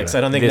on Netflix.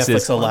 I don't think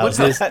Netflix allows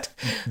that.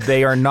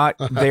 They are not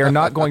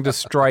going to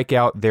strike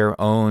out their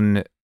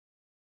own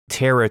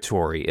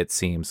territory. It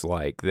seems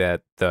like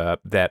that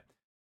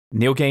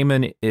Neil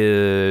Gaiman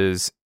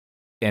is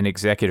an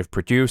executive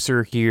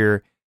producer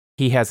here.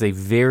 He has a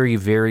very,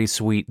 very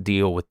sweet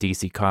deal with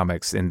DC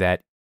Comics in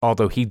that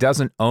although he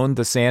doesn't own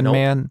the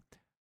Sandman,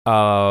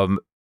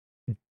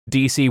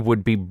 DC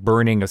would be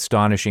burning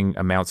astonishing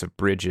amounts of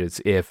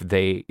bridges if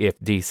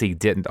DC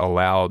didn't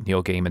allow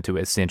Neil Gaiman to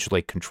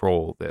essentially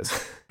control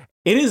this.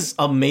 It is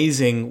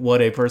amazing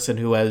what a person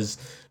who has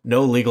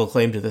no legal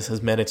claim to this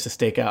has managed to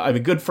stake out. I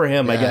mean, good for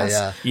him, I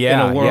guess.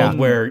 Yeah. In a world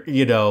where,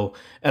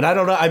 and I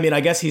don't know, I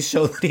guess he's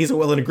shown that he's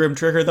willing to grim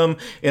trigger them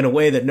in a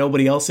way that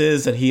nobody else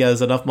is, and he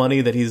has enough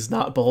money that he's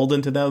not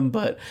beholden to them.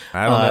 But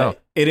I don't know.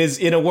 It is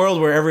in a world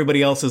where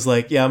everybody else is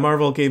like,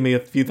 Marvel gave me a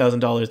few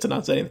 $1,000s to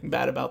not say anything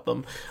bad about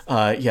them.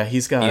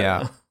 He's got...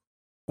 Yeah.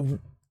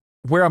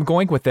 Where I'm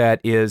going with that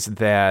is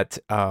that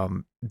I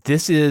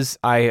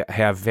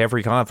have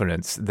every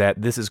confidence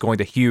that this is going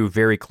to hew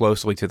very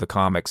closely to the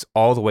comics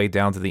all the way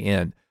down to the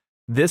end.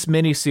 This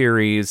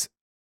miniseries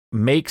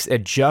makes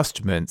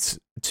adjustments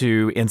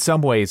to, in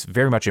some ways,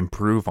 very much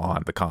improve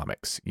on the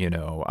comics.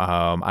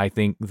 I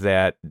think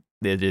that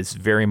it is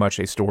very much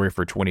a story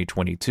for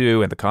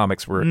 2022, and the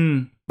comics were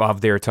of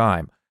their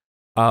time.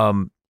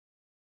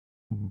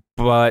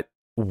 But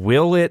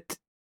will it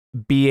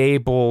be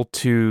able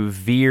to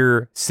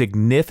veer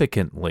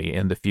significantly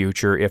in the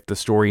future if the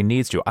story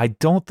needs to? I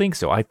don't think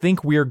so. I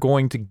think we're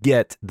going to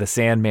get the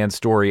Sandman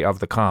story of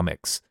the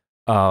comics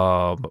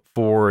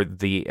for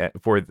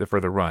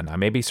the run. I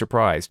may be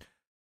surprised.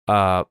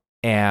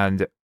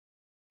 And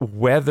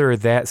whether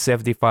that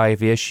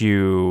 75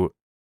 issue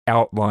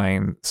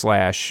outline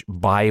 /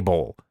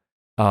 Bible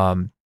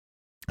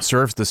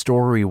serves the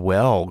story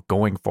well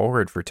going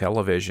forward for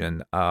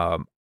television,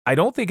 I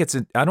don't think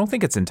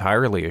it's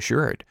entirely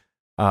assured.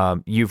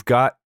 You've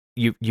got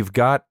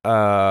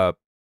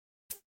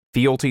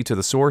fealty to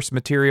the source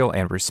material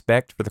and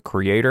respect for the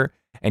creator,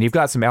 and you've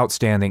got some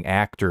outstanding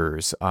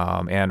actors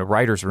and a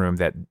writer's room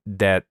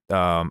that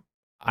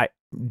I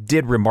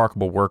did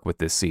remarkable work with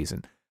this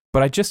season.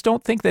 But I just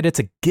don't think that it's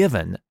a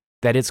given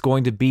that it's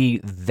going to be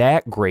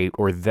that great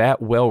or that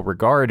well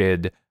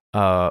regarded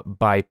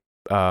by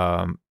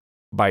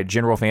by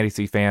general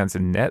fantasy fans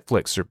and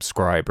Netflix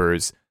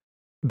subscribers,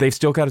 they've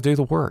still got to do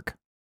the work.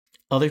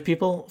 Other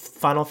people,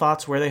 final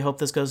thoughts where they hope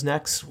this goes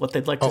next, what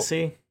they'd like to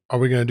see? Are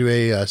we going to do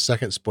a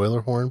second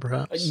spoiler horn,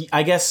 perhaps?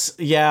 I guess,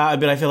 yeah. I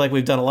mean, I feel like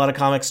we've done a lot of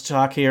comics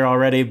talk here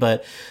already,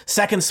 but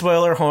second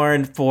spoiler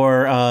horn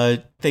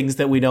for things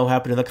that we know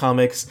happen in the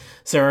comics.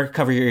 Sarah,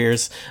 cover your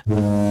ears.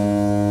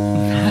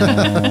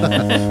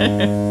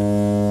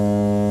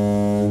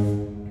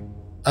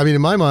 I mean,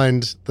 in my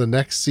mind, the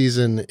next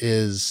season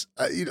is,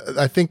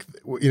 I think,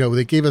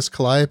 they gave us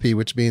Calliope,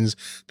 which means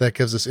that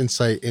gives us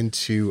insight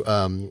into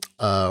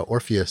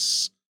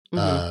Orpheus,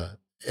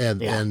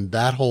 and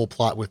that whole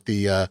plot with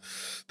the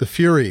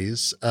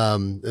Furies.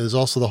 There's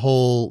also the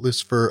whole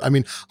Lucifer. I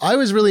mean, I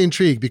was really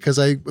intrigued because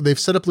they've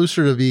set up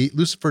Lucifer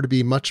to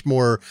be much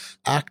more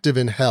active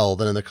in hell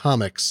than in the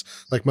comics,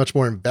 like much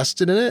more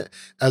invested in it,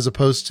 as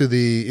opposed to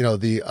the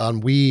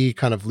ennui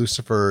kind of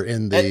Lucifer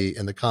in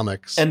the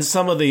comics. And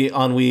some of the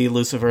ennui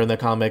Lucifer in the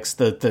comics,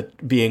 the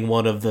being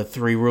one of the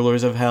three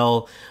rulers of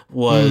hell,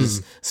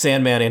 was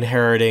Sandman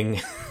inheriting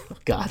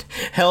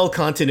hell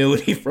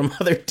continuity from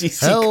other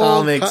DC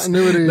comics.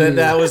 Continuity.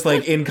 That was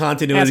like in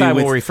continuity. As I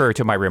will refer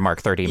to my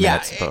remark 30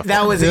 minutes before.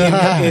 That was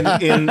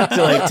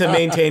to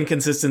maintain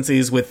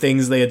consistencies with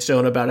things they had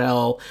shown about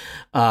hell.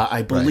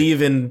 I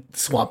believe in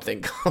Swamp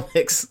Thing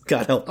comics.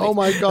 God help me. Oh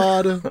my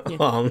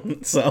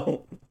God.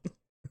 So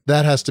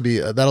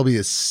that'll be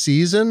a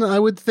season, I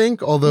would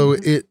think, although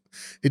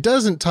it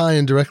doesn't tie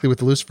in directly with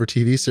the Lucifer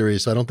TV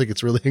series, so I don't think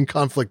it's really in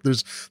conflict.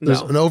 There's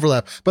an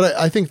overlap, but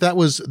I think that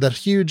was a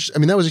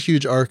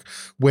huge arc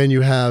when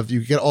you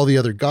get all the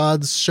other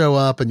gods show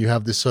up and you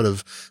have this sort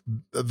of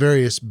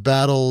various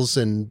battles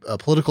and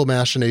political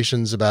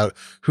machinations about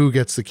who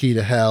gets the key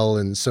to hell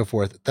and so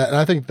forth. And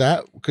I think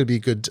that could be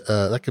good.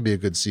 That could be a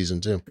good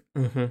season too.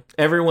 Mm-hmm.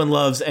 Everyone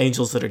loves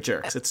angels that are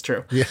jerks. It's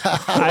true. Yeah.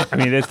 I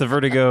mean, it's the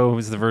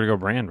Vertigo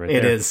brand right there.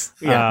 It is.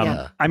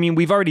 Yeah. I mean,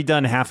 we've already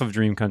done half of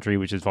Dream Country,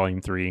 which is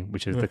Volume 3,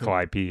 which is the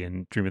Calliope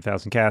and Dream of a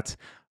Thousand Cats.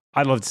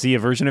 I'd love to see a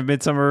version of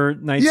Midsummer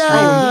Night's Dream.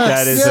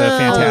 That is a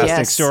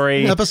fantastic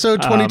story.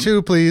 Episode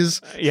 22,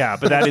 please. Yeah,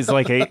 but that is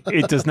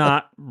it does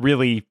not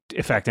really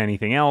affect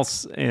anything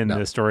else in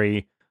the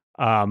story.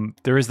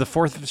 There is the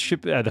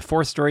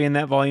fourth story in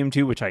that volume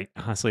too, which I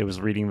honestly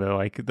was reading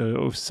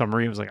the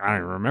summary. I was like, I don't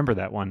even remember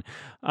that one.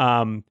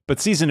 But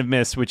Season of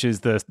Mist, which is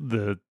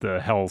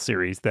the Hell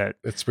series that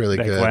it's really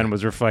that good. Glenn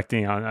was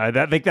reflecting on.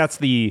 I think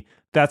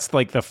that's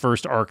like the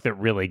first arc that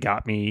really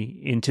got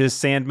me into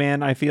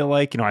Sandman. I feel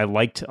like, I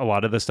liked a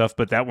lot of the stuff,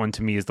 but that one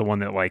to me is the one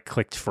that like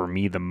clicked for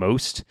me the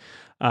most.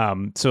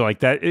 So like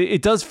that,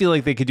 it does feel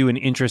like they could do an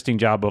interesting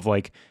job of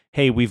like,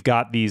 hey, we've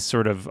got these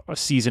sort of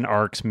season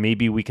arcs.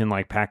 Maybe we can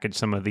like package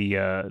some of the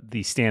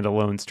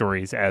standalone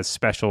stories as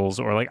specials,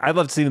 or like I'd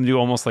love to see them do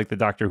almost like the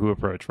Doctor Who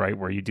approach, right?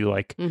 Where you do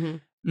like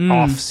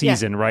off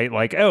season, right?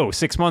 Like,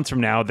 6 months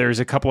from now, there's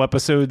a couple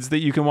episodes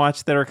that you can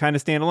watch that are kind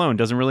of standalone.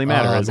 Doesn't really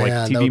matter as like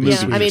TV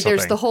movies. Yeah, I mean,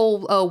 there's the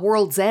whole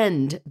World's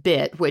End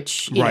bit,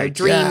 which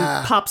Dream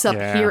pops up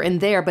here and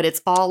there, but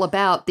it's all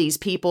about these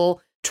people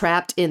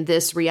trapped in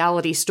this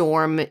reality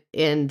storm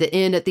in the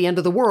inn at the end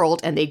of the world,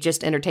 and they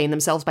just entertain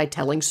themselves by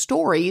telling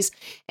stories,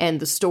 and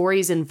the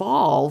stories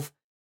involve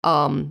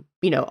all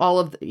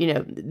of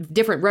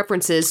different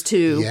references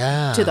to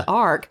the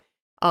arc.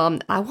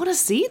 I want to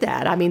see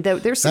that. I mean,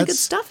 there's some good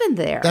stuff in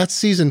there. That's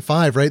season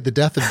 5, right? The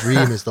Death of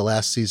Dream is the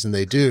last season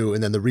they do,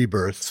 and then the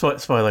rebirth.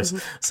 Spoilers.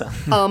 So.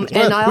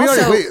 And I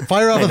also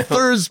fire off a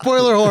third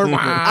spoiler horn.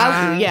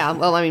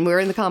 Well, I mean, we're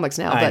in the comics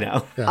now, but I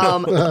know.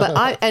 But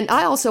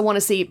I also want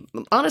to see.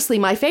 Honestly,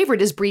 my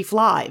favorite is Brief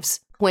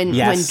Lives when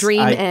Dream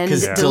and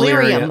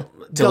Delirium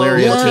go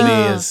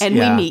and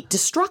we meet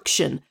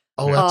Destruction.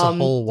 Oh, that's a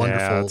whole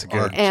wonderful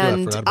arc.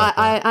 And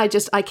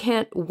I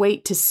can't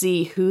wait to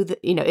see who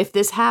if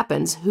this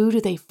happens, who do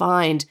they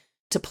find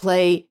to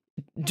play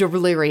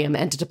Delirium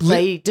and to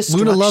play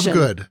Destruction?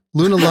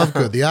 Luna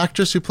Lovegood, the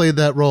actress who played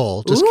that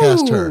role, just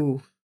cast her.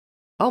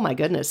 Oh my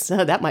goodness,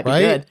 that might be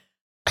good.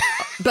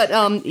 But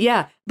and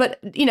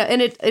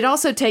it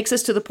also takes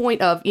us to the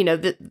point of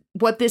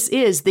what this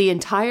is. The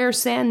entire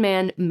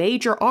Sandman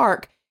major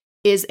arc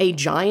is a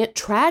giant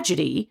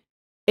tragedy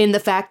in the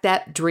fact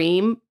that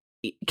Dream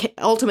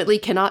ultimately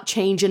cannot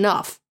change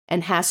enough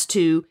and has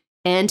to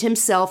end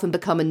himself and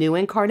become a new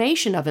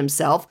incarnation of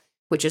himself,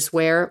 which is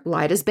where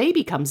Lyda's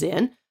baby comes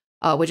in,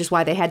 which is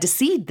why they had to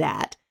seed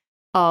that.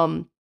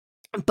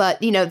 But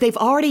they've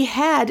already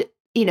had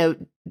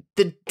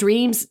the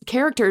Dream's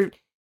character.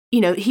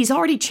 He's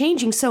already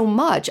changing so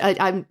much.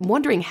 I'm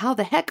wondering how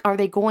the heck are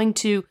they going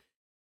to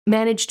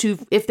manage to,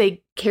 if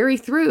they carry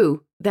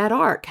through that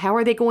arc, how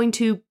are they going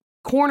to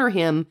corner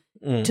him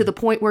to the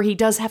point where he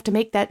does have to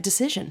make that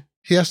decision?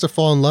 he has to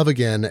fall in love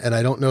again, and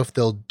I don't know if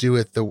they'll do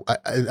it.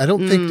 I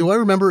don't think. Do I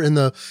remember in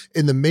the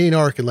main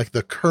arc in like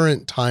the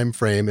current time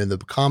frame in the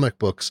comic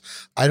books?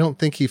 I don't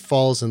think he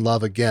falls in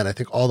love again. I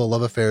think all the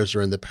love affairs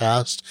are in the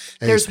past,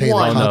 and there's he's paying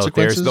one. the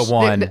consequences. There's the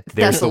one.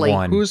 There's the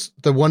one. Who's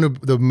the one?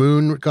 The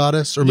moon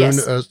goddess or moon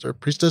or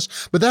priestess?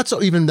 But that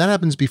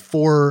happens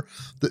before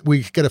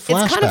we get a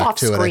flashback it's kind of off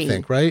to screen. it. I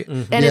think, right?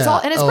 Mm-hmm. And it's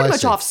pretty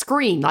much off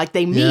screen. Like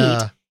they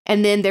meet,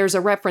 and then there's a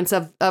reference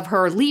of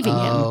her leaving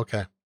him.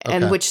 Okay.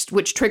 And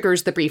which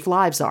triggers the brief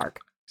lives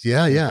arc.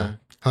 Yeah.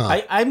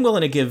 Huh. I'm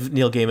willing to give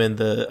Neil Gaiman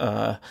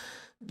the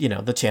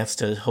chance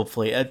to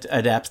hopefully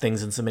adapt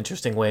things in some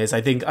interesting ways. I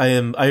think I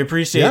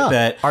appreciate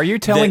that. Are you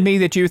telling me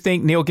that you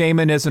think Neil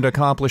Gaiman is an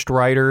accomplished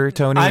writer,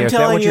 Tony? I'm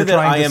telling you that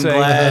I am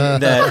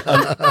glad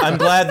that I'm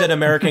glad that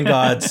American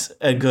Gods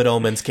and Good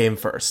Omens came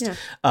first.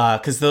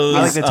 Because those.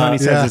 I like that Tony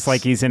says it's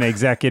like he's an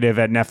executive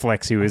at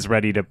Netflix who is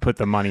ready to put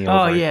the money over.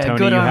 Oh yeah, Tony,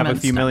 Good you Omens have a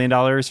few $1 million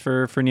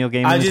for Neil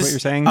Gaiman. Is what you're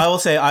saying? I will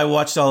say I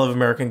watched all of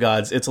American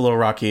Gods. It's a little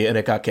rocky, and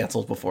it got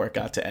canceled before it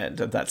got to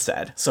end. And that's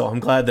sad. So I'm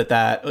glad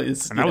that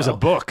is. And that was a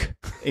book.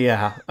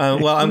 Yeah.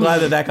 Well, I'm glad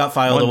that got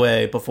filed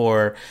away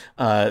before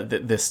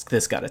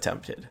this got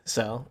attempted.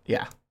 So,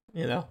 yeah,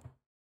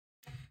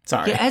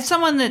 Sorry. Yeah, as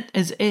someone that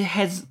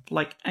has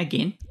like,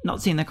 again,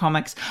 not seen the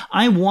comics,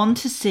 I want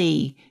to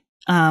see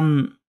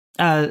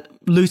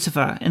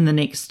Lucifer in the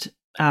next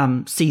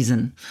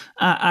season.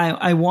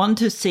 I want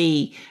to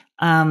see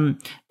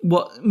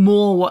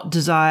what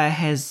Desire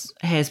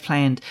has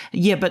planned.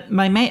 Yeah, but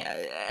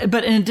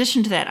but in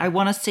addition to that, I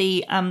want to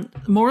see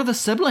more of the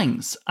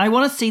siblings. I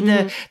want to see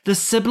the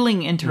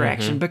sibling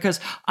interaction because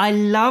I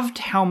loved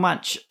how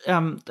much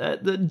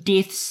the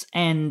deaths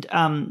and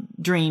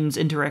dreams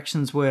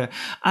interactions were.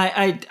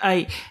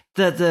 The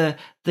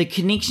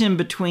connection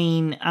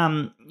between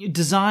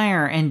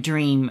Desire and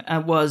Dream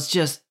was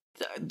just.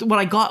 What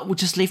I got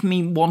just left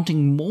me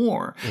wanting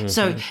more.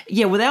 So,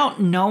 yeah,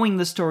 without knowing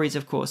the stories,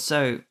 of course.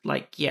 So,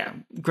 like, yeah,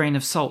 grain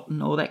of salt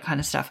and all that kind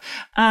of stuff.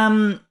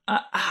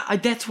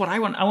 That's what I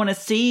want. I want to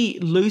see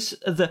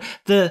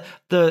the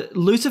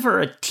Lucifer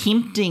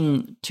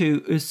attempting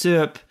to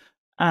usurp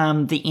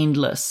the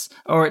endless,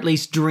 or at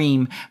least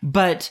Dream,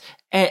 but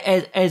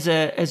as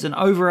an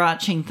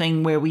overarching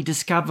thing where we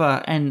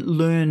discover and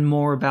learn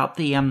more about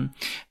the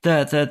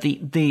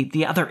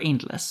other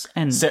endless.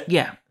 And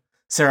yeah.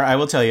 Sarah, I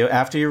will tell you,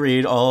 after you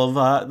read all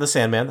of the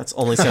Sandman, that's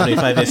only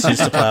 75 issues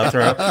to plow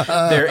through,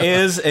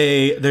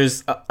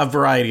 there's a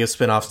variety of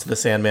spin-offs to the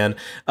Sandman,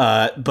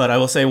 but I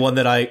will say one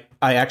that I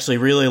actually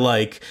really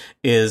like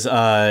is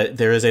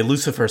there is a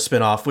Lucifer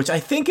spin-off, which I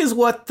think is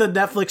what the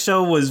Netflix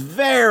show was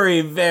very,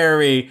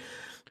 very,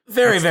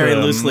 very, very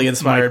loosely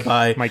inspired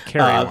by. Mike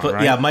Carey one,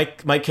 right? Yeah,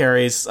 Mike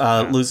Carey's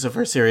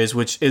Lucifer series,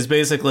 which is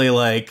basically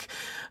like...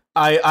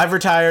 I've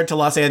retired to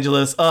Los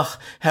Angeles. Ugh,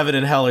 heaven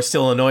and hell are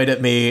still annoyed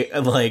at me.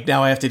 Like,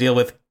 now I have to deal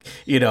with,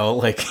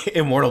 like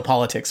immortal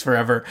politics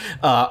forever.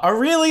 Are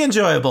really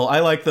enjoyable. I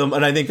like them.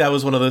 And I think that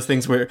was one of those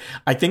things where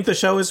I think the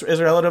show is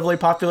relatively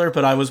popular,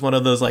 but I was one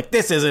of those like,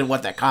 this isn't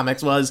what that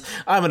comics was.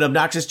 I'm an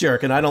obnoxious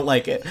jerk and I don't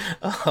like it.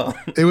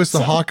 It was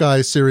the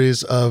Hawkeye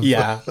series of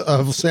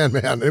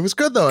Sandman. It was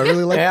good though. I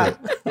really liked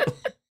it.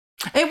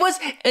 It was,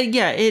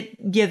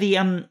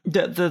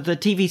 the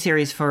TV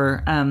series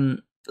for,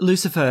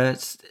 Lucifer,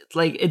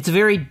 it's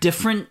very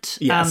different.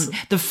 Yes.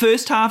 The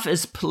first half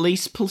is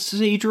police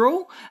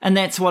procedural, and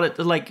that's what it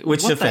like.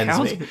 Which offends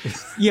me.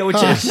 Yeah, which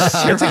is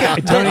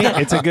Tony.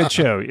 It's a good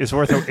show. It's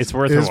worth a watch. It's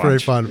very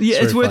fun. Yeah,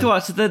 it's worth a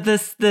watch. I'd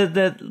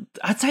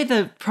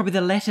say probably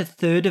the latter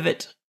third of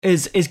it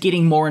is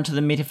getting more into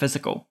the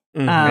metaphysical.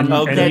 And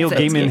Neil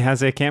Gaiman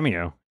has a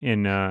cameo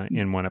in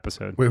one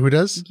episode. Wait, who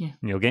does? Yeah.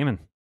 Neil Gaiman.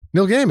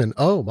 Neil Gaiman.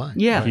 Oh my.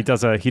 Yeah. He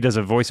does a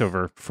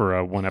voiceover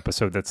for one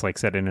episode that's like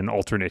set in an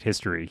alternate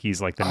history.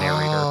 He's like the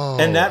narrator.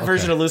 And that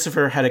version of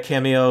Lucifer had a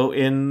cameo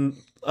in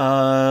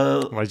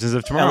Legends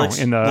of Tomorrow.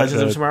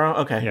 Legends of Tomorrow.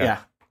 Okay,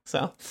 yeah.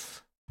 So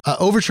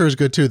Overture is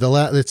good too.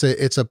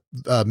 It's a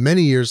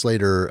many years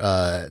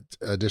later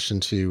addition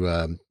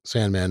to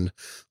Sandman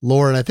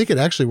lore, and I think it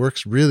actually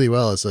works really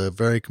well. It's a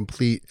very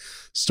complete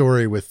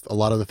story with a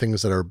lot of the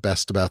things that are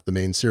best about the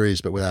main series,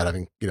 but without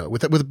having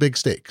with big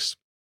stakes.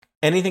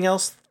 Anything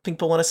else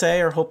people want to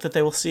say or hope that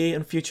they will see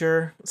in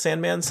future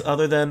Sandmans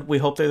other than we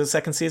hope there's a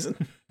second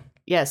season?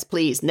 Yes,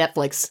 please.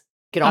 Netflix.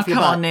 Get off your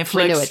butt. Come on, Netflix.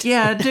 Renew it.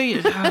 Yeah, do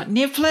you?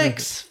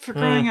 Netflix, for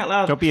crying out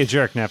loud. Don't be a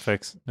jerk,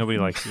 Netflix. Nobody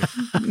likes you.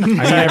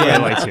 Everybody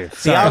likes you.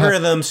 The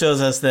algorithm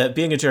shows us that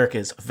being a jerk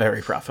is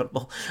very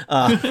profitable.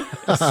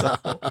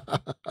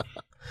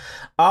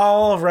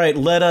 All right,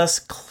 let us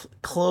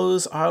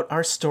close out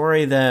our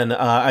story then.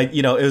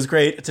 It was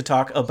great to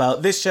talk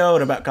about this show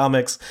and about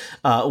comics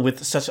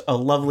with such a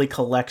lovely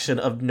collection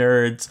of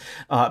nerds.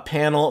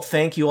 Panel,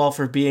 thank you all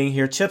for being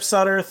here. Chip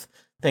Sutterth,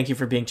 thank you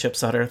for being Chip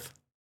Sutterth.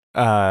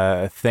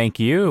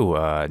 Thank you,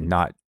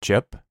 not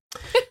Chip.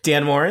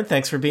 Dan Morin,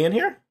 thanks for being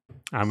here.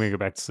 I'm going to go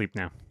back to sleep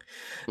now.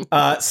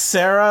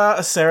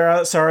 Sarah,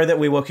 sorry that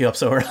we woke you up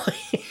so early.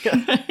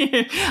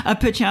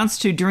 Perchance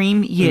to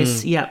dream,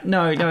 yes. Yeah,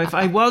 no, if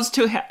I was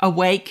to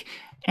awake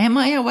Am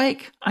I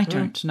awake? I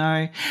don't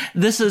know.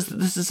 This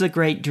is a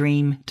great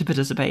dream to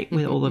participate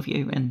with all of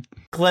you in.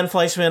 Glenn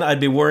Fleischman, I'd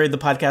be worried the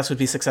podcast would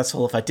be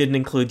successful if I didn't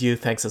include you.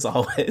 Thanks as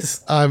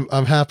always. I'm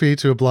happy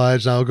to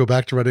oblige. Now I'll go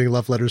back to writing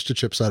love letters to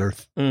Chip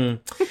Sudderth. In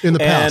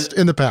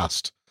the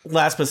past.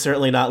 Last but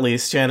certainly not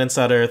least, Shannon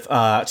Sudderth.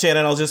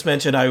 Shannon, I'll just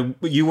mention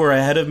you were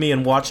ahead of me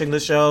in watching the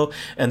show,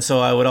 and so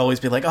I would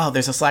always be like, oh,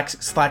 there's a Slack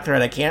thread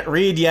I can't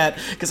read yet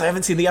because I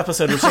haven't seen the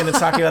episode where Shannon's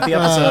talking about the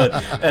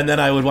episode. And then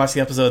I would watch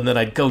the episode, and then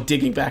I'd go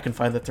digging back and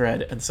find the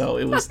thread. And so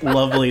it was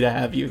lovely to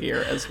have you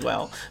here as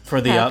well for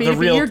the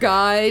real your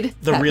guide.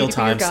 The real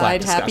time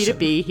Slack discussion. Happy to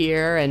be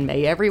here, and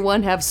may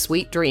everyone have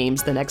sweet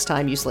dreams the next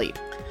time you sleep.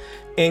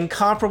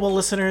 Incomparable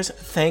listeners,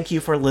 thank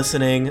you for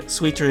listening.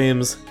 Sweet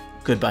dreams.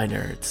 Goodbye,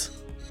 nerds.